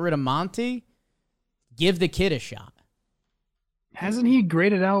off, get rid of Monty, give the kid a shot. Hasn't he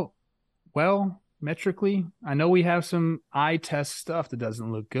graded out well metrically? I know we have some eye test stuff that doesn't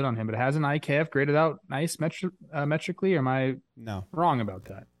look good on him, but hasn't IKF graded out nice metrically? Or am I wrong about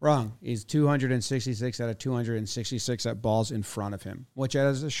that? Wrong. He's 266 out of 266 at balls in front of him, which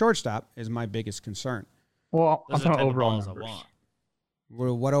as a shortstop is my biggest concern. Well, I'm talking overall numbers.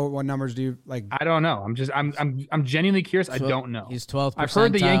 What numbers do you like? I don't know. I'm genuinely curious. I don't know. He's 12th. I've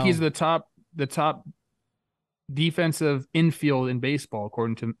heard the Yankees are the top defensive infield in baseball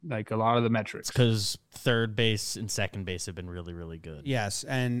according to like a lot of the metrics. Because third base and second base have been really, really good. Yes,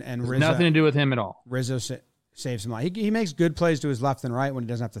 and Rizzo, nothing to do with him at all. Rizzo saves him a lot. He makes good plays to his left and right when he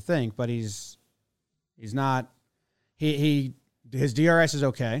doesn't have to think, but he's not. His DRS is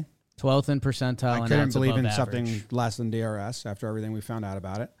okay. 12th in percentile. I couldn't believe in average. something less than DRS after everything we found out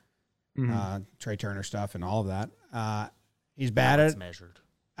about it. Trey Turner stuff and all of that. He's bad at measured.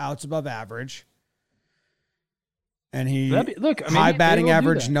 outs above average. And high batting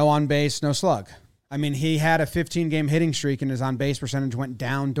average, no on base, no slug. I mean, he had a 15-game hitting streak and his on base percentage went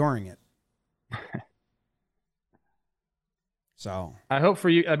down during it. So I hope for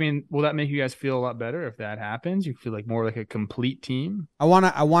you. I mean, will that make you guys feel a lot better if that happens? You feel like more like a complete team. I want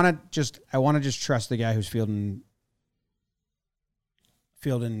to just trust the guy who's fielding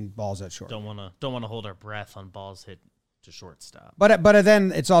balls at short. Don't want to hold our breath on balls hit to shortstop. But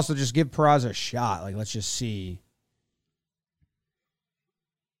then it's also just give Peraza a shot. Like, let's just see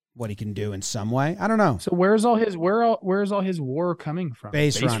what he can do in some way. I don't know. So where's all his WAR coming from?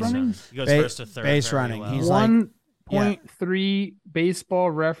 Base running. He goes first to third. Base running. Well. He's 1.3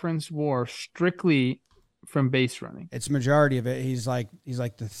 baseball reference WAR strictly from base running. It's majority of it. He's like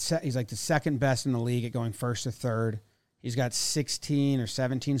the second best in the league at going first to third. He's got 16 or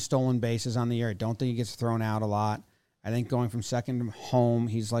 17 stolen bases on the year. I don't think he gets thrown out a lot. I think going from second to home,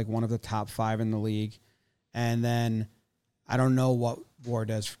 he's like one of the top 5 in the league. And then I don't know what WAR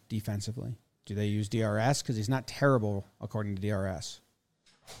does defensively. Do they use DRS? Because he's not terrible according to DRS.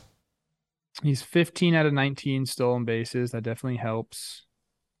 He's 15 out of 19 stolen bases. That definitely helps.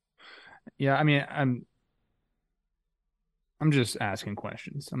 Yeah, I mean, I'm just asking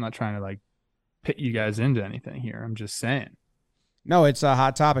questions. I'm not trying to like pit you guys into anything here. I'm just saying. No, it's a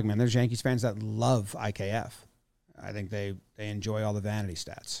hot topic, man. There's Yankees fans that love IKF. I think they enjoy all the vanity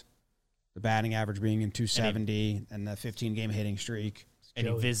stats. The batting average being in 270 and the 15-game hitting streak. And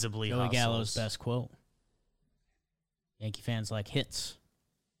he visibly Joey hustles. Gallo's best quote. Yankee fans like hits.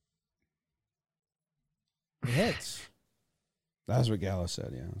 The hits. That's what Gallo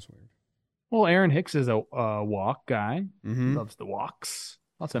said. Yeah, that's weird. Well, Aaron Hicks is a walk guy. Mm-hmm. He loves the walks.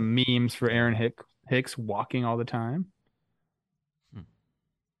 Lots of memes for Aaron Hicks walking all the time.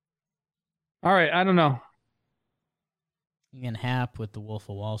 All right, I don't know. Ian Happ with the Wolf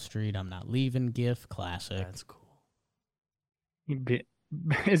of Wall Street. I'm not leaving. GIF classic. That's cool.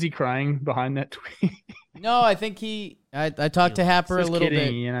 Is he crying behind that tweet? No, I think I talked to Happer a Just little kidding,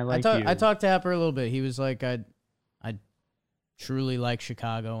 bit. Ian, I talked to Happer a little bit. He was like, I truly like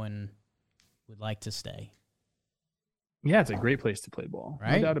Chicago and would like to stay. Yeah, it's a great place to play ball.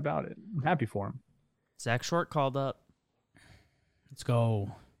 Right? No doubt about it. I'm happy for him. Zach Short called up. Let's go.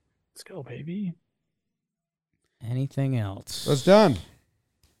 Let's go, baby. Anything else? So it's done.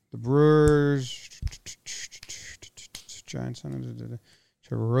 The Brewers, Giants,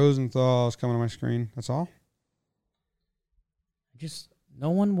 Trevor Rosenthal is coming on my screen. That's all? No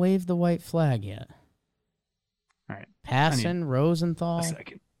one waved the white flag yet. All right. Passan, Rosenthal. A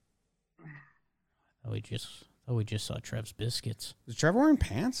second. Oh, we just saw Trev's biscuits. Is Trevor wearing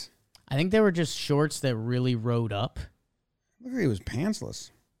pants? I think they were just shorts that really rode up. Look like he was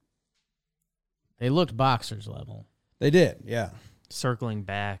pantsless. They looked boxers level. They did, yeah. Circling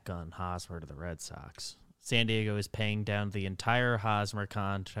back on Hosmer to the Red Sox. San Diego is paying down the entire Hosmer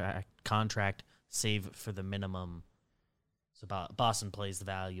contract save for the minimum. So Boston plays the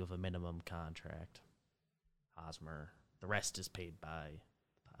value of a minimum contract. Hosmer. The rest is paid by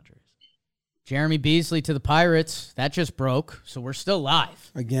the Padres. Jeremy Beasley to the Pirates. That just broke, so we're still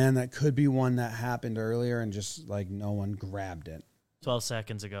live. Again, that could be one that happened earlier and just like no one grabbed it. 12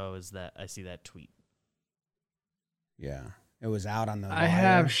 seconds ago is that I see that tweet. Yeah. It was out on the I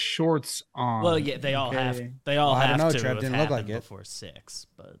have shorts on. Well, yeah, they all have. They all I have don't know, to Trev have didn't look like happened it. before 6,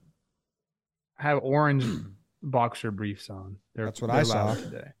 but I have orange boxer briefs on. That's what I saw.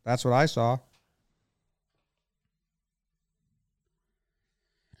 Today. That's what I saw.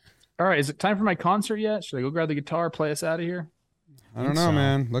 All right, is it time for my concert yet? Should I go grab the guitar, play us out of here? I don't know,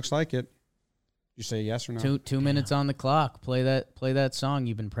 man. Looks like it. You say yes or no? Two minutes on the clock. Play that song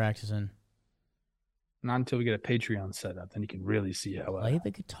you've been practicing. Not until we get a Patreon set up, then you can really see how Play I the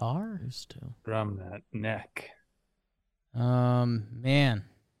guitar. used to. drum that neck. Man.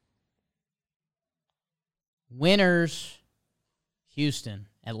 Winners: Houston,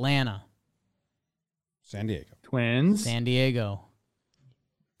 Atlanta, San Diego. Twins. San Diego.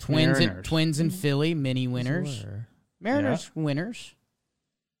 Mariners. Twins and Philly, mini winners. Mariners winners.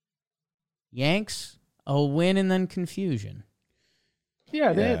 Yanks, a win and then confusion.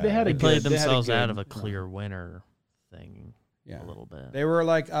 Yeah, they had They a played good, they had themselves good- out of a clear winner thing Yeah. a little bit. They were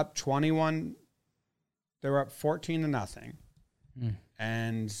like up 21. They were up 14-0.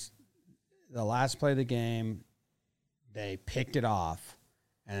 And the last play of the game, they picked it off.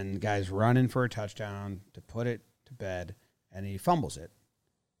 And the guy's running for a touchdown to put it to bed. And he fumbles it.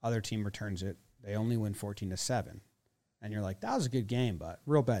 Other team returns it. They only win 14-7. And you're like, that was a good game, but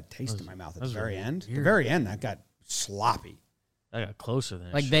real bad taste in my mouth at the very end. At the very end, that got sloppy. That got closer than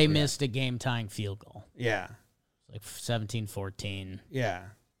it Like should. they missed a game-tying field goal. Yeah. Like 17-14. Yeah.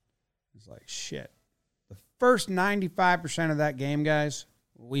 It's like, shit. The first 95% of that game, guys,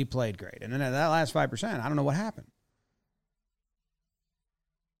 we played great. And then that last 5%, I don't know what happened.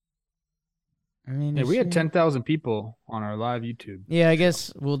 I mean, Yeah, we had 10,000 people on our live YouTube. Yeah, I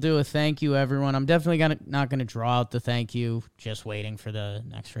guess we'll do a thank you, everyone. I'm definitely not gonna draw out the thank you. Just waiting for the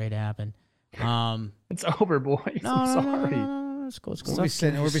next raid to happen. It's over, boys. I'm sorry. No. Let's go. We'll be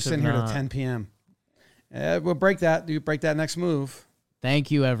sitting here till 10 p.m. We'll break that. You break that next move. Thank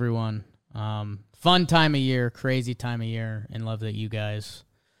you, everyone. Fun time of year, crazy time of year, and love that you guys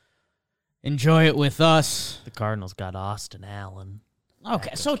enjoy it with us. The Cardinals got Austin Allen.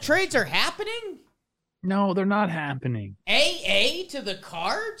 Okay, so trades are happening? No, they're not happening. AA to the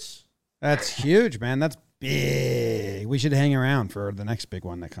Cards? That's huge, man. That's big. We should hang around for the next big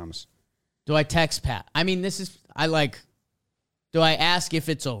one that comes. Do I text Pat? I mean, do I ask if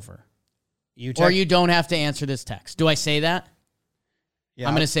it's over? Or you don't have to answer this text. Do I say that? Yeah,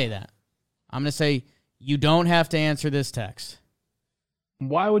 I'm going to say that. I'm going to say, you don't have to answer this text.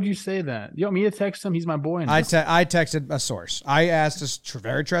 Why would you say that? You want me to text him? He's my boy. I texted a source. I asked a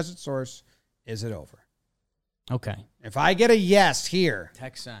very trusted source, is it over? Okay. If I get a yes here,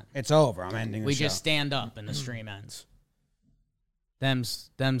 Text sent. it's over. I'm ending the We show. just stand up and the stream ends. Them's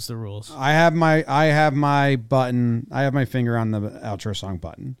the rules. I have my button. I have my finger on the outro song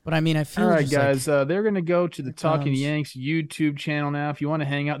button. But I mean, I feel All right, just guys. They're going to go to the Here Talking comes- Yanks YouTube channel now. If you want to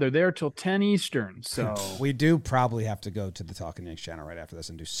hang out, they're there till 10 Eastern. So We do probably have to go to the Talking Yanks channel right after this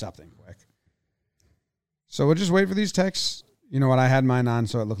and do something quick. So we'll just wait for these texts. You know what? I had mine on,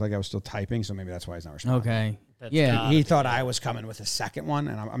 so it looked like I was still typing, so maybe that's why he's not responding. Okay. That's Yeah. gotta He be thought it. I was coming with a second one,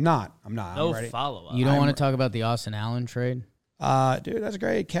 and I'm not. No I'm ready. follow-up. You don't want to talk about the Austin Allen trade? Dude, that's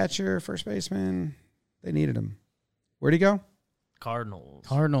great. Catcher, first baseman. They needed him. Where'd he go? Cardinals.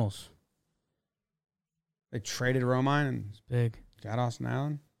 Cardinals. They traded Romine and It's big. got Austin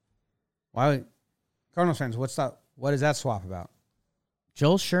Allen. Why? Cardinals fans, what is that swap about?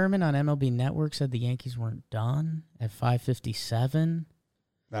 Joel Sherman on MLB Network said the Yankees weren't done at 5:57.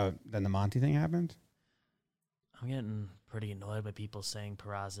 Then the Monty thing happened? I'm getting pretty annoyed by people saying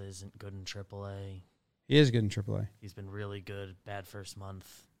Peraza isn't good in AAA. He is good in AAA. He's been really good. Bad first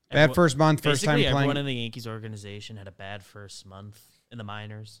month. Bad first month, first time Basically, playing. everyone in the Yankees organization had a bad first month in the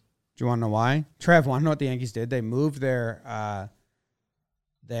minors. Do you want to know why? Trev, want to know what the Yankees did? They moved their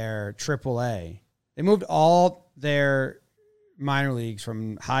AAA. They moved all their minor leagues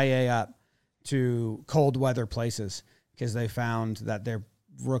from high A up to cold weather places because they found that their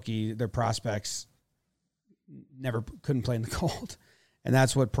prospects couldn't play in the cold. And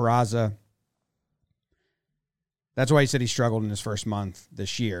that's what Peraza, that's why he said he struggled in his first month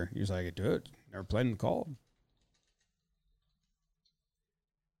this year. He was like, dude, never played in the cold.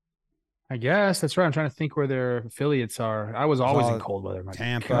 I guess that's right. I'm trying to think where their affiliates are. I was always in cold weather. My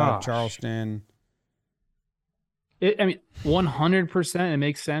Tampa, gosh. Charleston. 100% it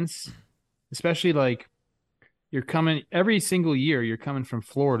makes sense, especially like you're coming every single year. You're coming from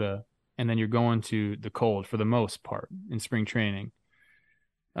Florida, and then you're going to the cold for the most part in spring training.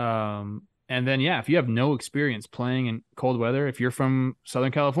 And then if you have no experience playing in cold weather, if you're from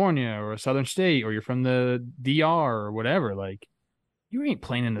Southern California or a southern state, or you're from the DR or whatever, like you ain't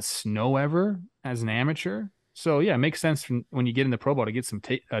playing in the snow ever as an amateur. So it makes sense when you get in the Pro Bowl to get some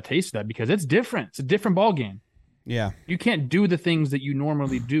taste of that, because it's different. It's a different ball game. Yeah. You can't do the things that you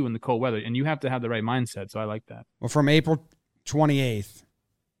normally do in the cold weather, and you have to have the right mindset. So I like that. Well, from April 28th,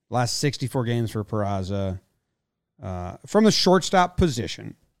 last 64 games for Peraza, from the shortstop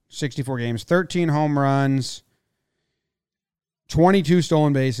position, 64 games, 13 home runs, 22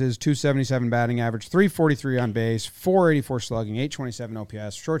 stolen bases, 277 batting average, 343 on base, 484 slugging, 827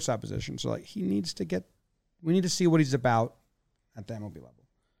 OPS, shortstop position. So like we need to see what he's about at the MLB level.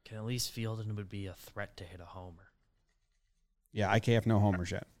 Can at least Fielding would be a threat to hit a homer. Yeah, IKF no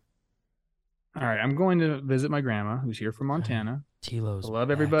homers yet. All right, I'm going to visit my grandma, who's here from Montana. Tilo's Love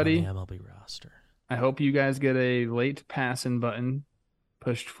back everybody. on the MLB roster. I hope you guys get a late passing button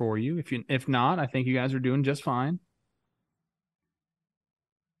pushed for you. If not, I think you guys are doing just fine.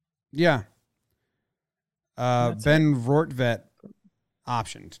 Yeah. Ben Rortvet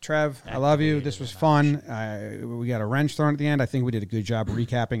optioned. Trev, I love you. This was fun. We got a wrench thrown at the end. I think we did a good job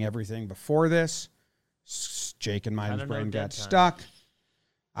recapping everything before this. Jake and my brain got stuck.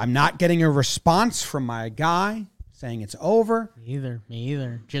 I'm not getting a response from my guy saying it's over. Me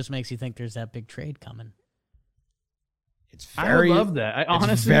either. Just makes you think there's that big trade coming. It's very, I would love that. I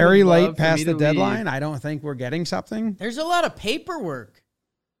honestly it's very would love late for past me the to deadline. leave. I don't think we're getting something. There's a lot of paperwork.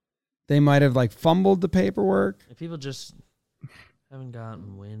 They might have fumbled the paperwork. If people just haven't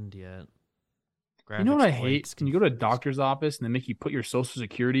gotten wind yet. You know what I Graphics hate? plates When you go to a doctor's office and they make you put your social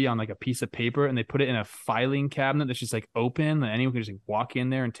security on like a piece of paper and they put it in a filing cabinet that's just like open and anyone can just like, walk in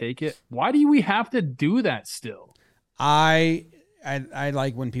there and take it. Why do we have to do that still? I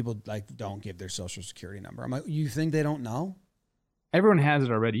like when people like don't give their social security number. I'm like, you think they don't know? Everyone has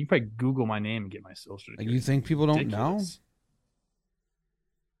it already. You can probably Google my name and get my social Like, security. you think people don't Ridiculous.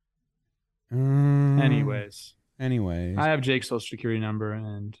 know? Anyways, Anyways, I have Jake's social security number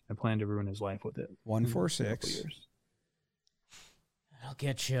and I plan to ruin his life with it. in a couple 146 years. I'll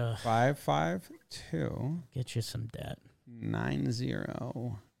get you 552 some debt. 90.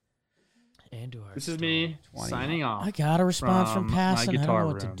 And do our This is me 20. signing off. I got a response from my Passon. I don't guitar know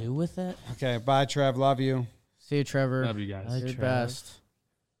what room. to do with it. Okay, bye, Trev. Love you. See you, Trevor. Love you guys. You're the Trev. best.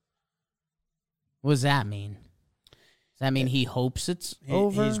 What does that mean? Does that mean he hopes it's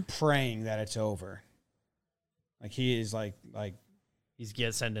over? He's praying that it's over. Like he is like He's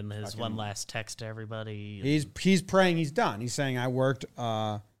sending his one last text to everybody. he's praying he's done. He's saying I worked.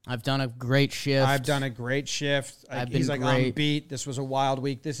 I've done a great shift. I've done a great shift. Like, I've he's been like I'm great. beat. This was a wild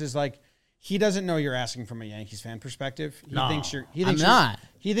week. This is like he doesn't know you're asking from a Yankees fan perspective. He No. thinks you're. He I'm thinks not.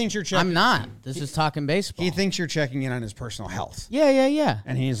 He thinks you're checking. I'm not. This is talking baseball. He thinks you're checking in on his personal health. Yeah.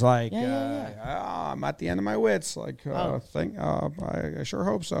 And he's like, Yeah. I'm at the end of my wits. Like, Oh. I sure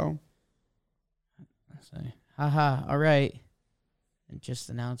hope so. Say, haha, all right. And just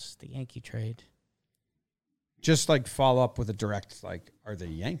announced the Yankee trade. Just like follow up with a direct, like, are the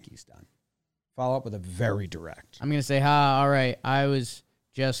Yankees done? Follow up with a very direct. I'm going to say, all right. I was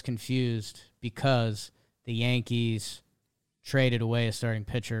just confused because the Yankees traded away a starting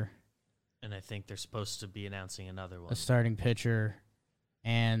pitcher. And I think they're supposed to be announcing another one. A starting pitcher,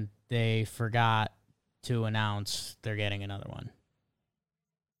 and they forgot to announce they're getting another one.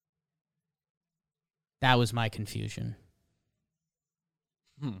 That was my confusion.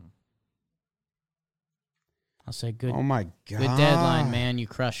 I'll say good. Oh my God. Good deadline, man. You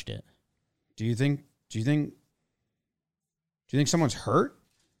crushed it. Do you think someone's hurt?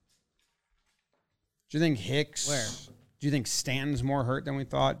 Do you think Hicks? Where? Do you think Stanton's more hurt than we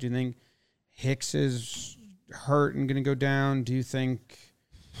thought? Do you think Hicks is hurt and going to go down? Do you think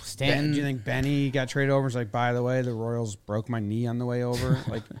Stanton. do you think Benny got traded over? It's like, by the way, the Royals broke my knee on the way over.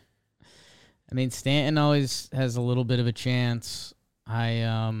 Like, I mean, Stanton always has a little bit of a chance. I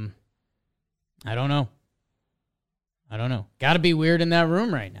don't know. Got to be weird in that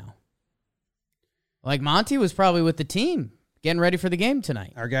room right now. Like Monty was probably with the team getting ready for the game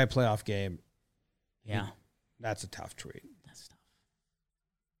tonight. our guy playoff Gabe. Yeah, That's a tough tweet. that's tough.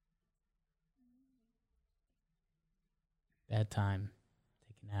 Bad time.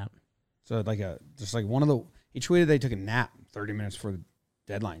 Take a nap. So one of the he tweeted they took a nap 30 minutes before the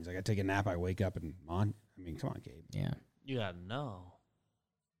deadline. He's like, I take a nap, I wake up and come on, Gabe. Yeah. You gotta know.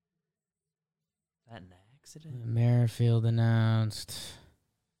 That an accident? Merrifield announced.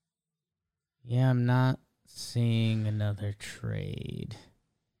 Yeah, I'm not seeing another trade.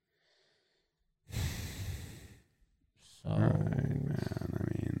 So All right, man. I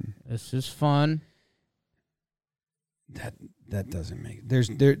mean, this is fun. that doesn't make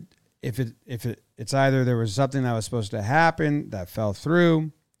it's either there was something that was supposed to happen that fell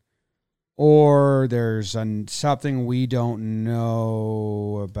through, or there's something we don't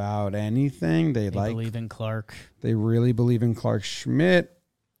know about anything. They Believe in Clark. They really believe in Clark Schmidt.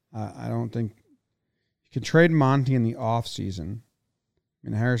 I don't think you can trade Monty in the offseason. I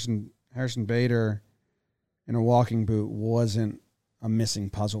mean, Harrison Bader in a walking boot wasn't a missing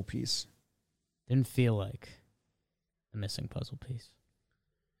puzzle piece. Didn't feel like the missing puzzle piece.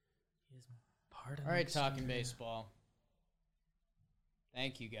 Part of All right, next talking year. baseball.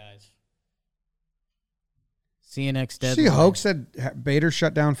 Thank you, guys. See you next deadline. See, Hoke said Bader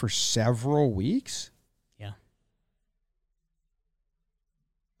shut down for several weeks. Yeah.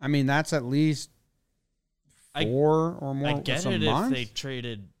 I mean, that's at least I- 4 or more. I get a it month. if they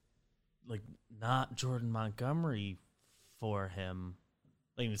traded, like, not Jordan Montgomery for him.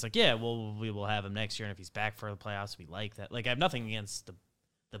 Like, it's like, yeah, well, we will have him next year, and if he's back for the playoffs, we like that. Like, I have nothing against the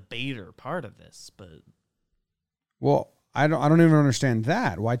Bader part of this, but Well, I don't even understand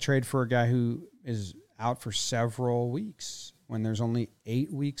that. Why trade for a guy who is out for several weeks when there's only 8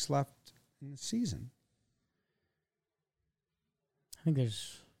 weeks left in the season? I think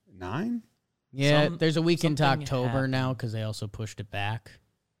there's 9? there's a week into something October happened. now because they also pushed it back.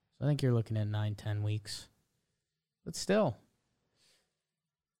 So I think you're looking at 9-10 weeks. But still,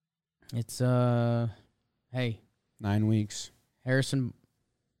 it's hey, 9 weeks. Harrison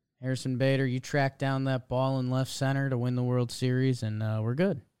Bader, you track down that ball in left center to win the World Series, and we're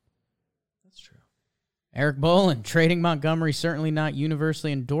good. that's true. Eric Bolin, trading Montgomery certainly not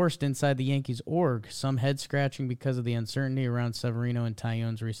universally endorsed inside the Yankees org. Some head-scratching because of the uncertainty around Severino and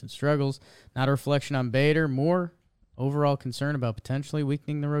Taillon's recent struggles. Not a reflection on Bader, more overall concern about potentially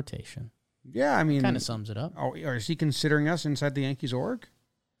weakening the rotation. Yeah, I mean... Kind of sums it up. Oh, or is he considering us inside the Yankees org?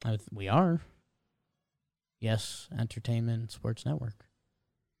 We are. Yes, Entertainment Sports Network.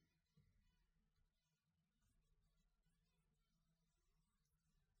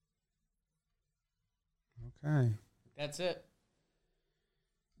 Okay. That's it.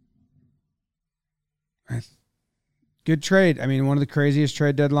 Good trade. I mean, one of the craziest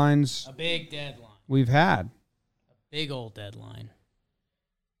trade deadlines A big deadline. we've had. A big old deadline.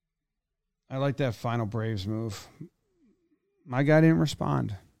 I like that final Braves move. My guy didn't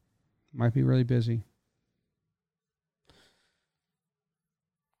respond. Might be really busy.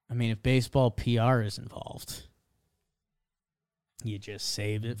 I mean, if baseball PR is involved, you just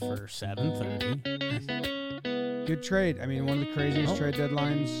save it for 7:30. Good trade. I mean, one of the craziest trade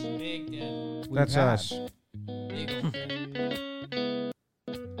deadlines. Big deadline. That's had. us. Big old deadline.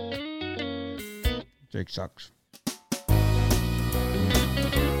 Jake sucks.